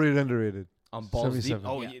 Overrated, underrated. On balls deep. 77.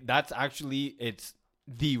 Oh, Yeah. that's actually it's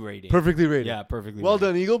the rating. Perfectly rated. Yeah, perfectly. Well rated.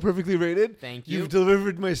 done, Eagle. Perfectly rated. Thank you. You've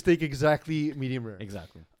delivered my steak exactly medium rare.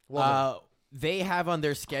 Exactly. Well done. They have on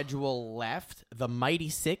their schedule left the Mighty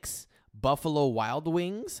Six, Buffalo Wild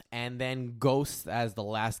Wings, and then Ghosts as the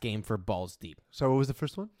last game for Balls Deep. Sorry, what was the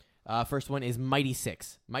first one? First one is Mighty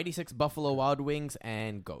Six. Mighty Six, Buffalo Wild Wings,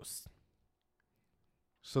 and Ghosts.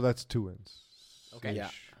 So that's 2 wins. Okay. Yeah.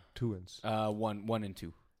 2 wins. 1 and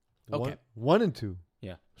 2. Okay. 1 and 2.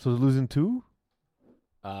 Yeah. So they're losing 2?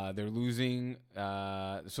 They're losing.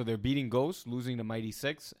 So they're beating Ghosts, losing to Mighty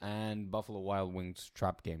Six, and Buffalo Wild Wings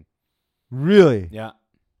trap game. Really? Yeah.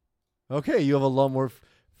 Okay, you have a lot more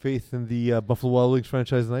faith in the Buffalo Wild Wings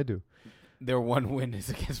franchise than I do. Their one win is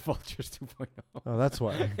against Vultures 2.0. Oh, that's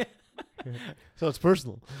why. So it's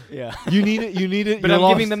personal. Yeah. You need it. You need it. But your I'm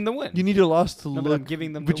loss- giving them the win. You need your loss to No, but look. I'm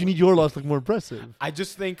giving them But the you win. need your loss to look more impressive. I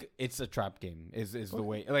just think it's a trap game. Is the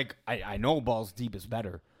way? Like I know Balls Deep is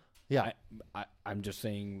better. Yeah. I'm just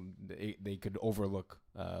saying they could overlook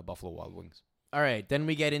Buffalo Wild Wings. All right, then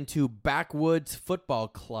we get into Backwoods Football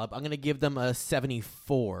Club. I'm going to give them a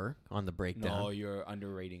 74 on the breakdown. No, you're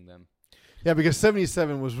underrating them. Yeah, because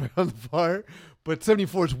 77 was right on the bar, but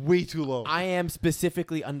 74 is way too low. I am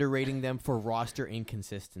specifically underrating them for roster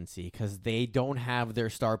inconsistency because they don't have their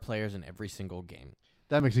star players in every single game.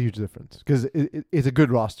 That makes a huge difference because it's a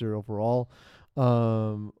good roster overall.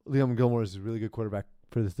 Liam Gilmore is a really good quarterback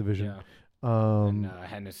for this division. Yeah. Um, And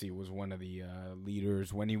Hennessy was one of the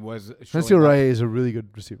leaders when he was. Nancy showing up. O'Reilly is a really good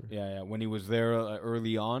receiver. Yeah. When he was there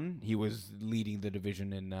early on, he was leading the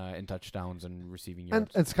division in touchdowns and receiving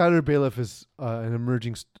yards. And Skylar Bailiff is an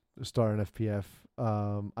emerging star in FPF.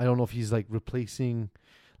 I don't know if he's like replacing,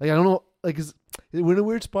 like I don't know, like we're in a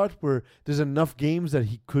weird spot where there's enough games that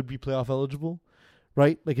he could be playoff eligible,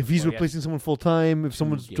 right? Like if he's Well, he replacing has someone full time, if 2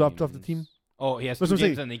 someone's dropped off the team, games. Oh, he has That's 2 what I'm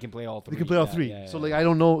games saying. and they can play all 3. they can play all Yeah, 3. yeah, So yeah. like I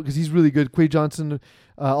don't know because he's really good. Quay Johnson,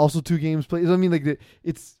 also 2 games played. I mean like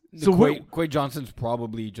it's so Quay Johnson's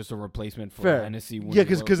probably just a replacement for Fair. Hennessy. Yeah,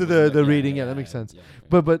 'cause of the rating, yeah, that makes sense. Yeah.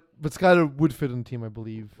 but Skylar would fit on the team, I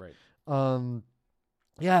believe. Right.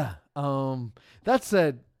 That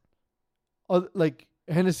said, like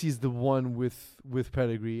Hennessy's the one with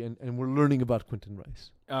pedigree, and we're learning about Quentin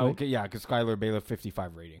Rice. Right? Okay, yeah, because Skylar Bailiff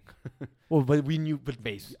 55 rating. Well, but we knew, but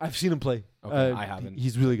Base. I've seen him play. Okay, I haven't.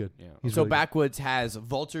 He's really good. Yeah. He's So really good. Backwoods has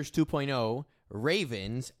Vultures 2.0,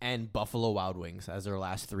 Ravens, and Buffalo Wild Wings as their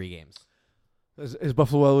last 3 games. Is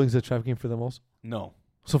Buffalo Wild Wings a trap game for them also? No.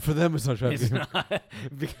 So for them, it's not a trap It's game. not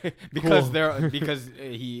because Cool.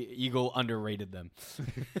 Eagle underrated them.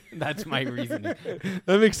 That's my reasoning.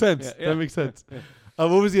 That makes sense. Yeah, yeah. That makes sense. What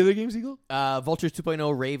was the other games, Eagle? Vultures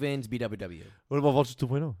 2.0, Ravens, BWW. What about Vultures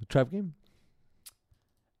 2.0? The trap game?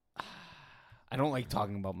 I don't like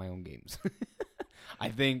talking about my own games. I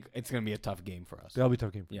think it's gonna be a tough game for us. That'll be a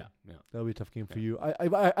tough game for you. Yeah. That'll be a tough game for Okay. you.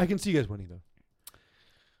 I can see you guys winning though.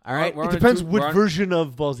 All right. We're It on a depends we're what on- version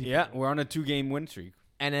of Ballsy. Yeah, we're on a 2-game win streak.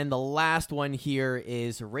 And then the last one here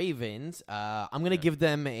is Ravens. I'm going to give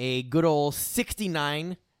them a good old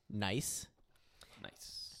 69. Nice.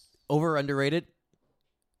 Nice. Over or underrated?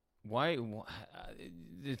 Why?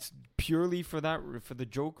 It's purely for the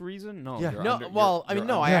joke reason. No. Yeah. you're No, under- well, you're- I mean,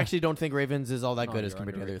 no, you're I Yeah. actually don't think Ravens is all that No, good as you're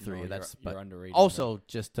compared to the other underrated. 3. No, That's you're but underrating also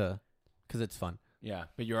just because it's fun. them. Yeah,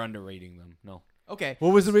 but you're underrating them. No. Okay. What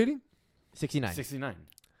was the rating? 69. 69.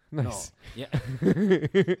 Nice. No. Yeah.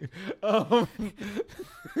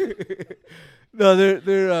 No,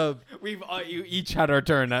 they're. We've you each had our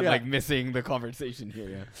turn at Yeah. like missing the conversation here.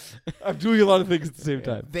 Yeah. I'm doing a lot of things at the same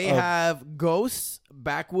time. They have Ghosts,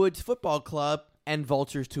 Backwoods Football Club, and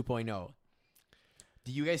Vultures 2.0.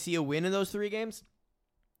 Do you guys see a win in those 3 games?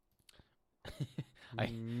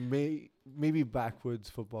 Maybe Backwoods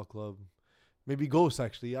Football Club, maybe Ghosts.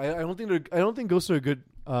 Actually, I don't think Ghosts are a good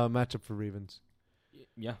matchup for Ravens.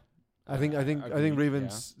 Yeah. I think Agreed.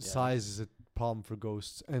 Ravens' Yeah. size is a problem for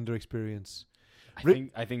Ghosts and their experience.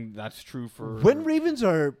 I think that's true for When Ravens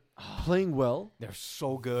are playing well, they're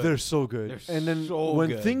so good. they're so good. They're And then so when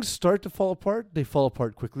good. things start to fall apart, they fall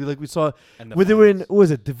apart quickly. Like we saw And the when they were in, fans. what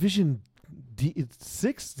was it, Division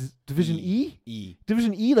D6? Division E? E.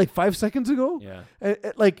 Division E like 5 seconds ago? Yeah.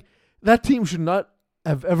 Like that team should not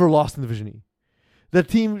have ever lost in Division E. That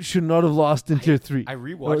team should not have lost in Tier 3. I or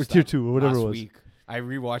rewatched Tier that 2 or whatever last it was. week. I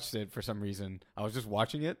rewatched it for some reason. I was just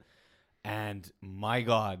watching it, and my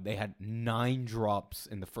God, they had 9 drops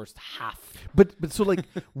in the first half. But so like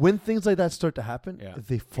when things like that start to happen, Yeah.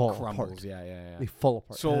 they fall Crumbles. apart. Yeah. They fall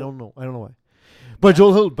apart. So- I don't know why. But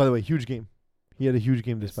Joel Hill, by the way, huge game. He had a huge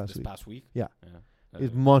game this past week. Yeah.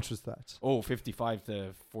 It's monstrous stats.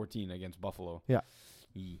 55-14 against Buffalo. Yeah.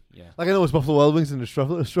 Yeah. Like I know it's Buffalo Wild Wings and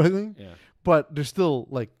they're struggling, Yeah. but they're still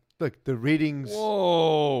like the ratings.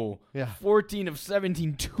 Whoa. Yeah, 14 of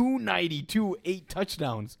 17, 292, 8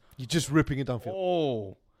 touchdowns. you're just ripping it downfield.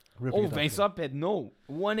 Oh. Ripping Oh, it Vince downfield. Uphead, no.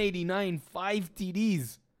 189, 5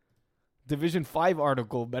 TDs. Division 5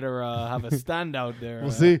 article better have a standout there.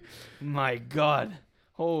 We'll see. My God.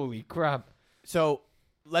 Holy crap. So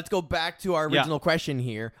let's go back to our Yeah. original question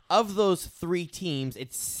here. Of those 3 teams,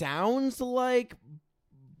 it sounds like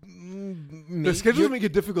The schedules make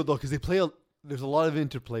it difficult though because they play. There's a lot of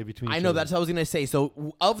interplay between. I each know other. that's what I was gonna say.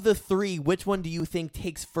 So, of the 3, which one do you think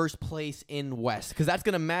takes first place in West? Because that's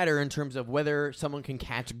gonna matter in terms of whether someone can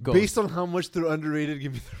catch Ghost. based on how much they're underrated.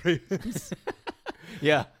 Give me the Ravens,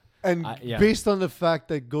 Yeah. and yeah. based on the fact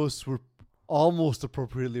that Ghosts were almost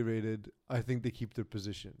appropriately rated, I think they keep their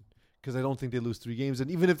position because I don't think they lose 3 games.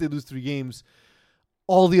 And even if they lose 3 games,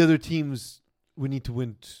 all the other teams would need to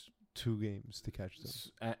win 2 games to catch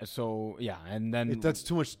them. So, yeah. And then. That's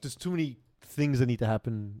too much. There's too many things that need to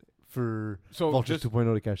happen for so Vultures just,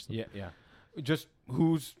 2.0 to catch them. Yeah. Just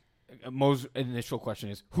who's. Most initial question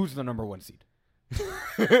is who's the number 1 seed?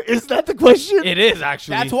 Is that the question? It is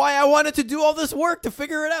actually. That's why I wanted to do all this work to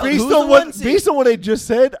figure it out. based Who's on the what 1 seed? based on what I just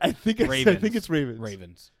said, I think it's Ravens.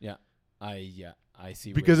 Ravens. Yeah. I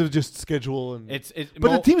see. Because Ravens. of just schedule and. It's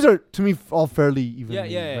but the teams are to me all fairly even.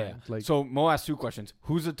 Yeah. Like So Mo asked 2 questions: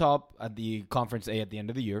 who's the top at the Conference A at the end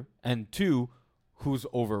of the year, and 2, who's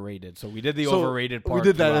overrated? So we did the overrated part. We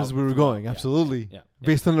did that throughout- as we were throughout. going. Yeah. Absolutely. Yeah.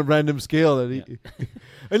 Based on a random scale that he.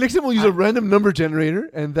 And next time we'll use a random number generator,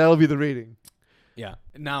 and that'll be the rating. Yeah.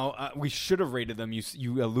 Now we should have rated them.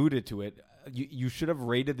 You alluded to it. You should have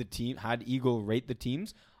rated the team. Had Eagle rate the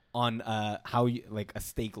teams on how you like a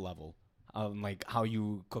steak level, like how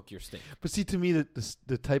you cook your steak. But see, to me,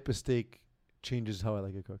 the type of steak changes how I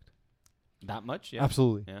like it cooked. That much? Yeah.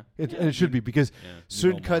 Absolutely. Yeah. And it should be because Yeah. You certain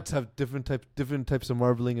know more. cuts have different types of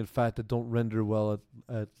marbling and fat that don't render well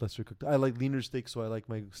at lesser cooked. I like leaner steaks, so I like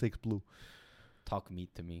my steaks blue. Talk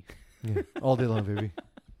meat to me. Yeah, all day long, baby,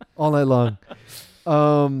 all night long.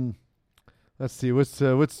 Let's see,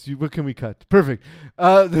 what can we cut? Perfect.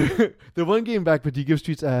 They're 1 game back, but do you give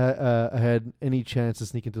Streets ahead any chance to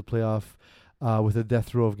sneak into the playoff with a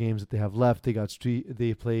death row of games that they have left? They got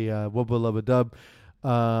They play Wubba Lubba Dub,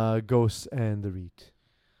 Ghosts, and the Reet.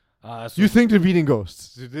 So You think they're beating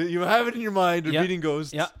Ghosts? You have it in your mind. They're Yeah. beating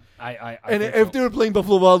Ghosts. yeah. I And think if so. they were playing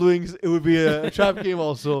Buffalo Wild Wings, it would be a trap game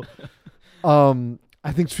also.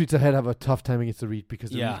 I think Streets Ahead have a tough time against the Reet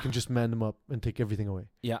because the Yeah. Reet can just man them up and take everything away.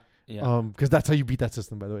 Yeah. Because that's how you beat that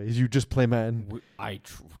system, by the way, is you just play man. I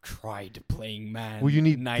tried playing man. Well, you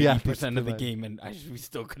need the 90% of the athletes to game, and we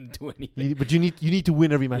still couldn't do anything. But you need to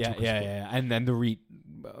win every match. Yeah. And then the Reet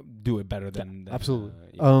do it better than Absolutely.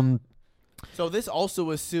 yeah. So this also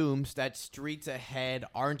assumes that Streets Ahead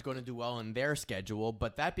aren't going to do well in their schedule.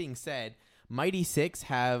 But that being said, Mighty Six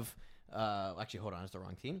have actually, hold on, it's the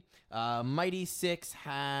wrong team. Mighty Six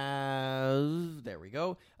has there we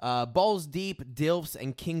go. Balls Deep, Dilfs,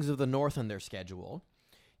 and Kings of the North on their schedule.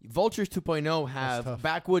 Vultures 2.0 have tough.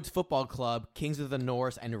 Backwoods Football Club, Kings of the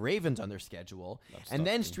North, and Ravens on their schedule. That's And tough,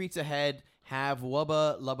 then too. Streets Ahead have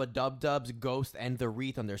Wubba, Lubba Dub Dubs, Ghost, and the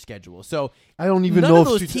Wreath on their schedule. So I don't even none know of if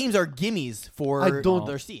those Streets. teams are gimmies for I don't-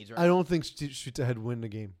 their seeds, right? I don't think Streets Ahead win the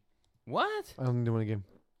game. What? I don't think they win a game.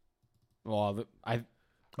 Well,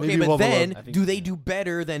 Okay, Maybe but Wubba then Lub. I think- do they do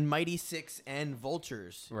better than Mighty Six and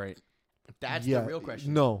Vultures? right. That's Yeah, the real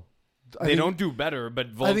question. No, I They think- don't do better, but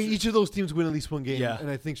I think each of those teams win at least 1 game, Yeah. and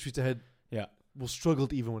I think Streets Ahead Yeah. will struggle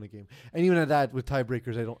to even win a game. And even at that, with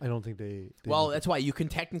tiebreakers, I don't think they Well, win. that's why you can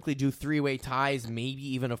technically do 3-way ties, maybe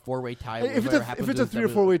even a 4-way tie. if whatever it's happens a with 3 or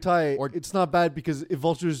 4 way tie, or- it's not bad because if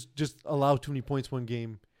Vultures just allow too many points 1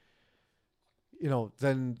 game,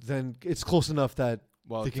 then it's close enough that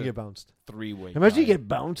Well, they it's can a get bounced. 3-way. Imagine you tie. get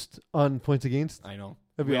bounced on points against. I know.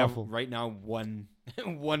 That'd be We have awful. right now one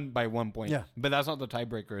by 1 point. Yeah. But that's not the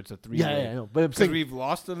tiebreaker. It's a 3-way. Yeah, I know. But I'm Because saying, we've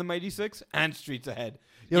lost to the Mighty Six and Streets Ahead.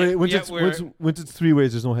 once yet it's 3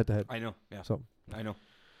 ways, there's no head to head. I know. Yeah. So I know.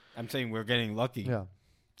 I'm saying we're getting lucky. yeah.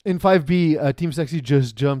 In 5B, Team Sexy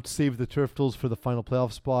just jumped Save the Turtles for the final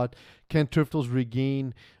playoff spot. Can Turtles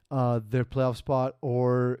regain their playoff spot,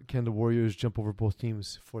 or can the Warriors jump over both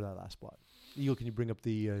teams for that last spot? Eagle, can you bring up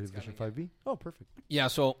the Division 5B? Oh, perfect. Yeah,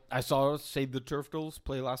 so I saw Save the Turtles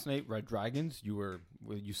play last night. Red Dragons. You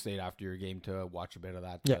stayed after your game to watch a bit of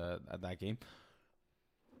that at that game.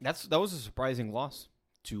 That was a surprising loss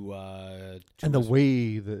to And the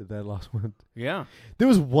way that loss went. yeah. There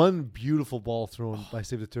was one beautiful ball thrown by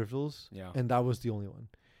Save the Turtles, Yeah. and that was the only one.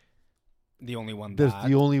 The only one That's that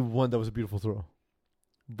the only one that was a beautiful throw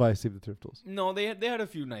by Save the Turtles. No, they had a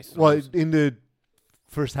few nice Well, throws. in the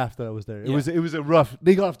first half that I was there, Yeah. it was a rough.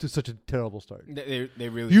 They got off to such a terrible start. They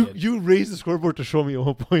really did. You raised the scoreboard to show me at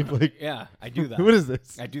one point. Like, Yeah, I do that. what is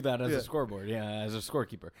this? I do that as Yeah. a scoreboard, as a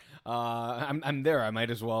scorekeeper. I'm there. I might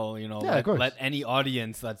as well, Yeah, of course. let any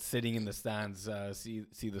audience that's sitting in the stands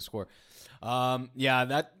see the score.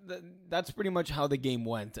 That's pretty much how the game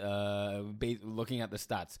went. Looking at the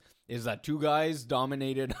stats, is that two guys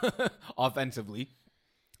dominated offensively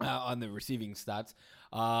on the receiving stats.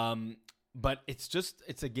 But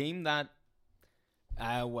it's a game that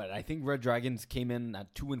I think Red Dragons came in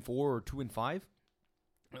at 2-4 or 2-5.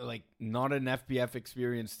 Like, not an FPF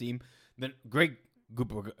experienced team. Then great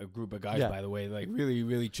group of guys, Yeah. by the way. Like, really,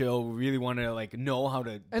 really chill. Really want to know how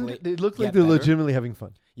to And play, they look like get they're better. legitimately having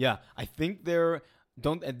fun. Yeah, I think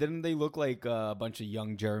didn't they look like a bunch of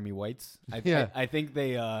young Jeremy Whites? Yeah. I think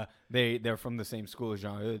they're from the same school as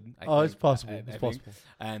Jean Hood. It's possible. I It's think. possible.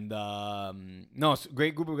 And no, it's a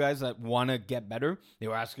great group of guys that want to get better. They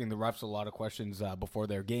were asking the refs a lot of questions before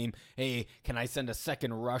their game. Hey, can I send a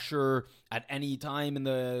second rusher at any time in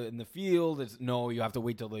the field? No, you have to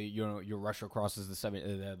wait till your rusher crosses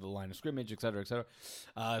the line of scrimmage, et cetera, et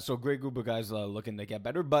cetera. So great group of guys looking to get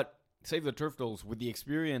better. But Save the Turtles, with the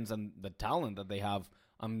experience and the talent that they have,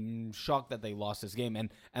 I'm shocked that they lost this game.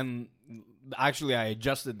 And actually, I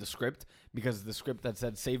adjusted the script because the script that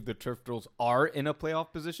said Save the Turtles are in a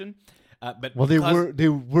playoff position. But Well, they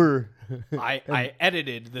were. I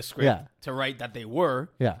edited the script Yeah. to write that they were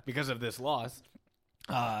Yeah. because of this loss.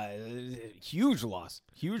 Huge loss.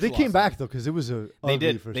 Huge. They loss. came back though because it was a They ugly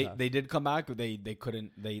did. first half. They did come back. They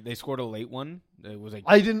couldn't. They scored a late one. It was like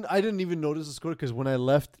I didn't even notice the score because when I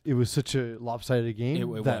left, it was such a lopsided game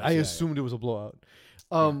It that was, I yeah, assumed it was a blowout.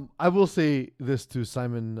 I will say this to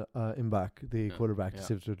Simon Imbach, the quarterback, yeah. to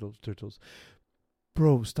Save the Turtles.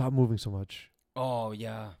 Bro, stop moving so much. oh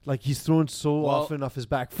yeah. Like, he's thrown so Well- often off his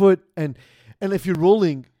back foot, and if you're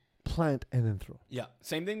rolling, plant and then throw. Yeah,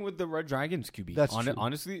 same thing with the Red Dragons QB. That's true.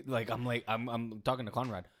 Honestly, I'm talking to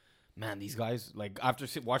Conrad. Man, these guys, like, after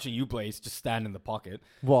watching you play, just stand in the pocket.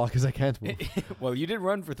 Well, because I can't move. Well, you did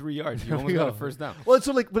run for 3 yards. You There almost we got a go. first down. Well,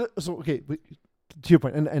 okay, but to your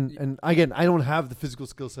point, and again, I don't have the physical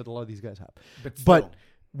skill set a lot of these guys have. But But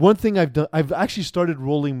one thing I've done, I've actually started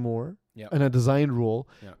rolling more Yeah. in a designed roll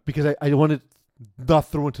Yeah. because I wanted not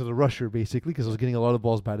throw into the rusher basically because I was getting a lot of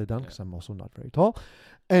balls batted down because I'm also not very tall,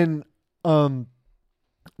 and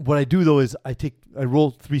what I do though is I roll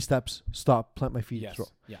 3 steps, stop, plant my feet, yes, throw,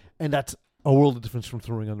 yeah, and that's a world of difference from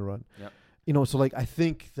throwing on the run. Yeah. So like I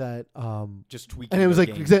think that just tweaking. and it was the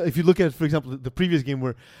like game. if you look at, for example, the previous game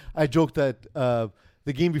where I joked that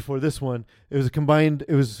the game before this one, it was combined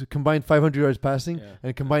 500 yards passing, Yeah.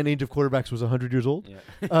 and combined age of quarterbacks was 100 years old. Yeah.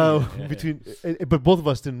 Yeah. Between, but both of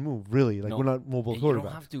us didn't move really. Like, No. we're not mobile You quarterbacks.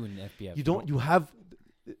 don't have to in FBF. You don't. You have.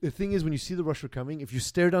 The thing is, when you see the rusher coming, if you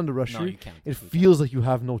stare down the rusher, No, you can't. it You feels like you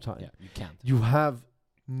have no time. can't. Yeah, you can't. You have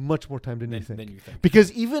much more time than you Then think. you think. Because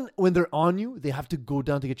even when they're on you, they have to go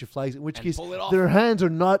down to get your flags. In which And case, pull it off. their hands are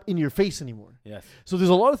not in your face anymore. Yes. So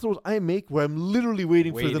there's a lot of throws I make where I'm literally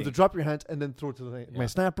waiting for them Waiting. to drop your hands and then throw it to my Yeah.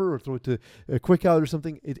 snapper or throw it to a quick out or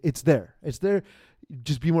something. It's there. It's there.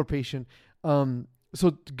 Just be more patient.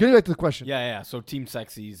 So getting back to the question. Yeah. So Team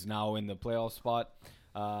Sexy's now in the playoff spot.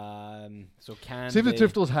 So can Save the they-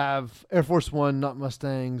 Turtles have Air Force One, not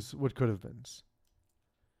Mustangs. What could have been?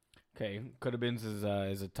 Okay, could have been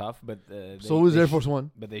is a tough, but So is Air Force One.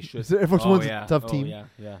 But they should. Air Force One's yeah. a tough Oh, team.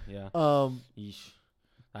 Yeah. Yeesh.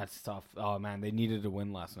 That's tough. Oh man, they needed to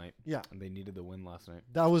win last night. Yeah. And they needed to win last night,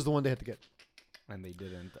 That was the one they had to get. and they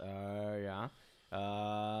didn't. Yeah.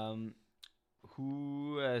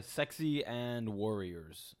 Sexy and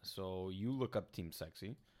Warriors. So you look up Team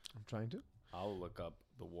Sexy. I'm trying to. I'll look up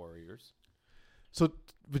the Warriors. So,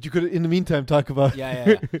 but you could, in the meantime, talk about.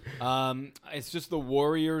 Yeah. It's just the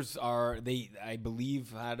Warriors I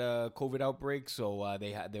believe had a COVID outbreak, so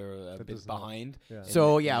they're a bit behind. Yeah.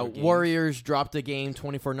 So in yeah, their games. Warriors dropped a game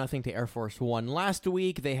 24-0 to Air Force One last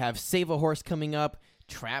week. They have Save a Horse coming up,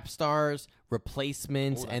 Trap Stars,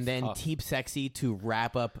 Replacements, and then tough. Team Sexy to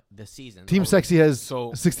wrap up the season. Team Sexy has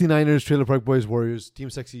So- 69ers, Trailer Park Boys, Warriors. Team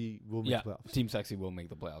Sexy will make Yeah, the playoffs. Team Sexy will make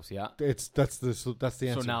the playoffs. Yeah. That's the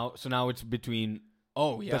answer. So now it's between.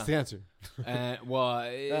 Oh yeah. That's the answer. It's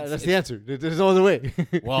The answer. There's no other way.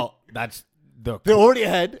 well, that's the They're already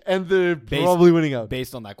ahead, and they're probably winning out.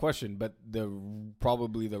 based on that question. But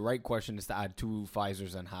probably the right question is to add 2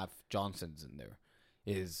 Pfizers and half Johnsons in there.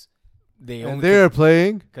 And they're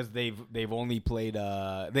playing. because they've only played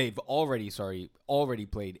they've already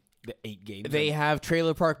played the 8 games. They and have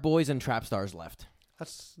Trailer Park Boys and Trap Stars left.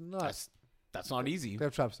 That's not. that's not easy. They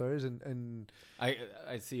have Trap Stars, and I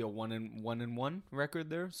see a 1-1 record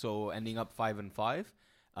there, so ending up 5-5,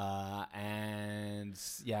 and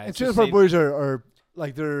yeah, it's Trailer just Park same- Boys are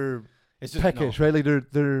like they're It's just peckish, no, right? Like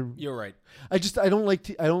they're. You're right. I don't like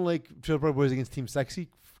Trailer Park Boys against Team Sexy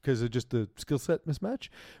because of just the skill set mismatch,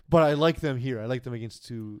 but I like them here. I like them against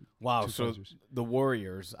two. Wow. two So Pfizers. the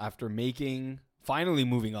Warriors, after finally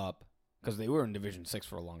moving up, because they were in Division 6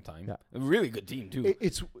 for a long time, Yeah. a really good team too.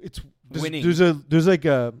 It's Winning. There's like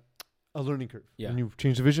a learning curve Yeah. when you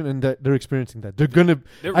change division, and that they're experiencing that. They're gonna.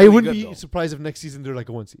 They're I really wouldn't good, be though. surprised if next season they're like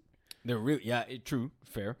a 1 seed. They're really true,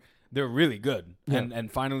 fair. They're really good, Yeah.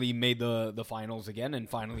 and finally made the finals again, and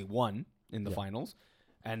finally won in the Yeah. finals,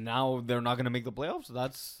 and now they're not going to make the playoffs.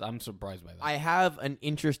 I'm surprised by that. I have an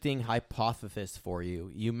interesting hypothesis for you.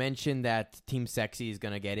 You mentioned that Team Sexy is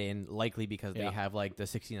going to get in likely because they Yeah. have like the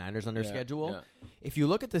 69ers on their Yeah, schedule. yeah. If you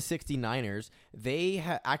look at the 69ers, they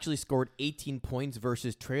actually scored 18 points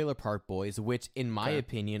versus Trailer Park Boys, which in my Okay.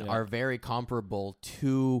 opinion Yeah. are very comparable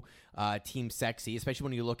to Team Sexy, especially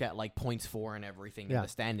when you look at like points for and everything in Yeah. the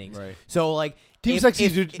standings. Right. So like Team if- Sexy,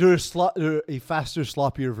 if- they're a faster,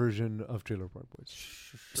 sloppier version of Trailer Park Boys.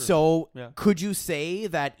 So Yeah. could you say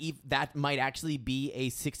that that might actually be a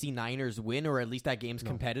 69ers win, or at least that game's No.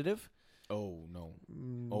 competitive? Oh no.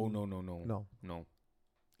 Mm, Oh no. No.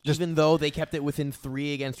 Even though they kept it within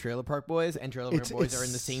 3 against Trailer Park Boys, and Trailer Park It's- Boys are in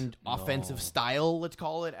the it's- same No. offensive style, let's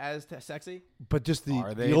call it, as Sexy. But just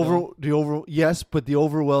Are they, the overall yes, but the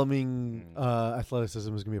overwhelming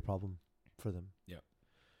athleticism is gonna be a problem for them.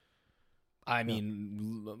 I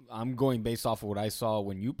mean, I'm going based off of what I saw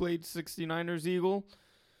when you played 69ers Eagle.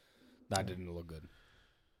 That didn't look good.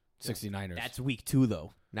 69ers. That's week 2,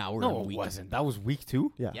 though. Now we're no, in it week. wasn't. That was week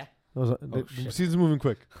 2. Yeah. Yeah. That was, Oh, the shit. season's moving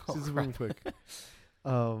quick. Oh, Season's crap. moving quick.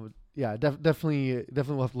 Yeah, definitely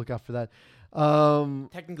we'll have to look out for that.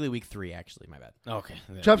 Technically week 3, actually. My bad. Okay.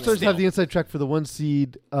 Trap Stars Still. have the inside track for the 1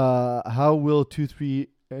 seed. How will 2, 3,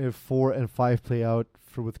 4, and 5 play out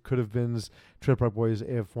for with could have beens, Trailer Park Boys,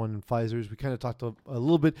 AF1, and Pfizers? We kind of talked a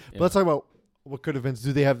little bit, but Yeah. let's talk about what could have beens.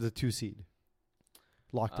 Do they have the 2 seed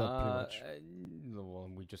locked up pretty much? Well,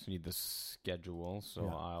 we just need the schedule, so Yeah.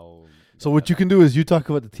 I'll. So what you can do is you talk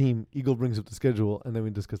about the team. Eagle brings up the schedule, and then we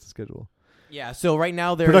discuss the schedule. Yeah, so right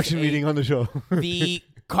now there's Production a- meeting on the show. the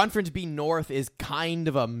Conference B North is kind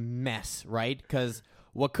of a mess, right? Because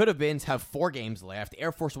what could have been have 4 games left.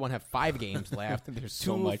 Air Force One have 5 games left. There's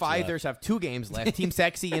so 2 much Pfizers have 2 games left. Team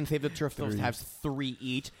Sexy and Save the Turf Fields have 3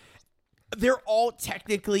 each. They're all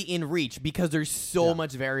technically in reach because there's so Yeah.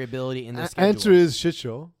 much variability in the schedule. Answer is shit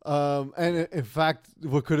show. And in fact,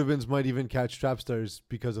 what could have beens might even catch Trap Stars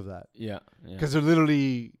because of that. Yeah. Because they're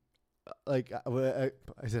literally like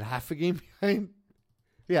is it half a game behind?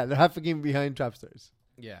 Yeah, they're half a game behind Trap Stars.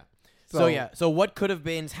 Yeah. So- So yeah, so what could have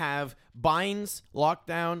been have Binds,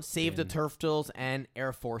 Lockdown, Save the Bin. Turf Fields, and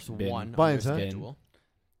Air Force Bin. One Binds, on huh? their schedule.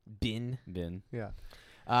 Bin. Bin. Yeah.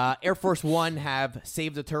 Air Force One have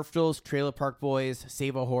Save the Turf Fields, Trailer Park Boys,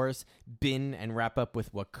 Save a Horse, Bin, and wrap up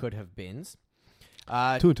with what could have beens.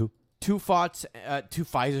 2-2. 2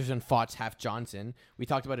 Pfizers and Fots have Johnson. We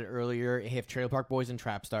talked about it earlier. They have Trailer Park Boys and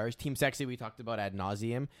Trap Stars. Team Sexy we talked about ad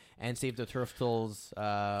nauseum, and Save the Turf Fields.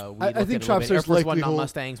 I think Trap Air Stars Force One, likely not hold-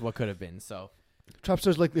 Mustangs. What could have been? So Trap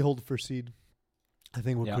Stars likely hold the first seed. I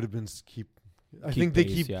think what Yeah. could have been keep. I Keep think they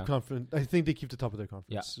pace, keep yeah. confident. I think they keep the top of their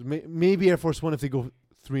conference. Maybe Air Force One if they go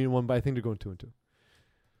 3-1, but I think they're going 2-2.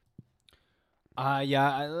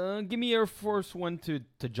 Give me Air Force One to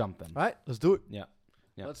jump them. All right, let's do it. Yeah.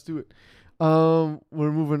 Yeah. Let's do it.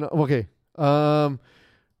 We're moving. Okay.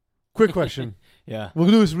 Quick question. Yeah. We'll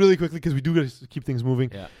do this really quickly because we do got to keep things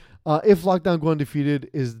moving. Yeah. If Lockdown go undefeated,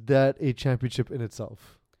 is that a championship in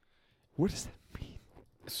itself? What does that mean?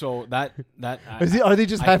 So that Are they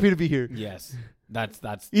just I- happy to be here? yes,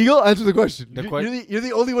 That's Eagle, answer the question. The You're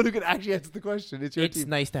the only one who can actually answer the question. It's your It's team.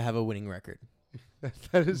 nice to have a winning record.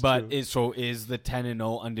 That is but true. is the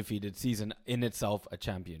 10-0 undefeated season in itself a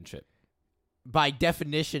championship? By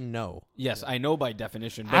definition, no. Yes, I know by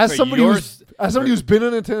definition. But As for somebody yours, who's been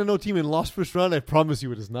on a 10-0 team and lost first round, I promise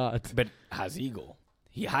you it is not. but has Eagle?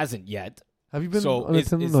 He hasn't yet. Have you been So on a is 10-0?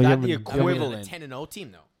 that No, you the haven't. equivalent? 10-0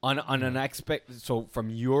 team, though. On an So from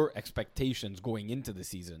your expectations going into the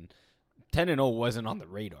season, 10-0 wasn't on the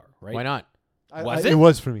radar, right? Why not? Was It it?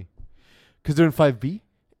 was for me. Because they're in 5B.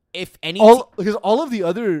 If any, Because all of the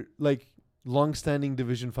other long-standing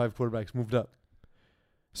Division 5 quarterbacks moved up.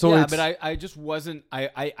 So yeah, it's, but I just wasn't.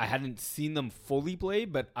 I hadn't seen them fully play,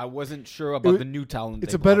 but I wasn't sure about the new talent.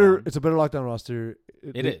 it's they a brought better on. it's a better lockdown roster.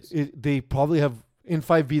 It is. They probably have in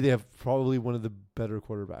 5B. They have probably one of the better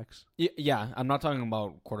quarterbacks. Yeah, I'm not talking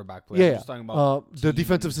about quarterback play. I'm Yeah, just talking about the team.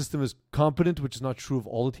 defensive system is competent, which is not true of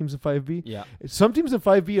all the teams in 5B. Yeah, Some teams in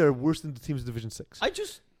 5B are worse than the teams in Division 6. I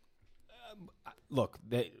just look.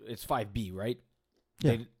 It's 5B, right?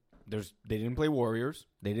 Yeah. They didn't play Warriors.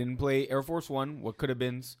 They didn't play Air Force One. What could have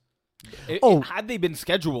been? Had they been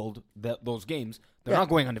scheduled those games, they're Yeah. not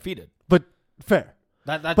going undefeated. But fair.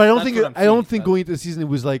 That's But I don't that's think what I'm I don't saying. think going into the season it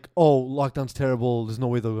was like, oh, lockdown's terrible. There's no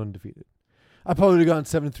way they'll go undefeated. I probably would have gone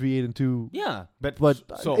 7-3, 8-2. Yeah, but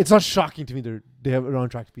so it's not shocking to me they are on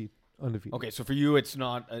track to be undefeated. okay. So for you, it's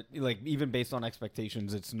not even based on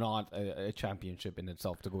expectations, it's not a championship in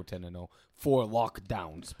itself to go 10-0 for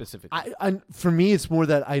lockdown specifically. For me, it's more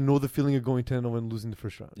that I know the feeling of going 10-0 and losing the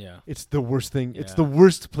first round. Yeah, It's the worst thing. It's Yeah. the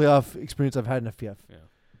worst playoff experience I've had in FPF.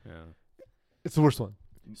 yeah. It's the worst one.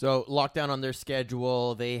 so lockdown on their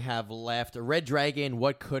schedule, they have left Red Dragon,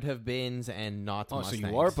 what could have been, and not Oh, Mustangs. so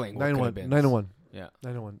you are playing 9-1. 9-1. 9-1. Yeah,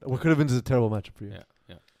 9-1. What could have been is a terrible matchup for you.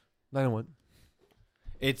 yeah. 9-1.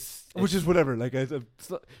 Which is whatever.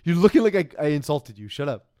 You're looking like I insulted you. Shut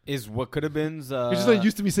up. is what could have been. You're just not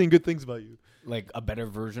used to me saying good things about you. Like a better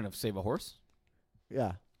version of Save a Horse.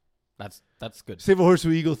 Yeah. That's good. Save a Horse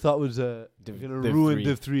who Eagle thought was Div- going to Div ruin 3.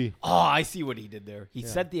 Div 3. Oh, I see what he did there. He Yeah.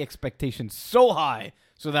 set the expectations so high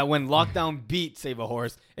so that when lockdown beat Save a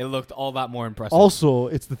Horse, it looked all that more impressive. Also,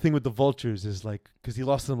 it's the thing with the Vultures is because he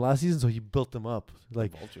lost them last season, so he built them up.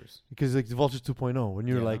 Vultures. Because the Vultures 2.0, when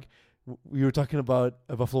you're Yeah. we were talking about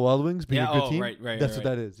Buffalo Wild Wings being a good team. right. That's what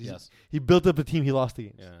that is. Yes. He built up a team he lost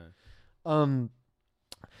against. Yeah.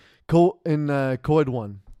 Co-ed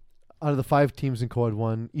 1. Out of the 5 teams in Co-ed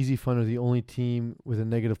 1, Easy Fun are the only team with a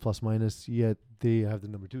negative plus-minus, yet they have the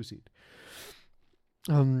number 2 seed.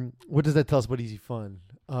 What does that tell us about Easy Fun?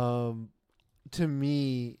 To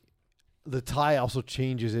me, the tie also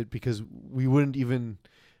changes it because we wouldn't even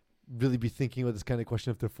really be thinking about this kind of question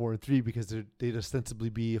if they're 4-3 because they'd ostensibly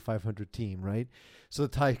be a 500 team, right? So the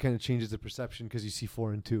tie kind of changes the perception because you see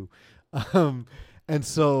 4-2, and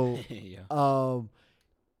so yeah.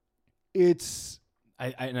 it's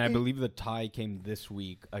I believe the tie came this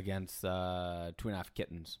week against 2.5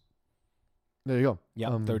 Kittens. there you go. Yeah,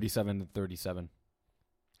 37-37.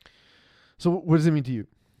 So what does it mean to you?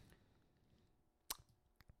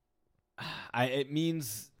 It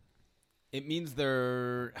means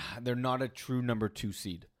they're not a true number 2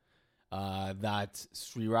 seed. That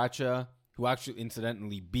Sriracha, who actually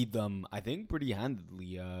incidentally beat them, I think pretty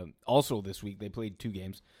handedly. Also this week they played 2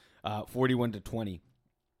 games, 41-20.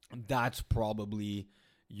 That's probably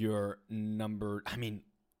your number. I mean,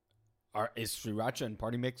 is Sriracha and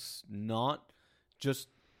Party Mix not just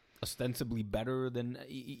ostensibly better than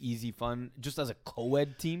Easy Fun, just as a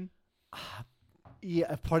co-ed team?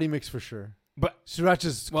 Yeah, Party Mix for sure. But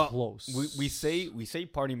Sriracha's close. We say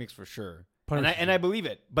Party Mix for sure, Party Mix and I believe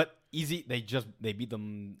it. But Easy, they beat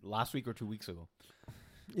them last week or 2 weeks ago.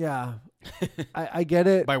 Yeah, I get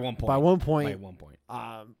it. By 1 point. By 1 point. By 1 point.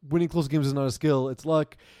 Winning close games is not a skill; it's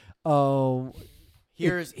luck.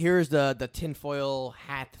 Here's the tinfoil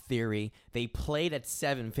hat theory. They played at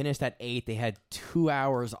 7, finished at 8. They had 2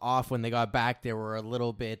 hours off when they got back. They were a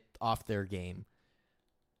little bit off their game.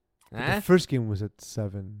 The first game was at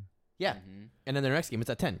 7. Yeah, Mm-hmm. and then their next game it's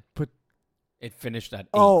at 10. It finished at 8.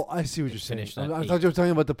 Oh, I see what you're saying. finished at I 8. thought you were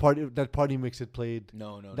talking about that Party Mix had played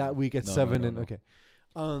No. that week at No, 7. no, And no.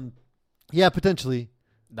 okay, yeah, potentially.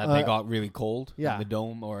 That they got really cold yeah. in the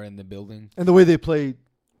dome or in the building. And the way they played,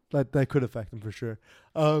 that could affect them for sure.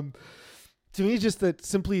 To me, it's just that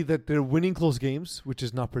simply that they're winning close games, which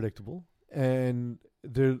is not predictable, and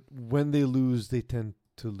when they lose, they tend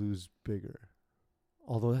to lose bigger.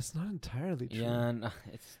 Although that's not entirely true. Yeah, no,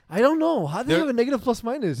 it's I don't know. How do they They're- have a negative plus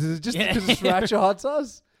minus? Is it just Yeah. because of Sriracha hot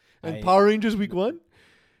sauce and I- Power Rangers week 1?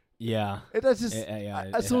 yeah. That's just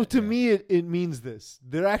Yeah, so to me it means this.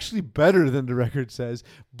 They're actually better than the record says,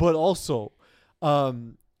 but also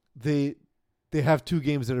they have two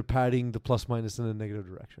games that are padding the plus minus in the negative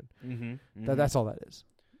direction. That's all that is.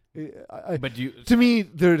 But to me,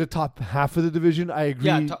 they're the top half of the division. I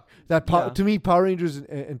agree. To me, Power Rangers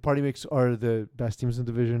and Party Mix are the best teams in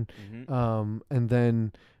the division. And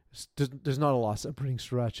then there's not a lot separating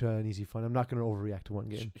Sriracha and Easy Fun. I'm not going to overreact to one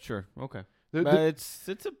game. Sure. Okay. But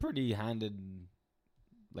it's a pretty handed,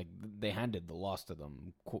 like they handed the loss to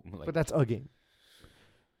them. But that's a game.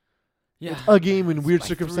 Yeah, it's a game in weird like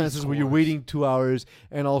circumstances where you're waiting 2 hours,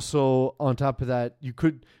 and also on top of that, you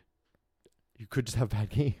could just have a bad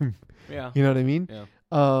game. Yeah, you know what I mean. Yeah.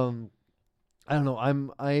 I don't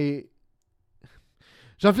know.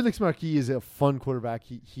 Jean-Felix Marquis is a fun quarterback.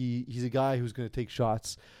 He's a guy who's going to take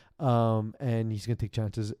shots, and he's going to take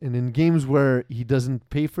chances. And in games where he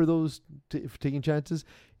doesn't pay for those for taking chances,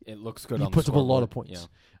 it looks good. He puts up a lot of points.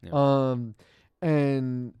 Yeah.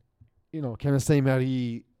 And Canastay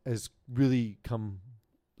Marie has really come,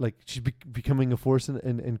 like she's becoming a force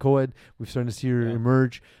in co-ed. We've started to see her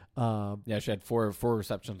emerge. She had four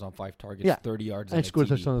receptions on 5 targets, 30 yards, and she scored a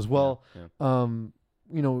touchdown as well. Yeah.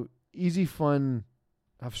 Easy Fun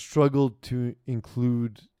have struggled to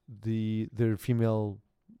include their female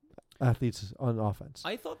athletes on offense.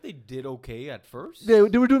 I thought they did okay at first. They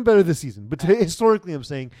were doing better this season, but historically, I'm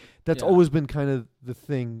saying that's always been kind of the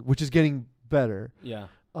thing, which is getting better. Yeah.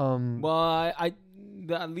 Well,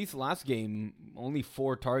 at least last game, only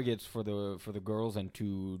 4 targets for the girls and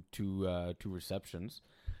two receptions,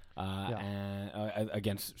 and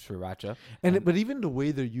against Sriracha. But even the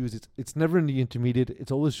way they're used, it's never in the intermediate.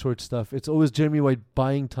 It's always short stuff. It's always Jeremy White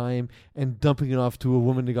buying time and dumping it off to a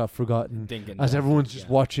woman that got forgotten as everyone's just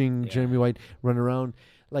watching Jeremy White run around.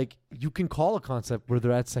 Like, you can call a concept where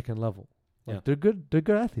they're at second level. Like, they're good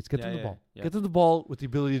athletes. Get them the ball. Yeah. Get them the ball with the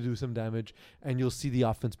ability to do some damage, and you'll see the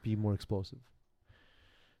offense be more explosive.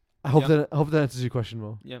 I hope that answers your question,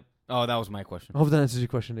 Mo. Yeah. Oh, that was my question. I hope that answers your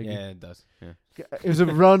question, Iggy. Yeah, it does. Yeah. It was a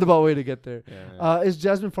roundabout way to get there. Yeah. Is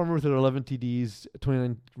Jasmine Farmer with her 11 TDs,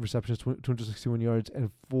 29 receptions, 261 yards,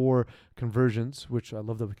 and 4 conversions, which I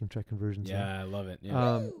love that we can track conversions. Yeah, I love it.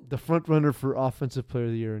 Yeah. The front runner for Offensive Player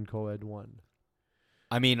of the Year in co-ed 1.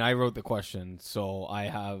 I mean, I wrote the question, so I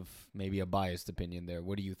have maybe a biased opinion there.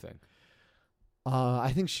 What do you think?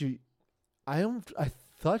 I think I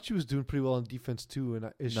thought she was doing pretty well on defense too.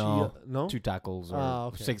 And she no 2 tackles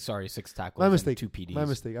or 6 tackles. My mistake. 2 PDs. My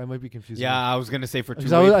mistake. I might be confused. Yeah, I was gonna say for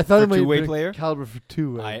I thought it might two-way be player caliber for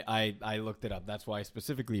 2. I looked it up. That's why I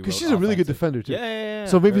specifically wrote because she's a really good defender too. Yeah.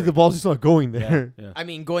 So maybe the ball's just not going there. Yeah. I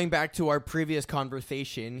mean, going back to our previous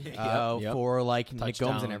conversation for like Nick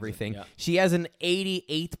Gomes and everything, she has an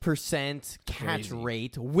 88% catch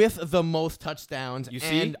rate with the most touchdowns. You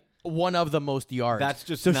see? One of the most yards. That's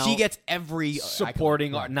just so she gets every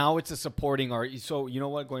supporting. Now it's a supporting argument. So you know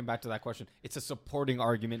what? Going back to that question, it's a supporting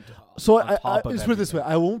argument. So let's put it this way: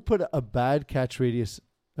 I won't put a bad catch ratio.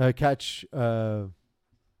 I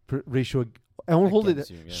won't hold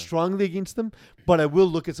it strongly against them, but I will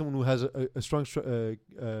look at someone who has a strong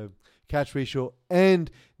catch ratio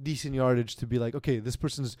and decent yardage to be like, okay, this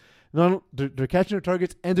person's they're catching their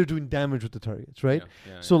targets and they're doing damage with the targets, right?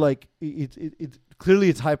 So like it clearly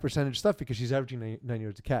it's high percentage stuff because she's averaging 9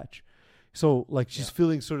 yards a catch. So like she's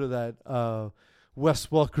feeling sort of that Wes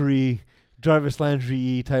Welkery, Jarvis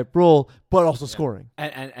Landry type role, but also scoring.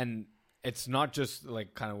 And it's not just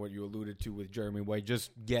like kind of what you alluded to with Jeremy White,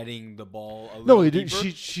 just getting the ball a little deeper.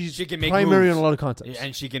 She can make primary moves. on a lot of concepts.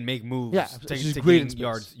 And she can make moves. Yeah, she's great in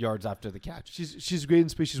space. yards after the catch. She's great in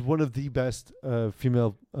space. She's one of the best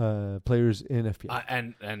female players in FPL.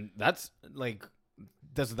 And that's like,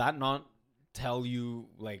 does that not tell you,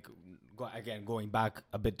 like, going back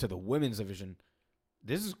a bit to the women's division,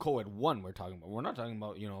 this is co-ed 1 we're talking about. We're not talking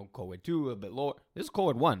about, co-ed 2, a bit lower. This is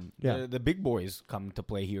co-ed 1. Yeah. The big boys come to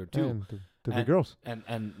play here too. And the big girls. And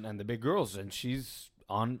the big girls. And she's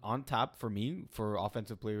on tap for me for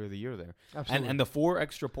Offensive Player of the Year there. Absolutely. And the 4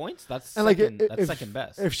 extra points, that's and second, that's that's second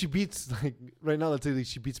best. If she beats, like, right now, let's say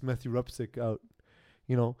she beats Matthew Rupstick out,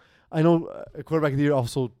 I know a quarterback of the year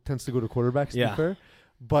also tends to go to quarterbacks, to be fair.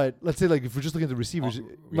 But let's say, like, if we're just looking at the receivers,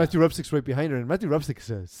 Matthew Rupstick's right behind her, and Matthew Rupstick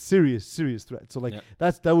is a serious, serious threat. So, like,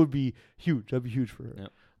 that would be huge. That'd be huge for her.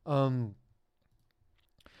 Yeah.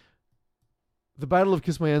 The Battle of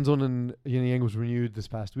Kiss My End Zone and Yin and Yang was renewed this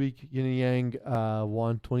past week. Yin and Yang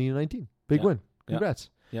won 2019. Big win.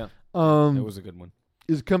 Congrats. Yeah. That was a good one.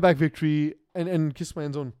 It was a comeback victory, and Kiss My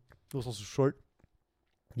End Zone was also short.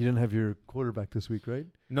 You didn't have your quarterback this week, right?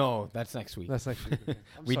 No, that's next week. That's next week. Okay.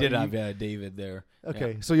 We did have David there.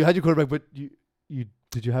 Okay, so you had your quarterback, but you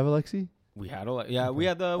did you have Alexi? We had a yeah. We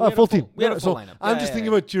had the full team. We had a full So lineup. I'm Yeah, just yeah, thinking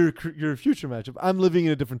about your future matchup. I'm living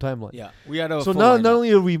in a different timeline. yeah. We had a So full not lineup. not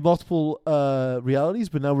only are we multiple realities,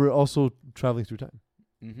 but now we're also traveling through time.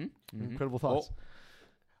 Incredible thoughts.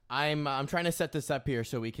 I'm trying to set this up here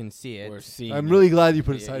so we can see it. We're seeing. I'm it. really glad you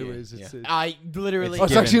put it Yeah, sideways. yeah, It's, I literally. oh,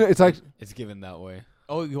 it's given. actually It's given that way.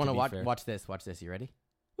 Oh, you want to to be watch? fair. Watch this. Watch this. You ready?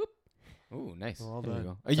 Oh, nice. Well There you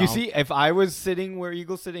done. go. You see, if I was sitting where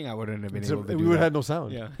Eagle's sitting, I wouldn't have been able to we do would that. have had no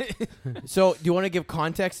sound. Yeah. So, do you want to give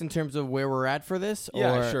context in terms of where we're at for this?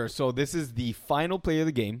 Yeah, or? sure. So this is the final play of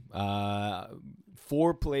the game.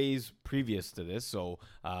 4 plays previous to this. So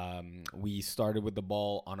we started with the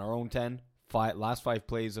ball on our own 10. Last 5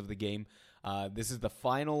 plays of the game. This is the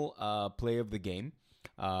final play of the game.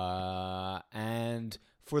 And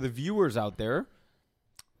for the viewers out there,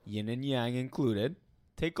 yin and yang included,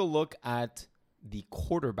 take a look at the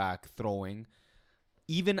quarterback throwing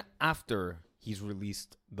even after he's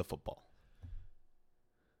released the football.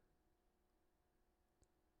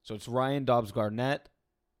 So it's Ryan Dobbs-Garnett.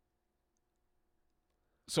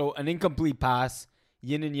 So an incomplete pass,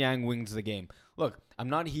 yin and yang wins the game. Look, I'm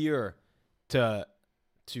not here to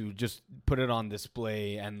just put it on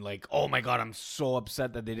display and like, oh my God, I'm so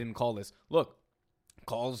upset that they didn't call this. Look,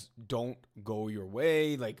 calls don't go your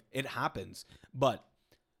way. Like, it happens. But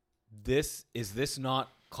is this not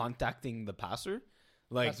contacting the passer?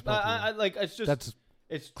 Like, That's a penalty. it's just That's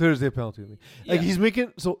it's clear as day penalty. Like yeah. he's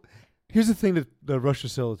making. So here's the thing that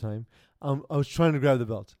Russians say all the time. I was trying to grab the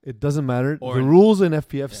belt. It doesn't matter. Or The in- rules in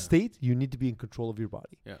FPF Yeah. state you need to be in control of your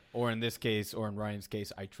body. Yeah. Or in this case, or in Ryan's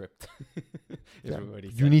case, I tripped. Yeah. Everybody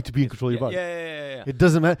You said. need to be in control of your body. Yeah. It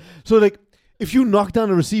doesn't matter. So like, if you knock down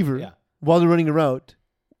a receiver Yeah. while they're running a route,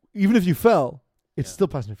 even if you fell, it's Yeah. still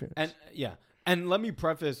pass interference. And let me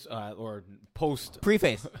preface or post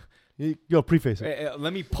Preface. Yo, preface it.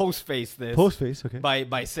 let me post face this Post face. Okay.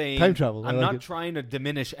 by saying Time travel. I I'm like not it. trying to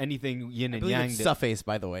diminish anything yin I and believe yang it's did. sufface,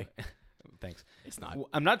 by the way. Thanks. It's not.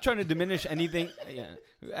 I'm not trying to diminish anything. Yeah.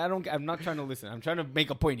 I'm not trying to listen. I'm trying to make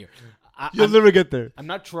a point here. You'll never get there. I'm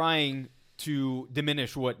not trying to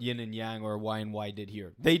diminish what yin and yang or Y and Y did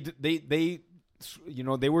here. They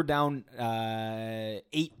were down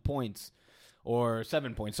 8 points or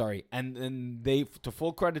 7 points, sorry. And then they, to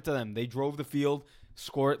full credit to them, they drove the field,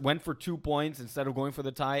 scored, went for 2 points instead of going for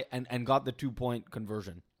the tie, and got the 2-point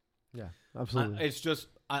conversion. Yeah, absolutely. It's just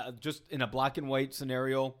in a black and white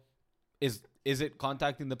scenario, is it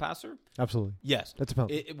contacting the passer? Absolutely. Yes. That's a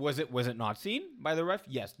penalty. Was it not seen by the ref?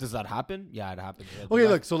 Yes. Does that happen? Yeah, it happens. The Okay,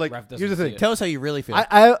 ref- look, so, like, ref doesn't here's the see thing. it. Tell us how you really feel.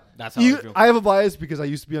 That's how I feel. I have a bias because I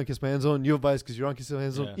used to be on Kiss Man Zone. You have a bias because you're on Kiss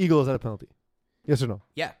Man Zone. Yeah. Eagle, is that a penalty? Yes or no?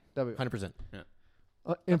 yeah, That way. 100%.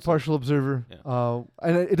 Impartial observer. Yeah.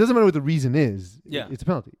 And it doesn't matter what the reason is. Yeah. It's a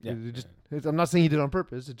penalty. Yeah. I'm not saying he did it on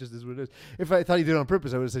purpose. It just is what it is. If I thought he did it on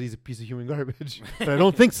purpose, I would have said he's a piece of human garbage. But I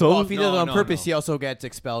don't think so. Well, if he did it No, on no, purpose, no. he also gets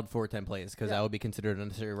expelled for 10 plays because Yeah. that would be considered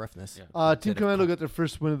unnecessary roughness. Yeah. Team Instead of Commando con- got their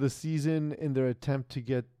first win of the season in their attempt to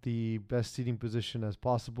get the best seeding position as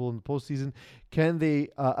possible in the postseason. Can they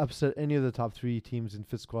upset any of the top 3 teams in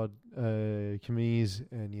Fit Squad, Khmer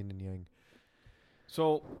and Yin and Yang?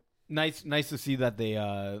 So nice to see that they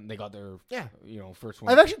got their first one.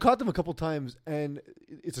 I've actually caught them a couple times, and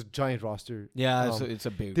it's a giant roster. Yeah, it's a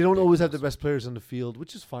big. They don't big always have the roster. best players on the field,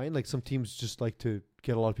 which is fine. Like, some teams just like to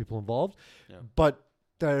get a lot of people involved. Yeah. But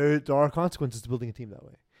there are consequences to building a team that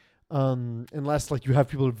way. Unless like you have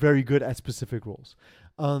people who are very good at specific roles.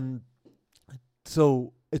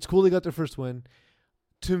 So it's cool they got their first win.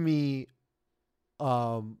 To me,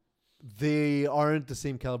 they aren't the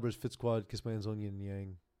same caliber as Fit Squad, Kisman, Zone, Yin and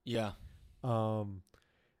Yang. Yeah.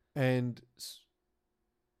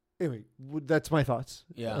 Anyway, that's my thoughts.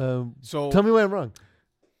 Yeah. So Tell me why I'm wrong.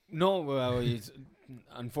 no, it's,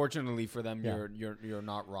 unfortunately for them, Yeah. you're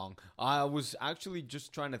not wrong. I was actually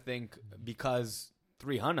just trying to think because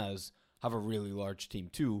 3 Hunas have a really large team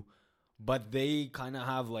too, but they kind of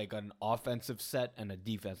have like an offensive set and a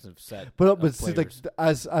defensive set. But of see, like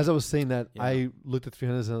players. as I was saying that, Yeah. I looked at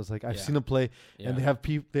 300 and I was like, I've Yeah. seen them play, Yeah. and they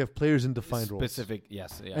have players in defined roles, specific.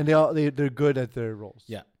 Yes. Yeah. and they're good at their roles.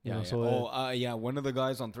 Yeah, You know, yeah. so, Yeah. One of the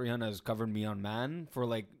guys on 300 has covered me on man for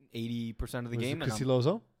like 80% of the game. and I'm-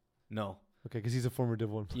 Casilozo? No. Okay, because he's a former Div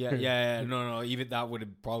 1 Yeah, player. yeah. No. Even that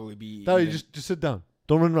would probably be. No, you even- just sit down.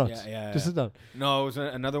 Don't run routes. Yeah. Just sit down. No, it was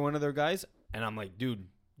another one of their guys, and I'm like, dude,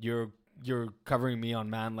 you're covering me on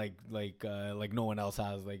man like no one else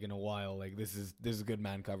has like in a while. Like this is good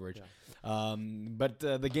man coverage. Yeah. But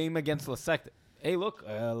the game against Lasek. Hey, look,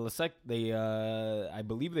 Lasek. They I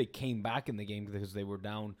believe they came back in the game because they were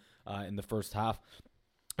down in the first half.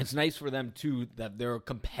 It's nice for them too that they're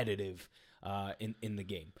competitive in the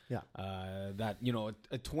game. Yeah. That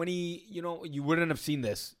a 20. You wouldn't have seen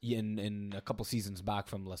this in a couple seasons back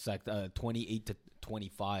from Lessec.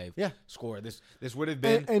 28-25. Yeah. Score. This would have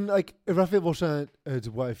been. And like Raphael Beauchamp,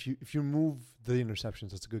 if you remove the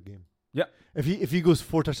interceptions, that's a good game. Yeah. If he goes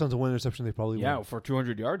 4 touchdowns and 1 interception, they probably win. For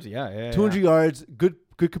 200 yards. Yeah. 200 yards, good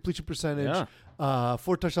completion percentage. Yeah.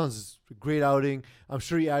 4 touchdowns is a great outing. I'm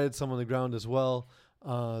sure he added some on the ground as well.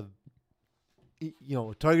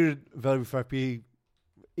 Targeted value for FPA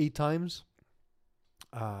 8 times.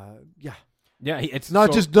 Yeah. Yeah, it's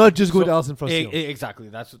Not just going to Allison Francino. Exactly.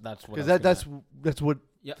 That's what. Because that's what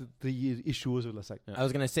the issue was with Lessec. Yeah. I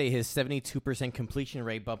was going to say his 72% completion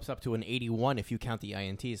rate bumps up to an 81 if you count the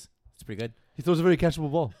INTs. It's pretty good. He throws a very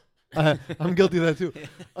catchable ball. I'm guilty of that too.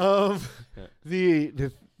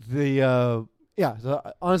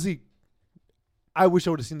 So honestly, I wish I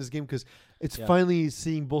would have seen this game because it's finally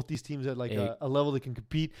seeing both these teams at like a level that can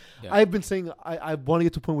compete. Yeah. I've been saying I want to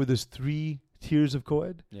get to a point where there's 3 tiers of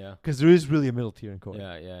co-ed. Yeah. Because there is really a middle tier in co-ed.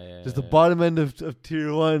 Yeah. There's the bottom end of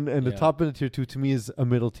tier 1 and the Yeah. top end of tier 2 to me is a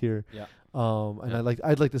middle tier. Yeah.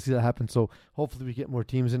 I'd like to see that happen. So hopefully we get more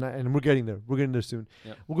teams and we're getting there. We're getting there soon.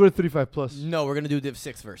 Yeah. We'll go to 35 plus. No, we're going to do Div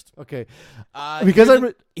 6 first. Okay. Because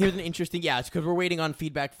Because here's an interesting, it's because we're waiting on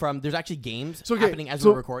feedback from, there's actually games So, okay, happening as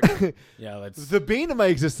so- we're recording. Yeah. Let's. the bane of my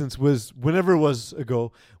existence was whenever it was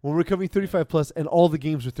ago when we were covering 35 plus and all the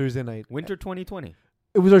games were Thursday night. Winter 2020.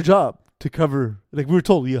 It was our job to cover. Like we were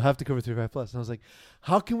told, you have to cover 35 plus. And I was like,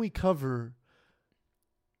 how can we cover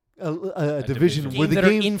a division division. where Games the that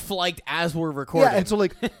game are in flight as we're recording. Yeah, and so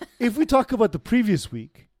like if we talk about the previous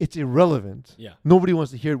week, it's irrelevant. Yeah. Nobody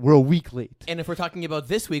wants to hear it. We're a week late. And if we're talking about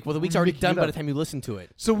this week, well, the week's We're already making done it by up. the time you listen to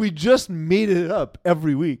it. So we just made it up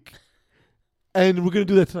every week. And we're going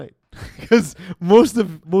to do that tonight. Because most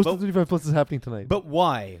of 35 plus is happening tonight. But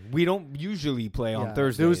why? We don't usually play on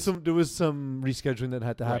Thursdays. There was some rescheduling that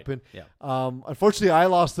had to Right. happen. Yeah. Unfortunately, I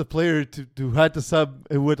lost a player who had to sub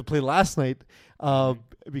who had to play last night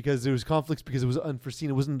because there was conflicts because it was unforeseen.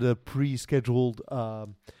 It wasn't the pre-scheduled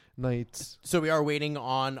nights. So we are waiting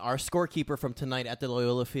on our scorekeeper from tonight at the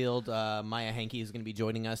Loyola Field. Maya Hankey is going to be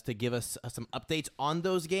joining us to give us some updates on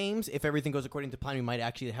those games. If everything goes according to plan, we might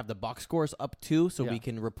actually have the box scores up too, so we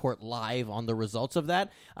can report live on the results of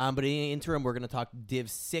that. But in the interim, we're going to talk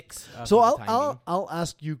Div 6. So for the time being. I'll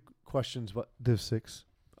ask you questions about Div 6.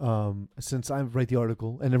 Since I write the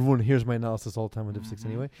article and everyone hears my analysis all the time on Div 6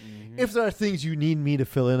 anyway. If there are things you need me to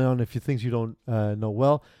fill in on, if you things you don't know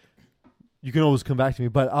well, you can always come back to me.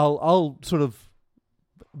 But I'll sort of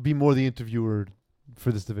be more the interviewer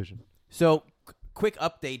for this division. So, quick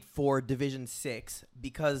update for Division 6,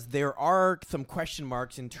 because there are some question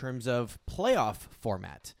marks in terms of playoff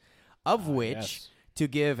format, of which, yes. to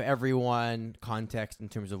give everyone context in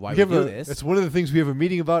terms of why we do this. It's one of the things we have a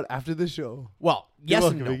meeting about after this show. Well, yes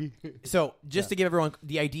and no. Iggy. So, just to give everyone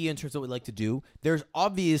the idea in terms of what we'd like to do, there's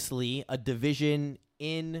obviously a division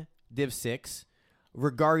in Div 6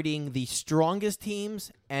 regarding the strongest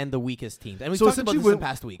teams and the weakest teams. And we've talked about this in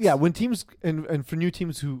past weeks. Yeah, when teams, and for new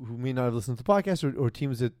teams who may not have listened to the podcast or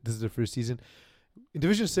teams that this is their first season, in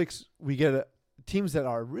Division 6, we get teams that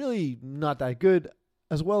are really not that good,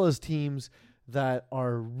 as well as teams that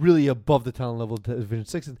are really above the talent level of Division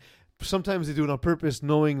 6. And sometimes they do it on purpose,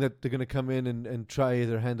 knowing that they're going to come in and try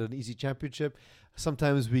their hand at an easy championship.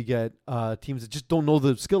 Sometimes we get teams that just don't know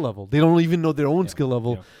the skill level. They don't even know their own skill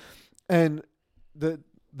level. Yeah. And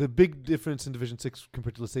the big difference in Division 6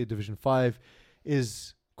 compared to, let's say, Division 5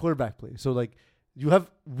 is quarterback play. So, like, you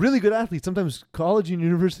have really good athletes, sometimes college and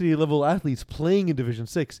university level athletes playing in Division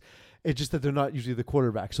 6. It's just that they're not usually the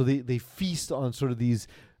quarterback. So they feast on sort of these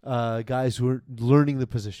guys who are learning the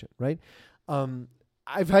position, right?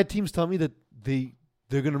 I've had teams tell me that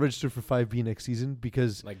they're going to register for 5B next season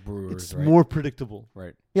because like Brewers, it's right? more predictable.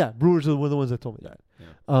 Right. Yeah, Brewers are one of the ones that told me that.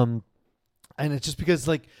 Yeah. And it's just because,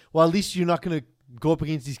 like, well, at least you're not going to go up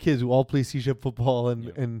against these kids who all play C-sharp football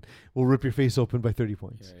and will rip your face open by 30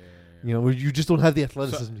 points. You know, you just don't have the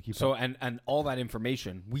athleticism to keep up. And all that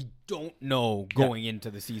information we don't know going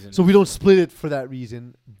into the season. So we don't split it for that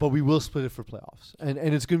reason, but we will split it for playoffs. And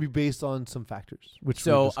it's going to be based on some factors.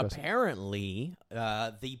 So apparently,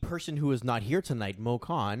 the person who is not here tonight, Mo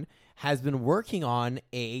Khan, has been working on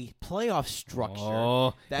a playoff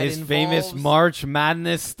structure. That his famous March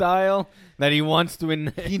Madness style that he wants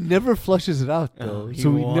to He never flushes it out, though.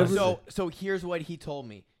 So here's what he told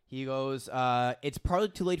me. He goes, it's probably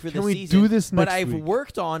too late for Can the we season, do this but next I've week?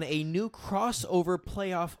 worked on a new crossover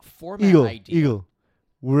playoff format idea. Eagle,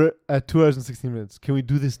 we're at 2 hours and 16 minutes. Can we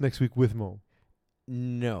do this next week with Mo?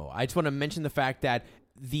 No. I just want to mention the fact that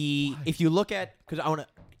if you look at, because I want to,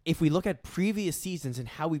 if we look at previous seasons and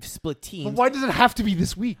how we've split But teams, why does it have to be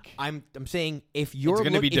this week? I'm saying if you're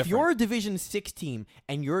gonna be if different. you're a Division 6 team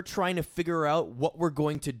and you're trying to figure out what we're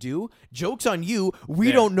going to do, joke's on you. We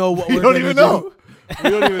Yeah. don't know what We we're don't going to even do. know. We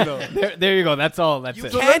don't even know. There you go. That's all. That's You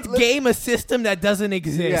it. can't game a system that doesn't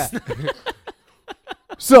exist.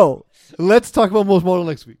 So let's talk about most model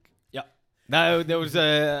next week. There was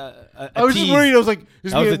a I was just tease. worried. I was like,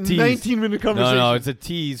 "This That is was a a tease. 19-minute conversation." No, it's a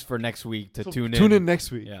tease for next week to So tune in. Tune in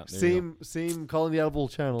next week. Yeah, there you Same Calling the Audible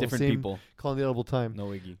channel. Different same people. Calling the Audible time. No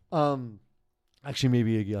Iggy. Actually,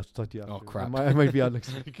 maybe Iggy. I'll have to talk to you after. Oh, crap. I might be out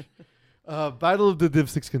next week. Battle of the Div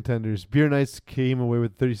 6 contenders. Beer Knights came away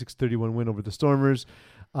with 36-31 win over the Stormers.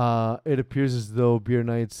 It appears as though Beer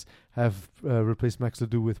Knights have replaced Max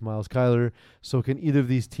Ledoux with Miles Kyler. So can either of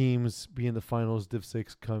these teams be in the finals Div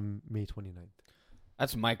 6 come May 29th?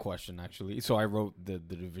 That's my question, actually. So I wrote the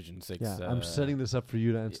Division 6. Yeah, I'm setting this up for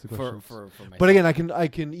you to answer the question. for myself. But again, I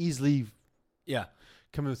can easily yeah.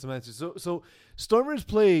 come in with some answers. So Stormers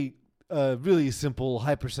play really simple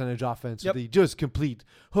high percentage offense. Yep. They just complete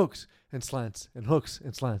hooks and slants and hooks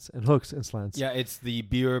and slants and hooks and slants. Yeah, it's the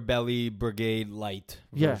Beer Belly Brigade Light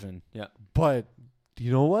Yeah. version. Yeah. But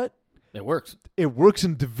you know what? It works. It works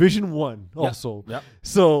in Division 1 Yeah. also. Yep.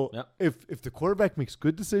 So Yep. if the quarterback makes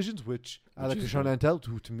good decisions, which I like is Sean good. Antel,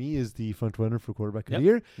 who to me is the front runner for quarterback of Yep. the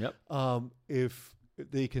year. Yep. If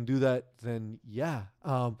they can do that, then yeah.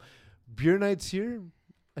 Beer Knights here,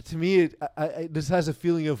 to me, this has a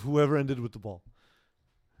feeling of whoever ended with the ball.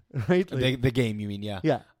 Right? Like, The game, you mean? Yeah.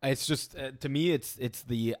 yeah. It's just to me, it's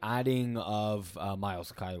the adding of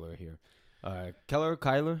Miles Kyler here.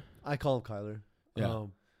 Kyler, I call him Kyler. Yeah.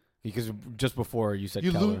 because just before you said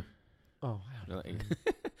You Keller. Oh, Like-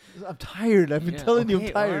 I'm tired. I've been Yeah, telling you I'm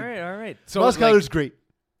okay, tired. All right. So Miles Kyler's great.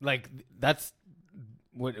 like that's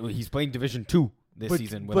what he's playing Division 2 this But,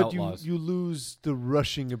 season with but Outlaws. you lose the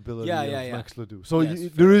rushing ability Yeah, of yeah, yeah. Max Ledoux. So Yes,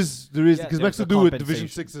 there fair. is Yeah, because Max there's a Ledoux with Division compensation.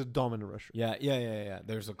 6 is a dominant rusher. Yeah.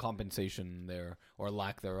 There's a compensation there or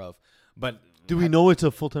lack thereof. But Do we know it's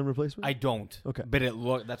a full-time replacement? I don't. Okay. But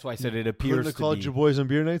that's why I said it Couldn't appears have to called be. your boys on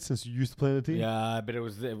beer night since you used to play on the team? Yeah, but it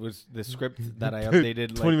was the script that I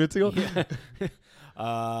updated 20 minutes ago? Yeah.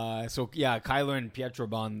 So yeah, Kyler and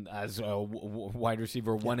Pietrobon as a wide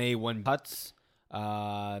receiver, 1A, 1 cuts.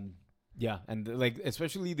 Yeah, and like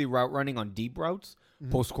especially the route running on deep routes,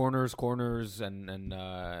 Mhm. post corners, and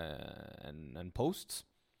posts.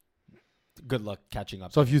 Good luck catching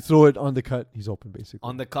up. So if you throw it on the cut, he's open basically.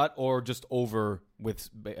 on the cut or just over with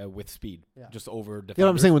speed, Yeah. just over. You know what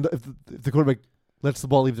I'm defenders. saying? If the quarterback lets the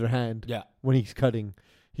ball leave their hand Yeah. when he's cutting,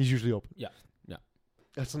 he's usually open. Yeah.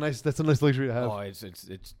 That's a nice luxury to have. Oh, it's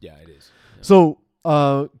yeah, it is. Yeah. So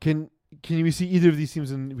can you see either of these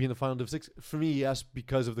teams be in the final Div 6? For me, yes,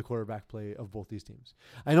 because of the quarterback play of both these teams.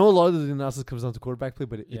 I know a lot of the analysis comes down to quarterback play,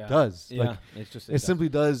 but it Yeah. does. Yeah, Like it's just it simply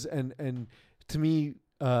does. And to me,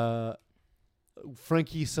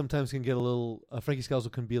 Frankie sometimes can get a little. Frankie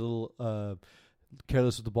Scalzo can be a little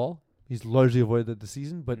careless with the ball. He's largely avoided that this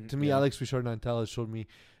season. But to me, Yeah. Alex Richard-Nantel has showed me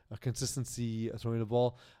a consistency throwing the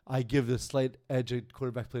ball. I give the slight edge at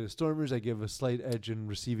quarterback play to Stormers. I give a slight edge in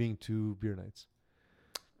receiving to Beer Knights.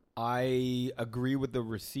 I agree with the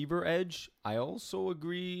receiver edge. I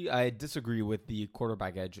disagree with the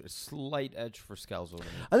quarterback edge. A slight edge for Scalzo.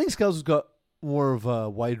 I think Scalzo's got more of a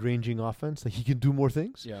wide-ranging offense. Like he can do more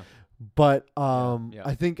things. Yeah. But Yeah.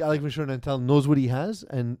 I think Alex Richard-Nantel knows what he has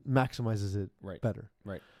and maximizes it Right. better.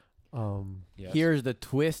 Right. Yes. Here's the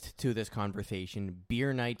twist to this conversation.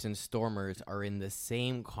 Beer Knights and Stormers are in the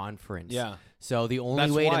same conference. Yeah. So the only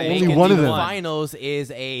That's way to why. make Only it one to of the them. finals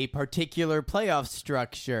is a particular playoff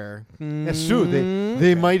structure. That's true. Mm.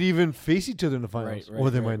 They might even face each other in the finals, Right, or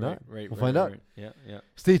they right, might right, not. Right, We'll right, find right, out. right. Yeah.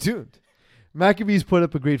 Stay tuned. Maccabees put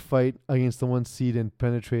up a great fight against the 1 seed and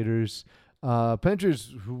Penetrators.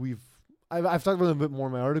 Penetrators, who I've talked about them a bit more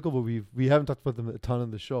in my article, but we haven't talked about them a ton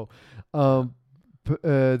on the show.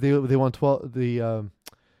 They won 12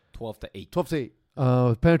 12 to 8. 12 to 8.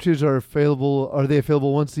 Penetrators are they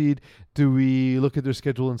available 1 seed? Do we look at their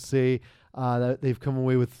schedule and say that they've come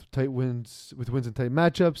away with wins and tight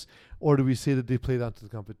matchups, or do we say that they played out to the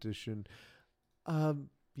competition?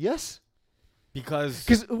 Yes, Because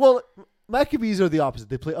Maccabees are the opposite.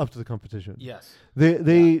 They play up to the competition. yes.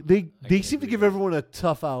 They can seem to agree give with everyone a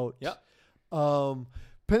tough out. Yep.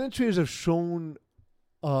 Penetrators have shown,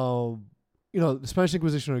 the Spanish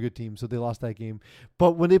Inquisition are a good team, so they lost that game.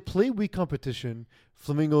 But when they play weak competition,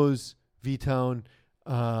 Flamingos, V-Town,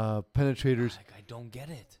 Penetrators, Like, I don't get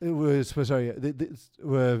it. it was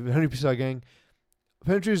Henry Pisa gang.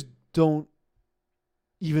 Penetrators don't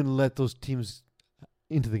even let those teams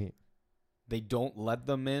into the game. they don't let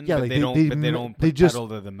them in. Yeah, but like they they- don't. they But they m- don't they put just- pedal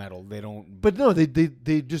to the metal. They don't. But no, they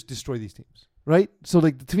just destroy these teams, right? So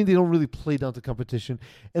like to me, they don't really play down to competition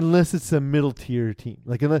unless it's a middle tier team.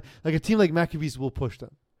 Like a team like Maccabees will push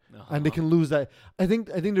them, and they can lose that. I think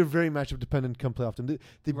they're very matchup dependent come playoff time. They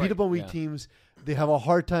beat Right, up on weak yeah. teams. They have a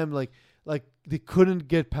hard time like they couldn't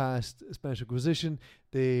get past Spanish Inquisition.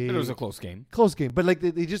 It was a close game. close game, but like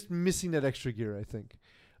they just missing that extra gear, I think.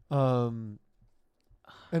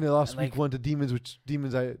 And they lost Like- week 1 to Demons, which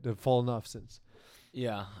Demons have fallen off since.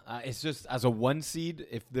 Yeah, it's just as a 1 seed,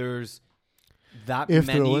 if there's that If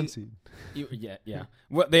many, they're a 1 seed. yeah.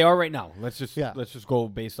 What they are right now. Let's just Yeah. go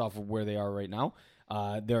based off of where they are right now.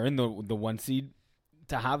 They're in the 1 seed.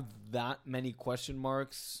 To have that many question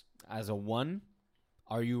marks as a 1,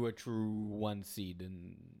 are you a true 1 seed?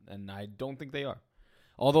 And I don't think they are.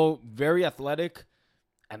 Although very athletic,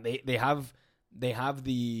 and they have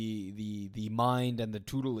the mind and the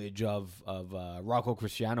tutelage of Rocco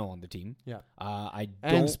Cristiano on the team. Yeah. I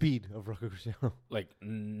And don't speed of Rocco Cristiano.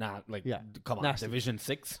 yeah. Come on, Nasty. Division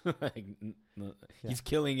 6. He's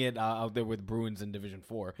killing it out there with Bruins in Division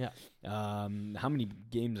 4. Yeah. How many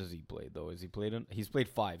games has he played though? He's played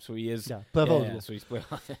 5, so he is. Yeah, playoff eligible. So he's played.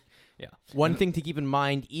 Yeah. One thing to keep in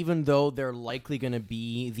mind, even though they're likely going to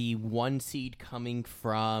be the 1 seed coming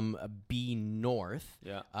from B North,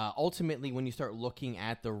 Yeah. ultimately when you start looking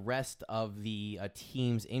at the rest of the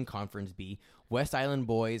teams in Conference B, West Island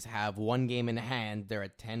Boys have 1 game in hand. They're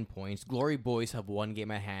at 10 points. Glory Boys have 1 game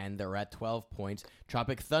at hand. They're at 12 points.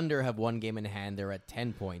 Tropic Thunder have 1 game in hand. They're at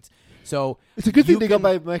 10 points. So It's a good thing you they got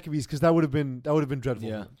can- by Maccabees because that would have been dreadful.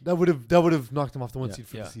 Yeah. That would have knocked them off the 1 Yeah, seed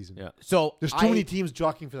for yeah, the season. Yeah. So There's too many teams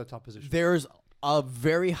jockeying for that top position. There's a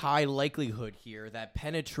very high likelihood here that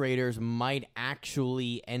Penetrators might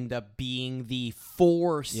actually end up being the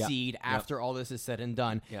 4 Yeah. seed after all this is said and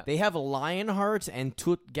done. Yeah. They have Lionhearts and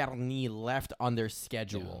Tout Garni left on their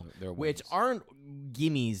schedule, Yeah, they're which wins. aren't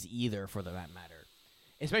gimmies either for that matter.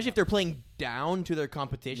 Especially if they're playing down to their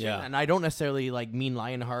competition. Yeah. And I don't necessarily mean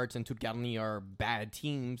Lionhearts and Tout Garni are bad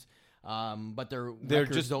teams, but their They're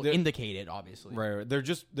records just- don't they're- indicate it, obviously. Right.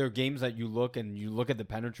 They're games that you look at the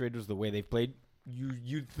Penetrators, the way they've played.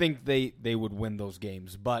 You'd think they would win those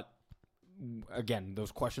games, but again,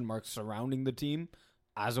 those question marks surrounding the team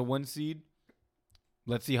as a 1 seed.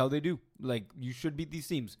 Let's see how they do. Like, you should beat these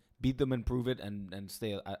teams, beat them and prove it, and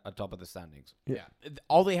stay at top of the standings. Yeah.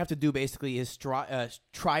 All they have to do basically is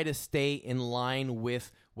try to stay in line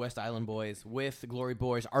with West Island Boys, with Glory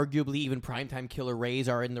Boys. Arguably, even Primetime Killer Rays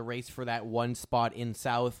are in the race for that 1 spot in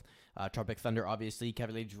South. Tropic Thunder, obviously.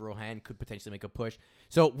 Cavalier de Rohan could potentially make a push.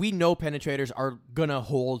 So we know Penetrators are going to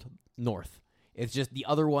hold North. It's just the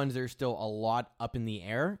other ones, there's still a lot up in the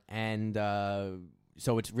air, and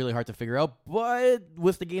so it's really hard to figure out. But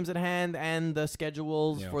with the games at hand and the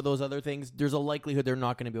schedules for those other things, there's a likelihood they're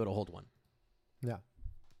not going to be able to hold one. Yeah,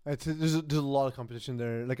 there's a lot of competition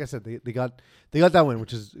there. Like I said, they got that win,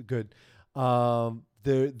 which is good.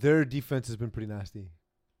 Their defense has been pretty nasty.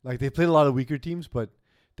 Like they played a lot of weaker teams, but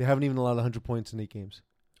they haven't even allowed 100 points in 8 games.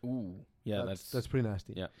 Ooh, yeah, that's pretty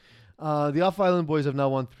nasty. Yeah. The Off Island Boys have now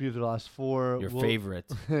won 3 of their last 4. your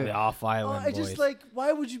favorite, the Off Island I Boys. just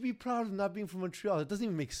why would you be proud of not being from Montreal? It doesn't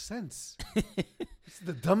even make sense. It's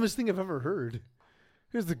the dumbest thing I've ever heard.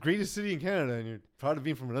 Here's the greatest city in Canada, and you're proud of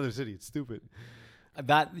being from another city. It's stupid.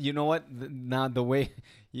 That, you know what? Now the way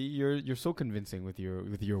you're so convincing with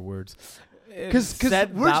your words. Because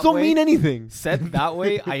Said words that don't way- mean anything. Said that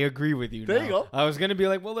way, I agree with you. There now. you go. I was gonna be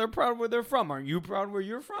like, well, they're proud where they're from. Aren't you proud where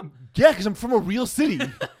you're from? Yeah, because I'm from a real city.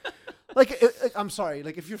 I'm sorry.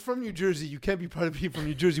 Like, if you're from New Jersey, you can't be proud of being from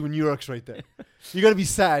New Jersey when New York's right there. You got to be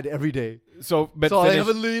sad every day. So I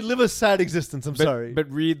live a sad existence. I'm sorry.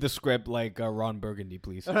 But read the script like Ron Burgundy,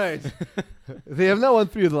 please. All right. They have now won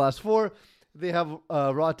 3 of the last 4. They have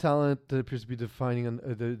raw talent that appears to be refining on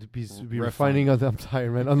the. I'm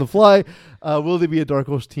tired, man. On the fly. Will they be a dark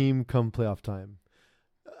horse team come playoff time?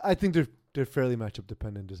 I think they're fairly matchup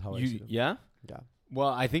dependent. Is how I see them. Yeah. Yeah. Well,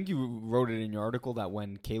 I think you wrote it in your article that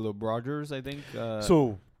when Caleb Rogers, I think.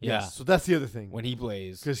 So that's the other thing. When he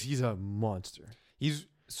plays, Because he's a monster. he's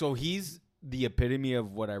the epitome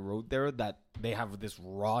of what I wrote there. That they have this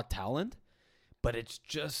raw talent, but it's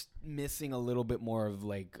just missing a little bit more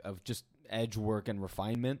of just edge work and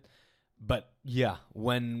refinement. But yeah,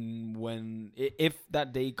 if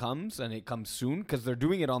that day comes, and it comes soon, because they're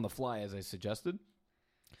doing it on the fly, as I suggested,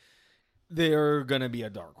 they're gonna be a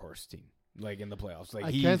dark horse team, like in the playoffs. Like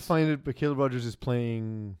I can't find it, but Caleb Rogers is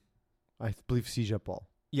playing, I believe, CJ ball.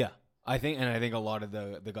 Yeah, I think a lot of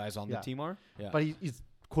the guys on the team are. Yeah, But he's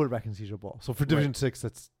quarterback in CJ ball. So for Division 6,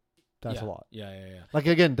 that's yeah. a lot. Yeah. Like,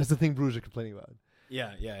 again, that's the thing Brewers are complaining about.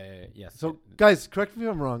 Yes. So, guys, correct me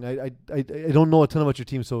if I'm wrong. I don't know a ton about your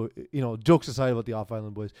team, so jokes aside about the Off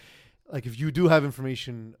Island Boys, like if you do have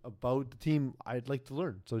information about the team, I'd like to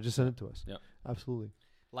learn. So just send it to us. Yeah. Absolutely.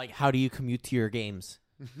 Like, how do you commute to your games?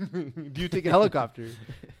 Do you take a helicopter?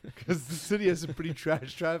 Because the city has some pretty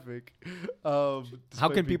trash traffic. How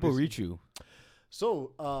can people reach you?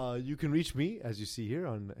 So, you can reach me, as you see here,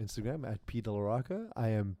 on Instagram at P Delarocca. I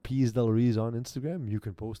am P's Delariz on Instagram. You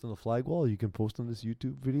can post on the flag wall. You can post on this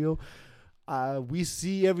YouTube video. We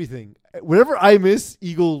see everything. Whatever I miss,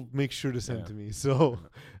 Eagle makes sure to send to me. So,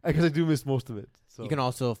 because I do miss most of it. So You can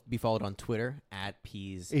also be followed on Twitter at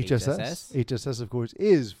P's HSS. HSS, of course,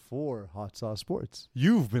 is for Hot Sauce Sports.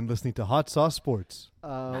 You've been listening to Hot Sauce Sports.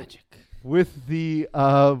 Magic. With the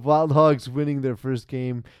Wild Hogs winning their first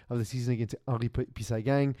game of the season against Henri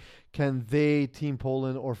Pissagang, can they, Team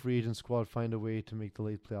Poland, or free agent squad find a way to make the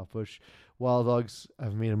late playoff push? Wild Hogs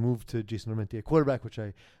have made a move to Jason Armenti, a quarterback, which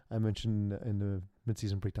I mentioned in the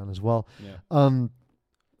midseason breakdown as well. Yeah.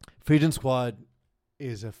 Free agent squad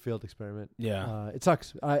is a failed experiment. Yeah. It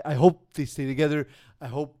sucks. I hope they stay together. I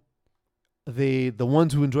hope the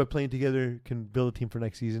ones who enjoy playing together can build a team for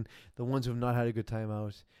next season. The ones who have not had a good time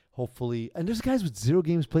out, hopefully. And there's guys with 0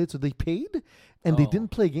 games played, so they paid and they didn't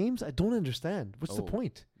play games. I don't understand. What's the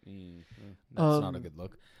point? That's not a good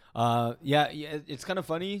look. Yeah, it's kind of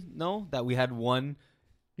funny, that we had one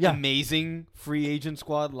amazing free agent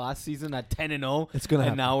squad last season at 10-0. It's gonna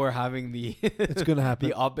happen. And now we're having the It's gonna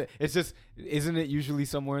happen. It's just, isn't it usually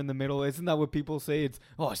somewhere in the middle? Isn't that what people say? It's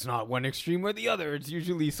not one extreme or the other. It's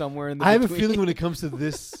usually somewhere in the I have between. a feeling when it comes to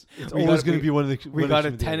this, it's always going to be one of the. We got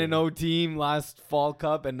a 10-0 team last fall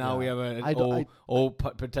cup, and now we have an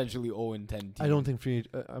potentially 0-10 team. I don't think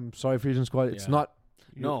I'm sorry, free agent squad. It's not.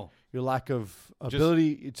 Your lack of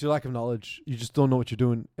ability, it's your lack of knowledge. You just don't know what you're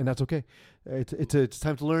doing, and that's okay. It's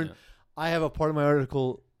time to learn. Yeah. I have a part of my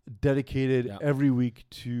article dedicated every week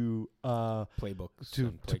to playbooks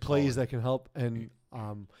to plays that can help, and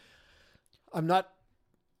I'm not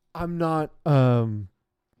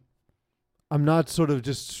sort of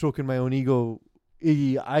just stroking my own ego.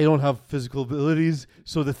 I don't have physical abilities,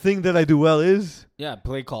 so the thing that I do well is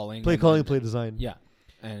play calling, play design. Yeah.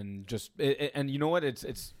 And just and you know what?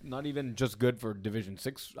 It's not even just good for Division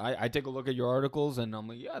 6. I take a look at your articles and I'm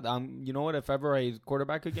like, you know what? If ever I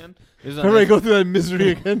quarterback again, I go through that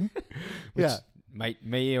misery again,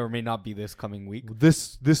 may or may not be this coming week.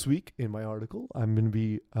 This week in my article, I'm going to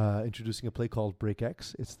be introducing a play called Break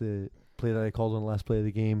X. It's the play that I called on the last play of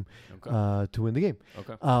the game to win the game.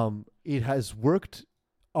 Okay. It has worked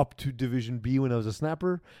up to Division B when I was a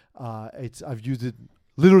snapper. I've used it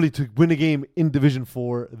literally to win a game in Division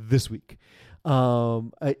 4 this week.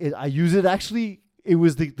 I use it actually. It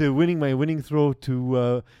was my winning throw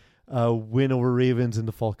to win over Ravens in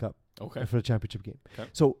the Fall Cup for the championship game. Okay.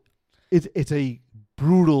 So it's a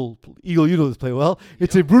brutal Eagle. You know this play well.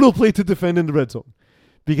 It's a brutal play to defend in the red zone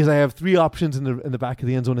because I have 3 options in the back of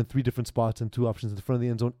the end zone in 3 different spots and 2 options in the front of the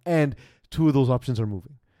end zone, and 2 of those options are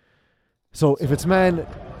moving. So if it's man.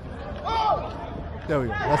 There we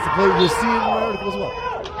go. That's the play. You'll see it in my article as well.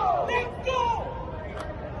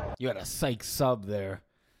 You had a psyched sub there.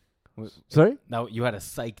 Sorry? No, you had a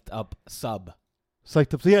psyched up sub.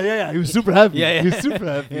 Psyched up. Yeah. He was super happy. Yeah. He was super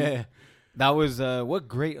happy. Yeah. That was what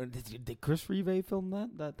great. Did Chris Rive film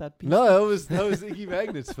that piece? No, that was Iggy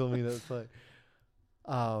Magnets filming that play.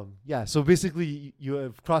 So basically you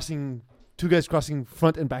have 2 guys crossing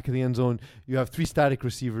front and back of the end zone. You have 3 static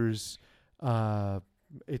receivers.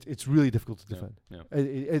 It's really difficult to defend. Yeah.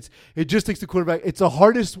 It just takes the quarterback. It's the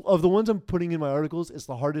hardest of the ones I'm putting in my articles. It's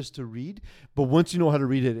the hardest to read, but once you know how to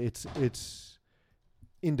read it, it's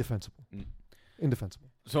indefensible. Indefensible.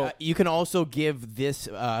 So you can also give this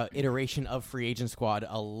iteration of Free Agent Squad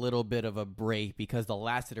a little bit of a break because the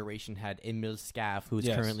last iteration had Emil Scaff, who's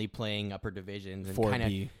currently playing upper divisions and kind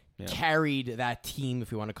of carried that team,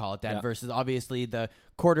 if you want to call it that, versus obviously the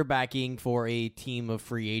quarterbacking for a team of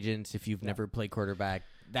free agents. If you've never played quarterback,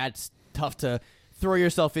 that's tough to throw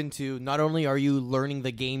yourself into. Not only are you learning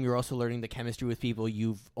the game, you're also learning the chemistry with people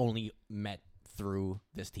you've only met through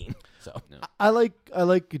this team. So I like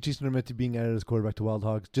Jason Armenti being added as quarterback to Wild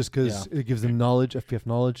Hogs just because it gives them knowledge, FPF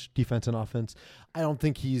knowledge, defense and offense. I don't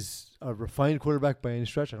think he's a refined quarterback by any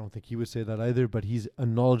stretch. I don't think he would say that either, but he's a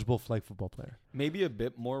knowledgeable flag football player. Maybe a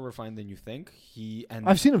bit more refined than you think.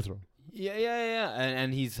 I've seen him throw. Yeah.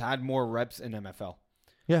 And he's had more reps in MFL.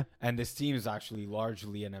 Yeah. And this team is actually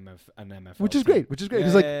largely an MFL. Which is great.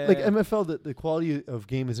 Because like MFL, the quality of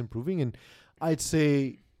game is improving, and I'd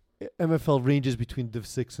say MFL ranges between Div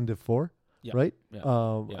 6 and Div 4, right?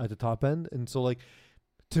 At the top end. And so, like,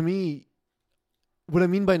 to me, what I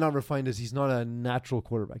mean by not refined is he's not a natural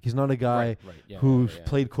quarterback. He's not a guy Right. Yeah, who's yeah.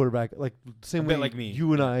 played quarterback like same A way bit like me.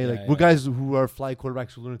 you and I Yeah, like yeah, we're yeah. guys who are flag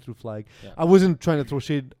quarterbacks who learn through flag. Yeah. I wasn't trying to throw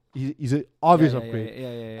shade. He's an obvious Yeah, upgrade,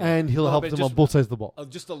 Yeah. and he'll No, help but them on just- both sides of the ball.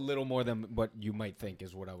 Just a little more than what you might think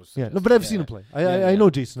is what I was. Yeah, no, suggesting. but I've seen him play. I know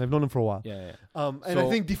Jason. I've known him for a while. Yeah. And I So-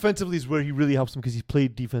 think defensively is where he really helps them because he's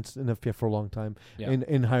played defense in FPF for a long time Yeah.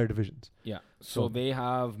 in higher divisions. Yeah. So- So they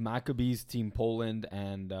have Maccabees, Team Poland,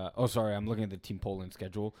 and sorry, I'm looking at the Team Poland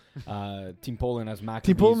schedule. Team Poland has Maccabees.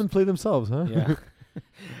 Team Poland play themselves, huh?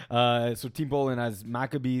 Yeah. So Team Poland has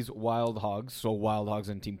Maccabees, Wild Hogs. So Wild Hogs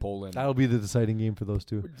and Team Poland. That'll be the deciding game for those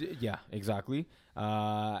two. Yeah, exactly.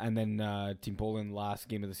 And then Team Poland last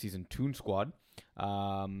game of the season, Toon Squad.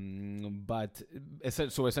 But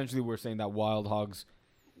so essentially, we're saying that Wild Hogs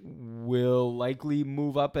will likely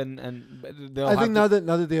move up, and they'll. I have think to-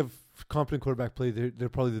 now that they have competent quarterback play, they're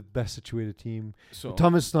probably the best situated team. So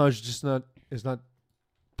Thomas Snodge is not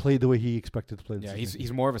played the way he expected to play. This yeah, season.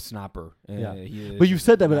 he's more of a snapper. Yeah. He is But you've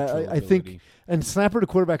said that, but natural I think ability. and snapper to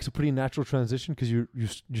quarterback is a pretty natural transition because you're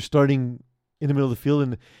starting in the middle of the field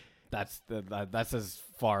and that's as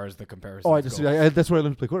far as the comparison. I that's where I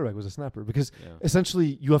learned to play quarterback was a snapper because Yeah.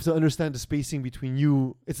 essentially you have to understand the spacing between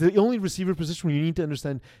you. It's the only receiver position where you need to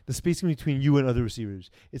understand the spacing between you and other receivers.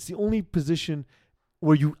 It's the only position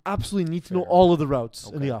where you absolutely need to know Fair. all of the routes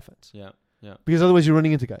in Okay. the offense Yeah. because otherwise you're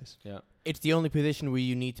running into guys. It's the only position where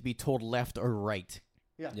you need to be told left or right.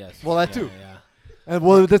 Yes. Well, that Yeah, too. Yeah. And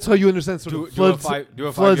well, that's how you understand sort Do, of do a floods. five, do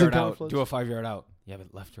a floods 5 yard and out. counterfloods. Do a 5 yard out. Yeah,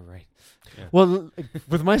 but left or right. Well,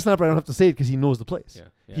 with my snapper, I don't have to say it because he knows the plays.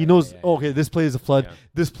 He knows. Okay, this play is a flood. Yeah.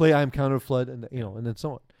 This play I'm counter flood, and and then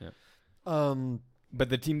so on. Yeah. But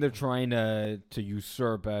the team they're trying to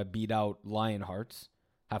usurp, beat out Lionhearts,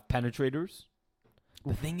 have penetrators.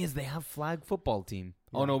 The thing is, they have flag football team.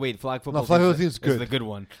 Yeah. Oh no, wait, flag football. flag football team's team's good. the good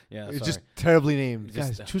one. Yeah, It's sorry. just terribly named.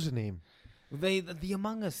 Just, Guys, choose a name. the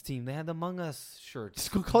Among Us team. They had the Among Us shirts.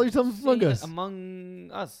 Just go call yourself Among Us. Among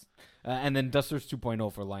Us. And then Dusters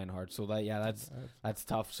 2.0 for Lionheart. So that's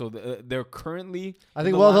tough. So they're currently. I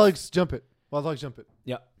think the Wild last- Hogs jump it. Wild Hogs jump it.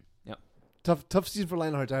 Yeah. Tough season for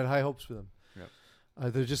Lionheart. I had high hopes for them. Yeah.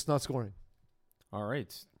 They're just not scoring. All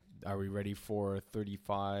right. Are we ready for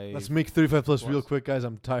 35? Let's make 35 plus real Plus. quick, guys.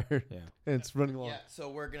 I'm tired. Yeah. And it's running long. Yeah, so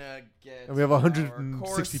we're gonna get And we have our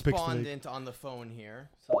 160 picks today. correspondent on the phone here.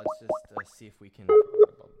 So let's just see if we can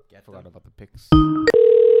get Forgot them. about the picks.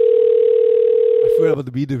 I forgot about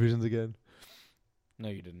the B divisions again. No,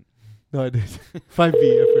 you didn't. No, I did. 5B.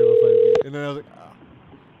 I forgot about 5B. And then I was like,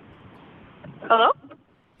 Hello?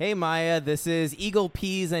 Hey Maya, this is Eagle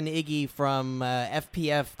Peas and Iggy from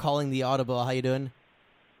FPF calling the Audible. How you doing?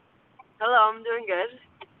 Hello, I'm doing good.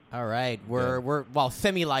 All right, we're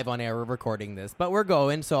semi live on air. We're recording this, but we're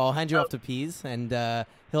going. So I'll hand you off to Peas, and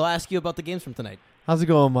he'll ask you about the games from tonight. how's it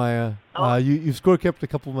going, Maya? Oh. You've score kept a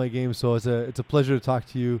couple of my games, so it's a pleasure to talk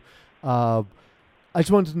to you. I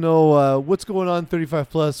just wanted to know what's going on 35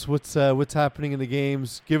 plus. What's happening in the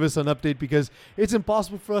games? Give us an update because it's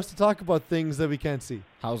impossible for us to talk about things that we can't see.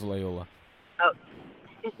 How's Loyola? Well,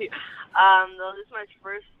 this is my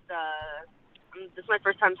first. This is my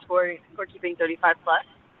first time scorekeeping 35 plus.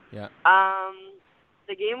 Yeah.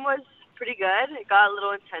 The game was pretty good. It got a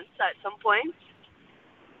little intense at some points.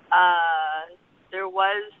 There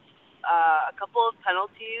was a couple of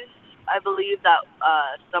penalties, I believe, that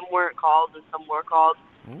some weren't called and some were called,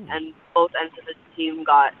 Ooh. and both ends of the team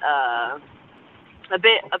got a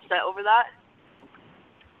bit upset over that.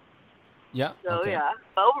 Yeah. So okay. yeah,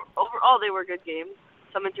 but overall they were good games.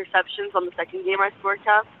 Some interceptions on the second game I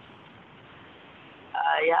scorekept.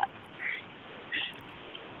 Yeah.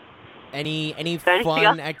 Any Anything fun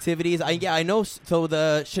else? activities? I know. So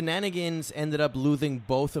the Shenanigans ended up losing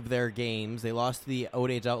both of their games. They lost to the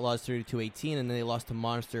Old Age Outlaws 32-18, and then they lost to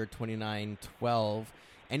Monster 29-12.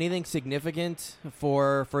 Anything significant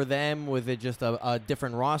for them? Was it just a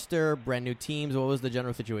different roster, brand new teams? What was the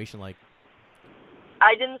general situation like?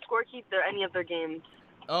 I didn't scorekeep any of their games.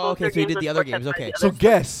 Oh, Both okay. their So you games did the were other scorekept games. by Okay. the So other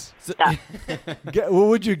guess. So, Yeah. What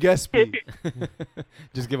would your guess be?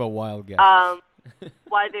 Just give a wild guess.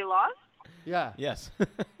 Why they lost? Yeah. Yes. They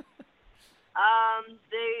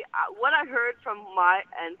what I heard from my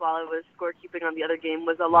end while I was scorekeeping on the other game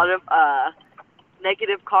was a lot of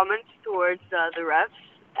negative comments towards the refs,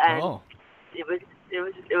 and Oh. it was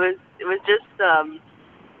just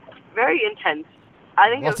very intense. I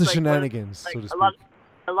think Lots it of was shenanigans, like so to speak.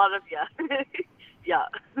 a lot of yeah, yeah.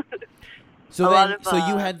 So A then, lot of, so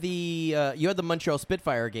you had the Montreal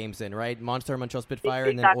Spitfire games in, right? Monster, Montreal Spitfire,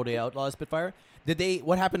 and then Old Exactly. Outlaws Spitfire.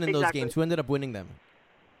 What happened in those Exactly. games? Who ended up winning them?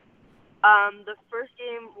 The first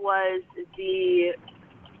game was the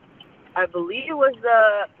I believe it was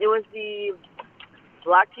the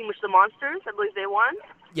black team, which the Monsters. I believe they won.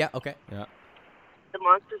 Yeah. Okay. The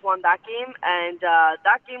Monsters won that game, and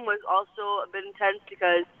that game was also a bit intense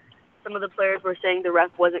because some of the players were saying the ref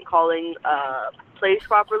wasn't calling plays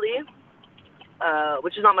properly,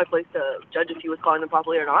 which is not my place to judge if he was calling them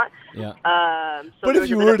properly or not. Yeah. So But there if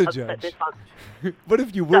you was a were bit to of upsetness judge, on- what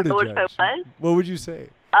if you were to What if I judge? was? What would you say?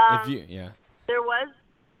 If you, yeah. There was.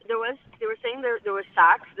 They were saying there were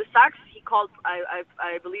sacks. The sacks he called. I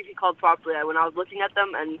believe he called properly when I was looking at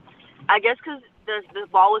them, and I guess because the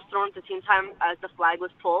ball was thrown at the same time as the flag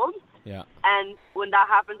was pulled. Yeah. And when that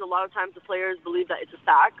happens, a lot of times the players believe that it's a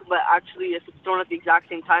sack, but actually, if it's thrown at the exact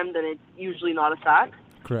same time, then it's usually not a sack.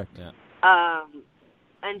 Correct. Yeah.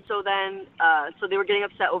 And so then, so they were getting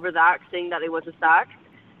upset over that, saying that it was a sack.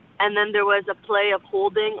 And then there was a play of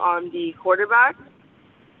holding on the quarterback.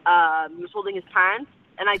 He was holding his pants,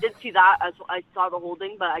 and I did see that as I saw the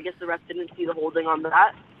holding, but I guess the ref didn't see the holding on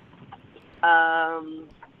that.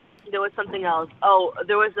 There was something else. Oh,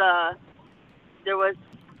 there was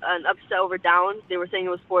an upset over downs. They were saying it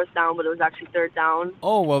was fourth down, but it was actually third down.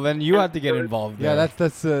 Oh, well, then you had to get involved there. Yeah,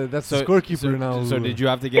 that's the scorekeeper now. So did you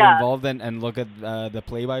have to get involved and look at the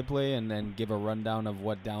play-by-play and then give a rundown of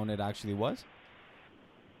what down it actually was?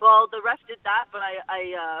 Well, the ref did that, but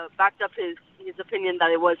I backed up his opinion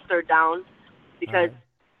that it was third down because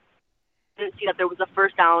I didn't see that there was a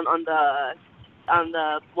first down on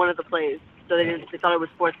the one of the plays. So they thought it was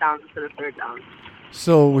fourth down instead of third down.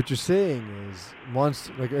 So what you're saying is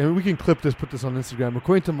Monster, like, and we can clip this, put this on Instagram.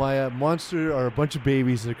 According to Maya, Monster are a bunch of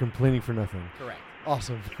babies that are complaining for nothing. Correct.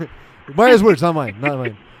 Awesome. Maya's words, not mine.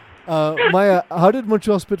 Maya, how did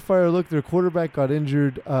Montreal Spitfire look? Their quarterback got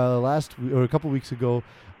injured a couple weeks ago.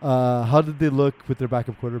 How did they look with their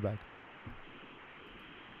backup quarterback?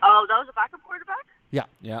 Oh, that was a backup quarterback? Yeah.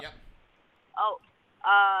 Oh,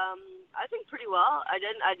 I think pretty well. I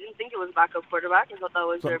didn't think it was a backup quarterback. I thought that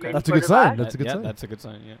was their main That's a good sign. quarterback. That's a good sign. That's a good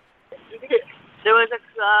sign, yeah. There was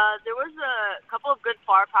a couple of good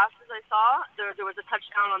far passes I saw. There was a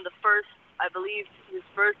touchdown on the first, I believe,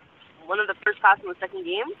 one of the first passes in the second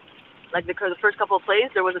game. Like the first couple of plays,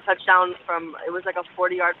 there was a touchdown it was like a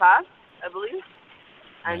 40-yard pass, I believe.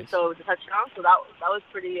 And Nice. so it was a touchdown. So that was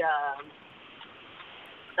pretty.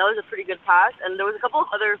 That was a pretty good pass, and there was a couple of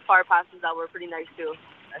other far passes that were pretty nice too.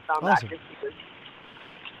 I found Awesome. that this season.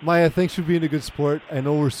 Maya, thanks for being a good sport. I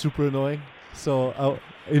know we're super annoying. So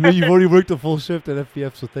I know you've already worked a full shift at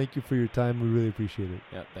FPF, so thank you for your time. We really appreciate it.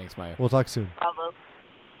 Yeah, thanks, Maya. We'll talk soon. Bravo. All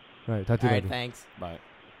right, talk to All you right. later. Thanks. Bye.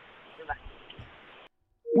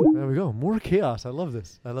 There we go. More chaos. I love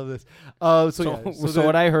this. So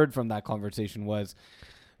what I heard from that conversation was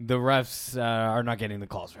the refs are not getting the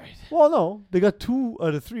calls right. Well, no, they got 2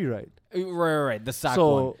 out of 3 right. Right. The sack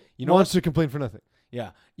So one. You know what? Monster complained for nothing.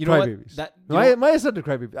 Yeah. You know what? Crybabies. That, No, Maya said they're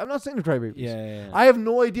crybabies. I'm not saying they're crybabies. yeah. I have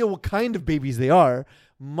no idea what kind of babies they are.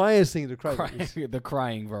 Maya's saying they're crybabies. The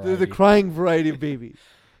crying variety. They're the crying variety of baby.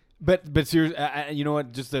 But serious, you know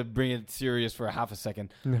what? Just to bring it serious for a half a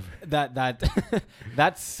second, Never.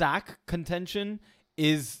 that sack contention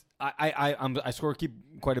is I score keep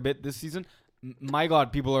quite a bit this season. My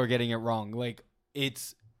God, people are getting it wrong. Like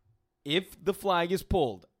it's if the flag is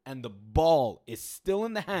pulled and the ball is still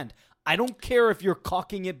in the hand, I don't care if you're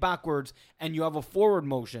cocking it backwards and you have a forward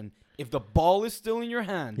motion. If the ball is still in your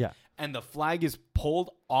hand and the flag is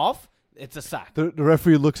pulled off, it's a sack. The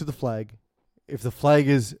referee looks at the flag. If the flag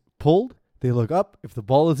is pulled, they look up. If the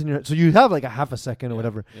ball is in your hand, so you have like a half a second or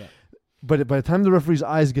whatever. Yeah. But by the time the referee's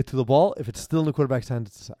eyes get to the ball, if it's still in the quarterback's hand,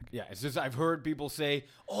 it's a sack. Yeah, it's just I've heard people say,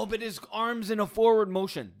 "Oh, but his arm's in a forward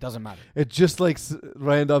motion." Doesn't matter. It's just like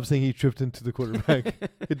Ryan Dobbs saying he tripped into the quarterback.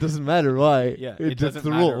 It doesn't matter why. Yeah, It's it doesn't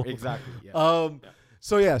the matter. rule. Exactly.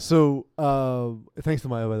 Yeah. So thanks to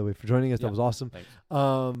Maya, by the way, for joining us. Yeah, That was awesome. thanks.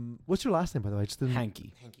 What's your last name, by the way? I just didn't.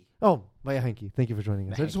 Hanky. Oh, Maya Hanky. Thank you for joining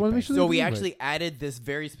us. I just Hanky, want to make thanks. sure. So that we you're doing actually added this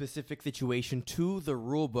very specific situation to the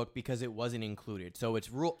rule book because it wasn't included. So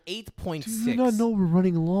it's rule 8.6. right. Do you not know we're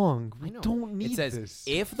running long? I We know. don't need It says this.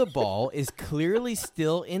 if the ball is clearly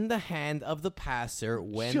still in the hand of the passer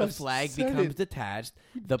when the just flag said becomes it. detached,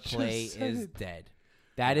 the just play said is it. dead.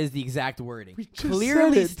 That is the exact wording. We just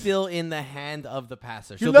Clearly said it. still in the hand of the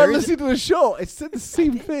passer. You're so not there is listening to the show. I said the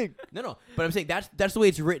same thing. no, but I'm saying that's the way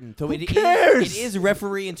it's written. So Who it cares? is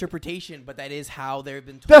referee interpretation, but that is how they've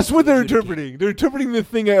been told. That's what to they're adjudicate. interpreting. They're interpreting the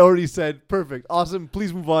thing I already said. Perfect. Awesome.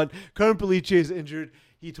 Please move on. Karan Palice is injured.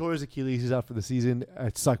 He tore his Achilles. He's out for the season.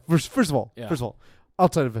 It sucked. First of all,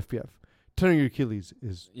 outside of FPF, tearing your Achilles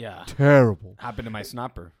is terrible. Happened to my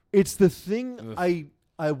snapper. It's the thing Ugh.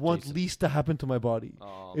 I want Jason. least to happen to my body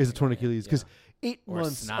Oh, is a torn Achilles because 8 Or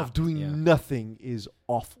months snap, of doing yeah. nothing is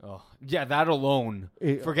awful. Oh, yeah, that alone.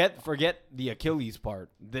 It- Forget the Achilles part.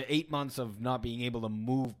 The 8 months of not being able to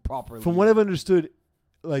move properly. From what I've understood,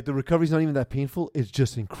 like the recovery's not even that painful. It's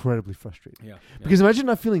just incredibly frustrating. yeah, Because imagine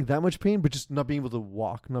not feeling that much pain, but just not being able to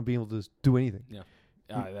walk, not being able to do anything.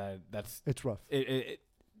 that's It's rough. it's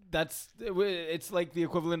like the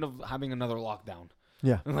equivalent of having another lockdown.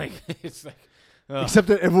 Yeah. Like it's like ugh. Except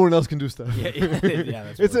that everyone else can do stuff. yeah,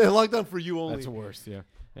 that's It's a worse. lockdown for you only. That's worse. Yeah.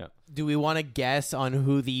 Do we want to guess on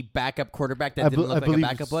who the backup quarterback that I didn't be- I look like a believe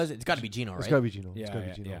backup it's- was? It's got to be Gino, It's right? gotta be Gino. Yeah, It's gotta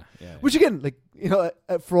yeah, be Gino. yeah. Which again, like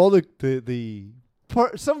for all the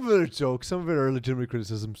part, some of it are jokes, some of it are legitimate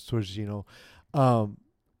criticisms towards Gino.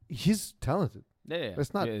 He's talented. Yeah.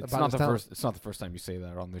 It's not It's about not his the talent. first. It's not the first time you say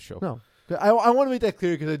that on this show. No, I want to make that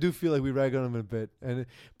clear because I do feel like we rag on him a bit, and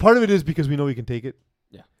part of it is because we know he can take it.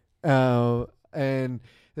 Yeah. And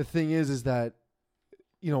the thing is that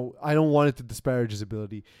I don't want it to disparage his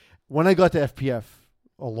ability. When I got to FPF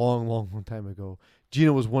a long time ago,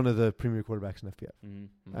 Gino was one of the premier quarterbacks in FPF,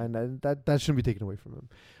 Mm-hmm. and that shouldn't be taken away from him.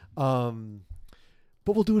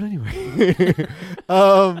 But we'll do it anyway.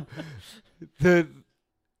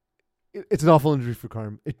 It's an awful injury for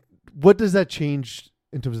Carm. What does that change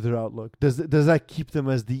in terms of their outlook? Does that keep them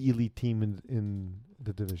as the elite team in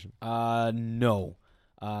the division? No.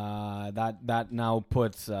 That now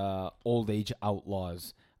puts old age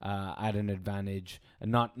outlaws at an advantage,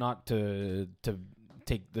 and not to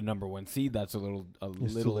take the number 1 seed. That's a little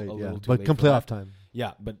It's too late, yeah. too But late come for playoff that. time.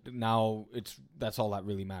 Yeah, but now that's all that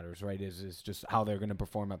really matters, right? Is just how they're going to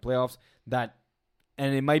perform at playoffs.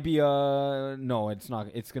 And it might be no, it's not.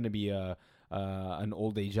 It's going to be an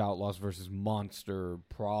old age outlaws versus monster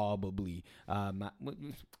probably.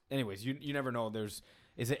 Anyways, you never know.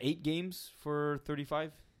 Is it 8 games for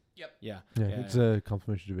 35? Yep. Yeah. It's a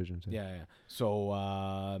complementary division. So. Yeah. So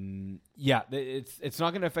it's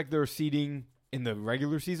not going to affect their seeding in the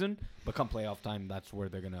regular season, but come playoff time, that's where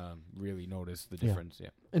they're going to really notice the difference. Yeah.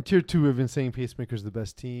 And tier 2, we've been saying Pacemaker's the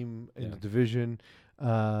best team in the division.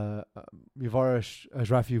 Yavara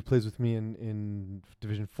Ajrafi, who plays with me in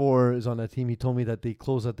Division 4, is on that team. He told me that they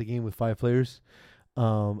closed out the game with 5 players,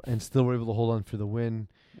 and still were able to hold on for the win.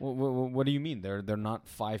 What do you mean? They're not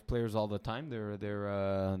 5 players all the time.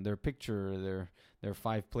 Their picture. They're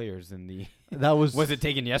 5 players in the. That was Was it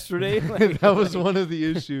taken yesterday? that was one of the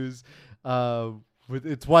issues.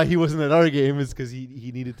 It's why he wasn't at our game, is because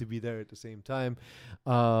he needed to be there at the same time.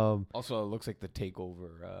 Also, it looks like the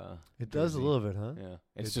takeover. It does a jersey. little bit, huh? Yeah,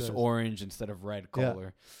 it's It just does. orange instead of red Yeah.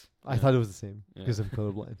 color. I thought it was the same Yeah. because I'm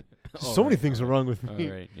colorblind. Oh, So many right, things are alright. wrong with All me.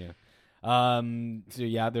 right, yeah. So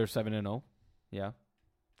yeah, they're 7-0. Yeah.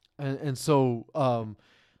 And so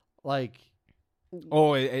like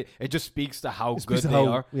Oh, it just speaks to how it good speaks to they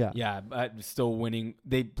how- are. Yeah. Yeah, but still winning.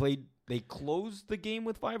 They closed the game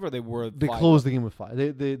with 5, or they were. They 5? closed the game with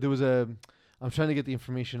 5. There was a. I'm trying to get the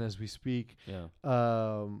information as we speak. Yeah.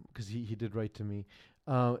 Because he did write to me.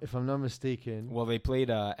 If I'm not mistaken. Well, they played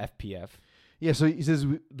FPF. Yeah. So he says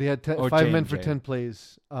they had Or 5 men for J&J. 10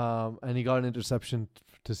 plays. And he got an interception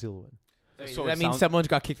to seal the win. So that it means sounds- someone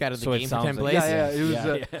got kicked out of the so it game for sounds 10 like- plays. Yeah, it was.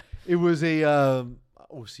 Yeah. It was a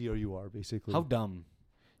OCRUR basically. How dumb?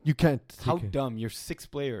 You can't. How take it. dumb? You're 6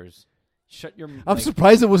 players. Shut your. I'm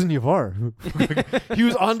surprised it wasn't Yavar. He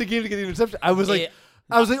was on the game to get the interception. I was like, It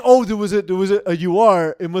oh, there was a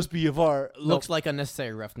UR. It must be Yavar. looks like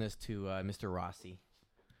unnecessary roughness to Mr. Rossi.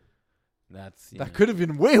 That's That could have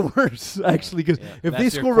been way worse, actually, because Yeah. if they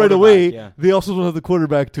That's your score right away, quarterback, yeah. they also don't have the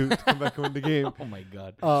quarterback to come back and win the game. Oh my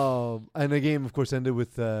god. And the game, of course, ended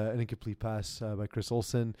with an incomplete pass by Chris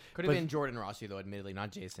Olsen. Could have But- been Jordan Rossi, though, admittedly,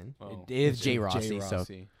 not Jason. Oh. It is It's Jay Rossi, so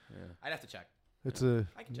Yeah. I'd have to check. It's a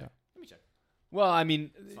I can check. Let me check. Well, I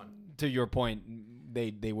mean, fun. to your point,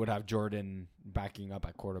 they would have Jordan backing up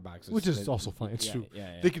at quarterbacks, Which is also fine. It's true.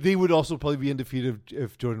 Yeah. they would also probably be undefeated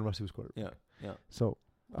if Jordan Rossi was quarterback. Yeah. So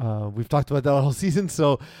we've talked about that all season.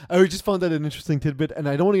 So I just found that an interesting tidbit, and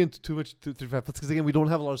I don't want to get into too much because again we don't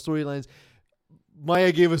have a lot of storylines.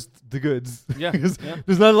 Maya gave us the goods. Yeah. 'Cause Yeah.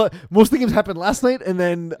 there's not a lot. Most of the games happened last night, and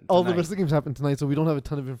then all the Tonight. rest of the games happened tonight. So we don't have a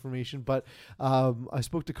ton of information. But I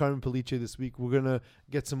spoke to Carmen Palice this week. We're gonna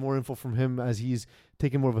get some more info from him as he's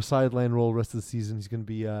taking more of a sideline role rest of the season. He's gonna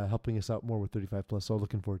be helping us out more with 35 plus. So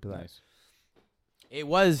looking forward to that. Nice. It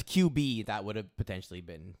was QB that would have potentially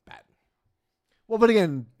been bad. Well, but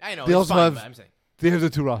again, I know. They it's also fine, have- but I'm saying. they have the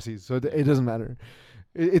 2 Rossies, so it doesn't matter.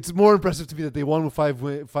 It's more impressive to me that they won with 5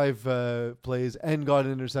 plays and got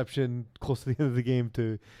an interception close to the end of the game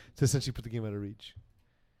to essentially put the game out of reach.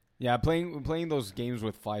 Yeah, playing those games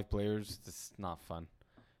with 5 players, it's not fun.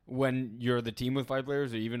 When you're the team with 5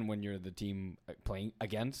 players, or even when you're the team playing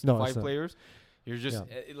against No, 5 it's not. players, You're just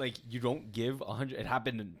like you don't give 100. It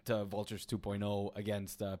happened to Vultures 2.0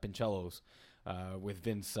 against Pincellos. With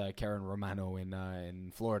Vince Karen Romano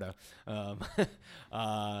in Florida.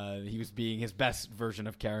 He was being his best version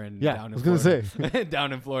of Karen down in Florida.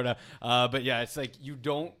 Down in Florida. But yeah, it's like you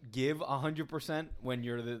don't give 100% when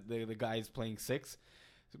you're the guys playing 6.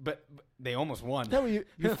 But they almost won. Yeah, well,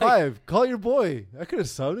 you're 5. Call your boy. I could have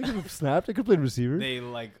subbed. I could have snapped. I could have played receiver. They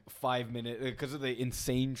 5 minutes because of the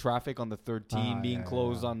insane traffic on the 13 being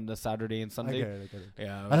closed on the Saturday and Sunday. I get it.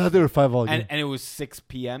 Yeah, I thought they were 5 all game. And it was 6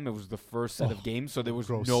 p.m. It was the first set of games, so there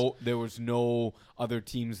was no other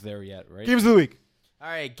teams there yet, right? Games of the week. All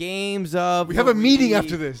right, games of. We have a meeting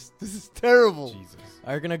after this. This is terrible. Jesus.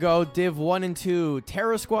 Are gonna go Div 1 and 2.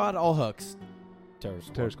 Terror Squad, all hooks. Terror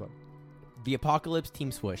Squad. The Apocalypse,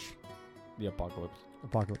 Team Swish. The Apocalypse.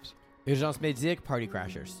 Urgence Médic, Party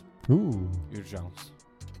Crashers. Ooh. Urgence.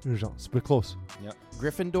 But close. Yep.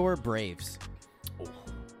 Gryffindor, Braves. Oh.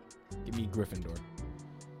 Give me Gryffindor.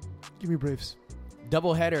 Give me Braves.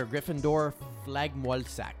 Doubleheader, Gryffindor, Flag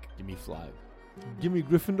Moilsac. Give me Flag. Give me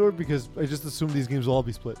Gryffindor because I just assumed these games will all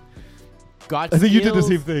be split. God I think Skills, you did the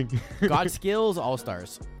same thing. God Skills, All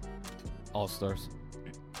Stars. All Stars.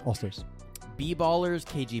 All Stars. B-Ballers,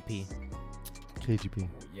 KGP. KGP.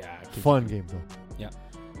 Yeah. Fun game though. Yeah.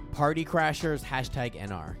 Party Crashers,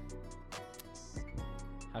 #NR.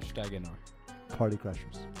 #NR. Party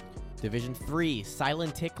Crashers. Division 3,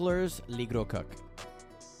 Silent Ticklers, Ligro Cook.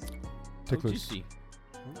 Ticklers. OTC.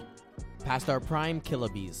 Pastar Prime,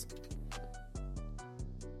 Killabees.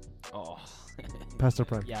 Oh. Pastor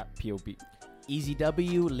Prime. Yeah. POP. Easy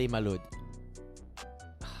W, Les Malouds.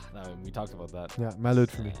 We talked about that. Yeah, Malud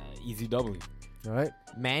for me. Easy W. All right.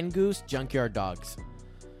 Mangoose, Junkyard Dogs.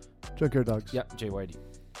 Junkyard Dogs. Yep. JYD.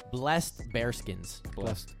 Blessed, Bearskins.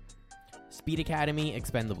 Blessed. Speed Academy,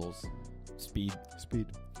 Expendables. Speed.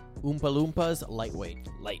 Oompa Loompas, Lightweight.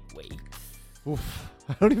 Oof.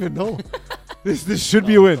 I don't even know. This should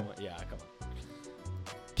be a win. Come on. Yeah, come on.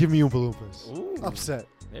 Give me Oompa Loompas. Ooh. Upset.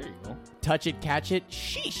 There you go. Touch It, Catch It,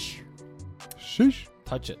 Sheesh. Sheesh.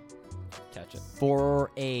 Touch it. Catch it. For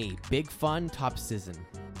a Big Fun, Top Season.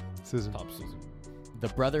 Season. Top season. The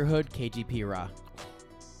Brotherhood, KGP Ra.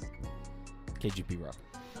 KGP Rock.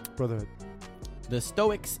 Brotherhood. The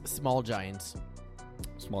Stoics, Small Giants.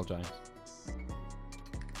 Small Giants.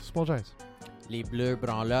 Small Giants. Les Bleus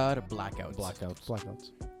Branleurs, Blackouts.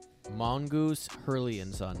 Blackouts. Mongoose, Hurley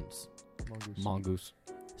and Sons. Mongoose.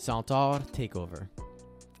 Centaur, Takeover.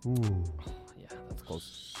 Ooh. Yeah, that's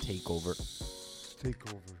close. Takeover.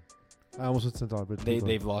 I almost said Centaur, but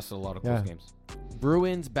They've lost a lot of close Yeah. games.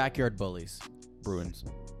 Bruins, Backyard Bullies. Bruins.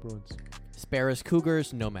 Sparrows,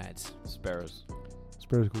 Cougars, Nomads. Sparrows.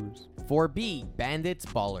 Cougars. 4B, Bandits,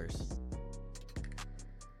 Ballers.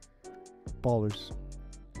 Ballers.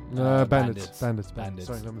 Bandits. Bandits.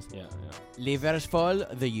 Sorry, no mistake. Yeah. Les Verges Folles,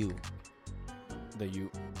 The U. The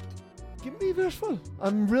U. Give me Vershful.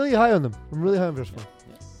 I'm really high on them. I'm really high on Vershful.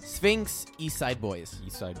 Yeah. Sphinx, East Side Boys.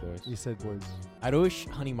 East Side Boys. You said boys. Arouche,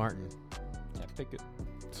 Honey Martin. Yeah, pick it.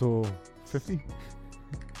 So 50.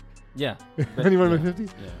 Yeah. Honey Martin 50. Yeah.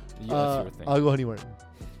 That's your thing. I'll go Honey Martin.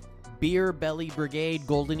 Beer Belly Brigade,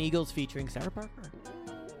 Golden Eagles featuring Sarah Parker.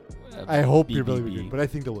 I hope Beer Belly BBB. will be good, but I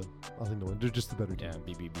think they'll win. They're just the better team.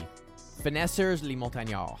 Yeah, BBB. Finessers, Les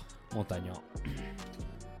Montagnards. Montagnon.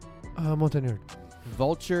 Montagnard.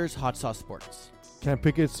 Vultures, Hot Sauce Sports. Can't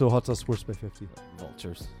pick it, so Hot Sauce Sports by 50.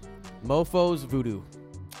 Vultures. Mofos, Voodoo.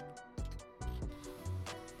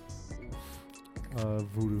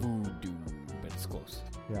 Voodoo. Voodoo. But it's close.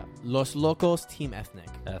 Yeah. Los Locos, Team Ethnic.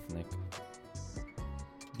 Ethnic.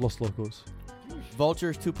 Los Locos.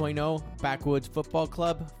 Vultures 2.0, Backwoods Football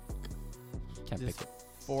Club. Can't pick it.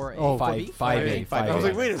 4A. Oh, 4B? 5A. 5A. I was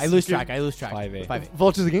like, wait a I lose second. track. 5A. 5A.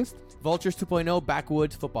 Vultures against? Vultures 2.0,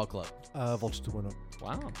 Backwoods Football Club. Vultures 2.0.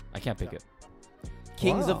 Wow. I can't pick it.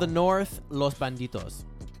 Kings Wow. of the North, Los Banditos.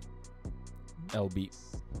 LB.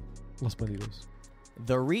 Los Bandidos.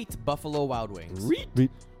 The Reet, Buffalo Wild Wings. Reet.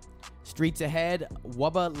 Streets Ahead,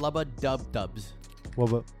 Wubba Lubba Dub Dubs.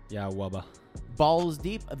 Wubba. Yeah, Wubba. Balls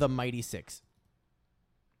Deep, The Mighty Six.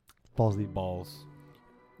 Balls deep. Balls.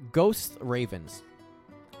 Ghosts, Ravens.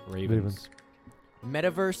 Ravens.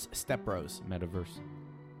 Metaverse, Step Bros. Metaverse.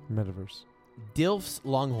 Dilfs,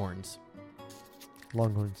 Longhorns.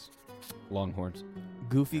 Longhorns. Longhorns.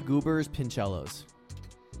 Goofy Goobers, Pinchellos.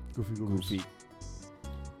 Goofy Goobers. Goofy.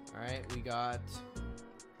 All right, we got.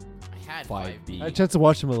 I had 5B. I had a chance to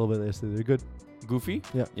watch them a little bit yesterday. They're good. Goofy?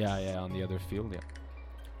 Yeah. Yeah, on the other field,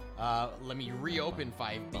 yeah. Let me reopen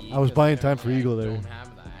 5B. I was buying time apparently for Eagle I there. Don't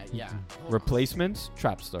have that. Yeah. Replacements,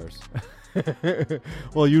 Trap Stars.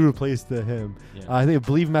 Well, you replaced him. Yeah. I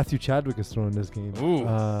believe Matthew Chadwick is throwing this game. Ooh.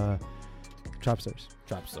 Trap Stars.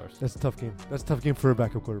 Trap Stars. That's a tough game. That's a tough game for a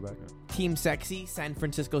backup quarterback. Team Sexy, San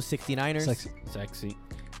Francisco 69ers. Sexy.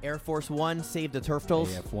 Air Force One, Save the Turftles.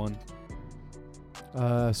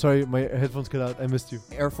 AF1. Sorry, my headphones cut out. I missed you.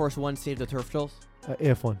 Air Force One, Save the Turftles.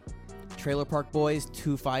 AF1. Trailer Park Boys,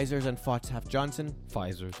 2 Pfizers and Foxhalf Johnson.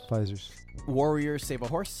 Pfizers. Warriors, Save a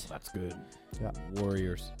Horse. That's good. Yeah.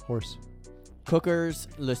 Warriors. Horse. Cookers,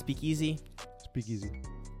 Le Speakeasy. Speakeasy.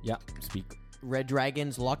 Yeah. Speak. Red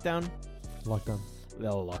Dragons, Lockdown. Lockdown.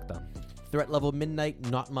 They'll lock down. Threat Level Midnight,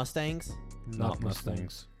 Not Mustangs. Not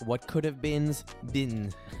Mustangs. What Could Have Been's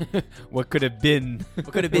Been. What could have been?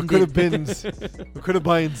 What Could Have Been. What could have bins? What could have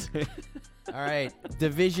binds? All right,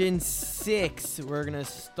 Division 6. We're going to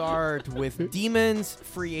start with Demons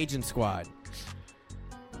Free Agent Squad.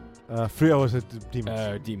 Free hours at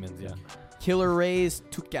Demons. Demons, yeah. Killer Rays,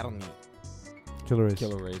 Tukarni. Killer Rays.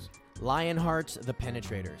 Killer Rays. Lionhearts, The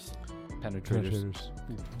Penetrators. Penetrators.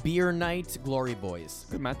 Beer Knights, Glory Boys.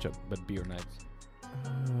 Good matchup, but Beer Knights.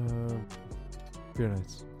 Beer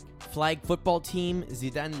Knights. Flag Football Team,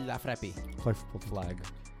 Zidane La Frappe. Flag football. Flag.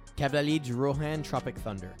 Cavalier Rohan, Tropic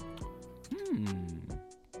Thunder.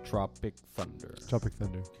 Tropic Thunder. Tropic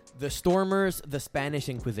Thunder. The Stormers, The Spanish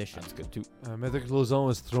Inquisition. That's good too. Medric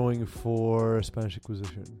Lozon is throwing for Spanish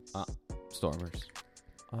Inquisition. Stormers.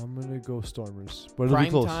 I'm going to go Stormers. But it'll be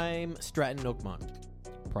Prime close. Time, Stratton Oakmont.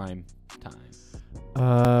 Prime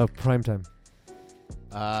time. Prime time.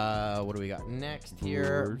 What do we got next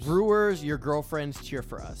here? Brewers. Brewers, Your Girlfriends Cheer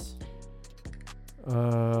for Us.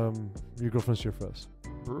 Your girlfriend's cheer for us.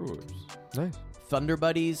 Brewers. Nice. Thunder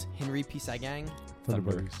Buddies, Henry P. Sagang. Thunder Thunder.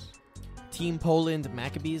 Buddies. Team Poland,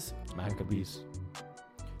 Maccabees. Maccabees.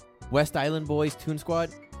 West Island Boys, Toon Squad.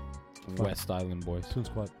 West Island Boys. Toon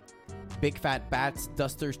Squad. Big Fat Bats,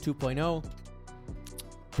 Dusters 2.0.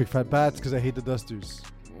 Big Fat Bats because I hate the Dusters.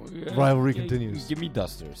 Rivalry continues. Give me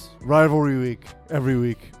Dusters. Rivalry week. Every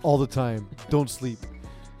week. All the time. Don't sleep.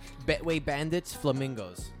 Betway Bandits,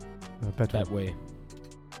 Flamingos. Betway. That way.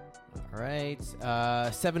 All right.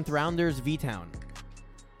 7th Rounders, V-Town.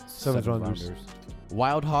 Seventh rounders.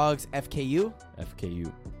 Wild Hogs, FKU.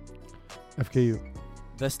 FKU. FKU.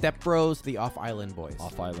 The Step Bros, the Off Island Boys.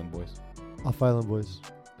 Off Island Boys. Off Island Boys.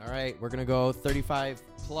 All right, we're gonna go 35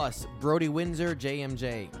 plus. Brody Windsor,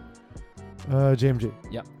 JMJ. JMJ.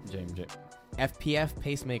 Yep. JMJ. FPF,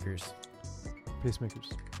 Pacemakers.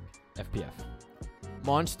 Pacemakers. FPF.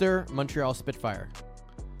 Monster, Montreal Spitfire.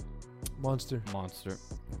 Monster. Monster.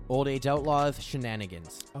 Old Age Outlaws,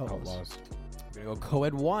 Shenanigans. Outlaws. We're gonna go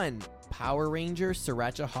Co-Ed 1. Power Rangers,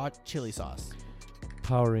 Sriracha Hot Chili Sauce.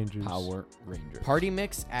 Power Rangers. Power Rangers. Party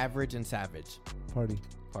Mix, Average and Savage. Party.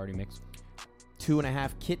 Party mix.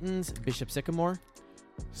 2.5 Kittens, Bishop Sycamore.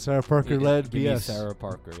 Sarah Parker led Give me BS. Sarah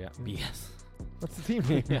Parker. Yeah. BS. What's the team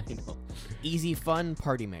name? Yeah, I know. Easy Fun,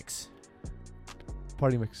 Party Mix.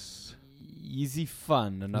 Party Mix. Easy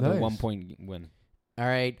fun. Another Nice. 1 point win. All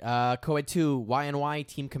right, Co-Ed 2, Y&Y,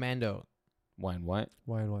 Team Commando. Wine what?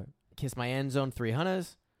 Why and why? Kiss My End Zone, 3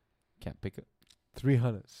 Hunas. Can't pick it. 3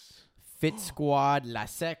 Hunners. Fit Squad, La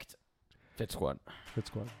Secte. Fit Squad. Good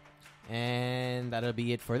squad. And that'll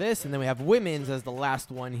be it for this. And then we have women's as the last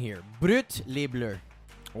one here. Brut, Les Bleus.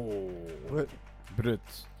 Oh. What? Brut.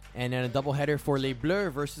 And then a doubleheader for Les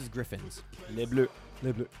Bleus versus Griffins. Les Bleus.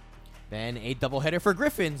 Les Bleus. Then a doubleheader for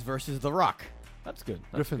Griffins versus The Rock. That's good.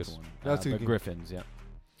 That's Griffins. a good one. That's a good the game. Griffins, yeah.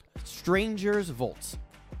 Strangers, Volts.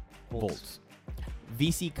 Bolts.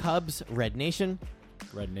 VC Cubs, Red Nation.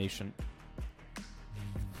 Red Nation.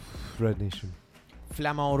 Red Nation.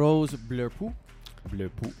 Flamand Rose, Bleu Pou. Bleu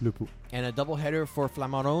Pou. Le Pou. And a doubleheader for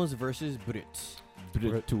Flamand Rose versus Brut.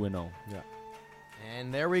 Brut 2-0. Yeah.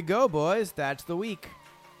 And there we go, boys. That's the week.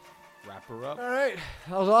 Wrap her up. All right.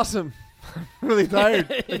 That was awesome. I'm really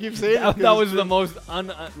tired. I keep saying that, it that was the most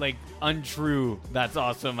untrue "that's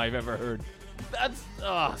awesome" I've ever heard. That's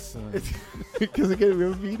awesome. because again we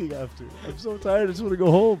have a meeting after. I'm so tired. I just want to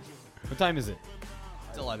go home. What time is it?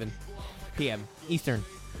 It's 11 p.m. Eastern.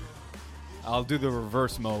 I'll do the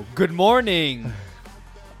reverse mode. Good morning.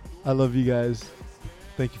 I love you guys.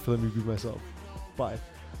 Thank you for letting me be myself. Bye. I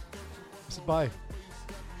said bye.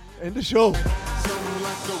 End the show. Sound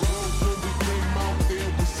like a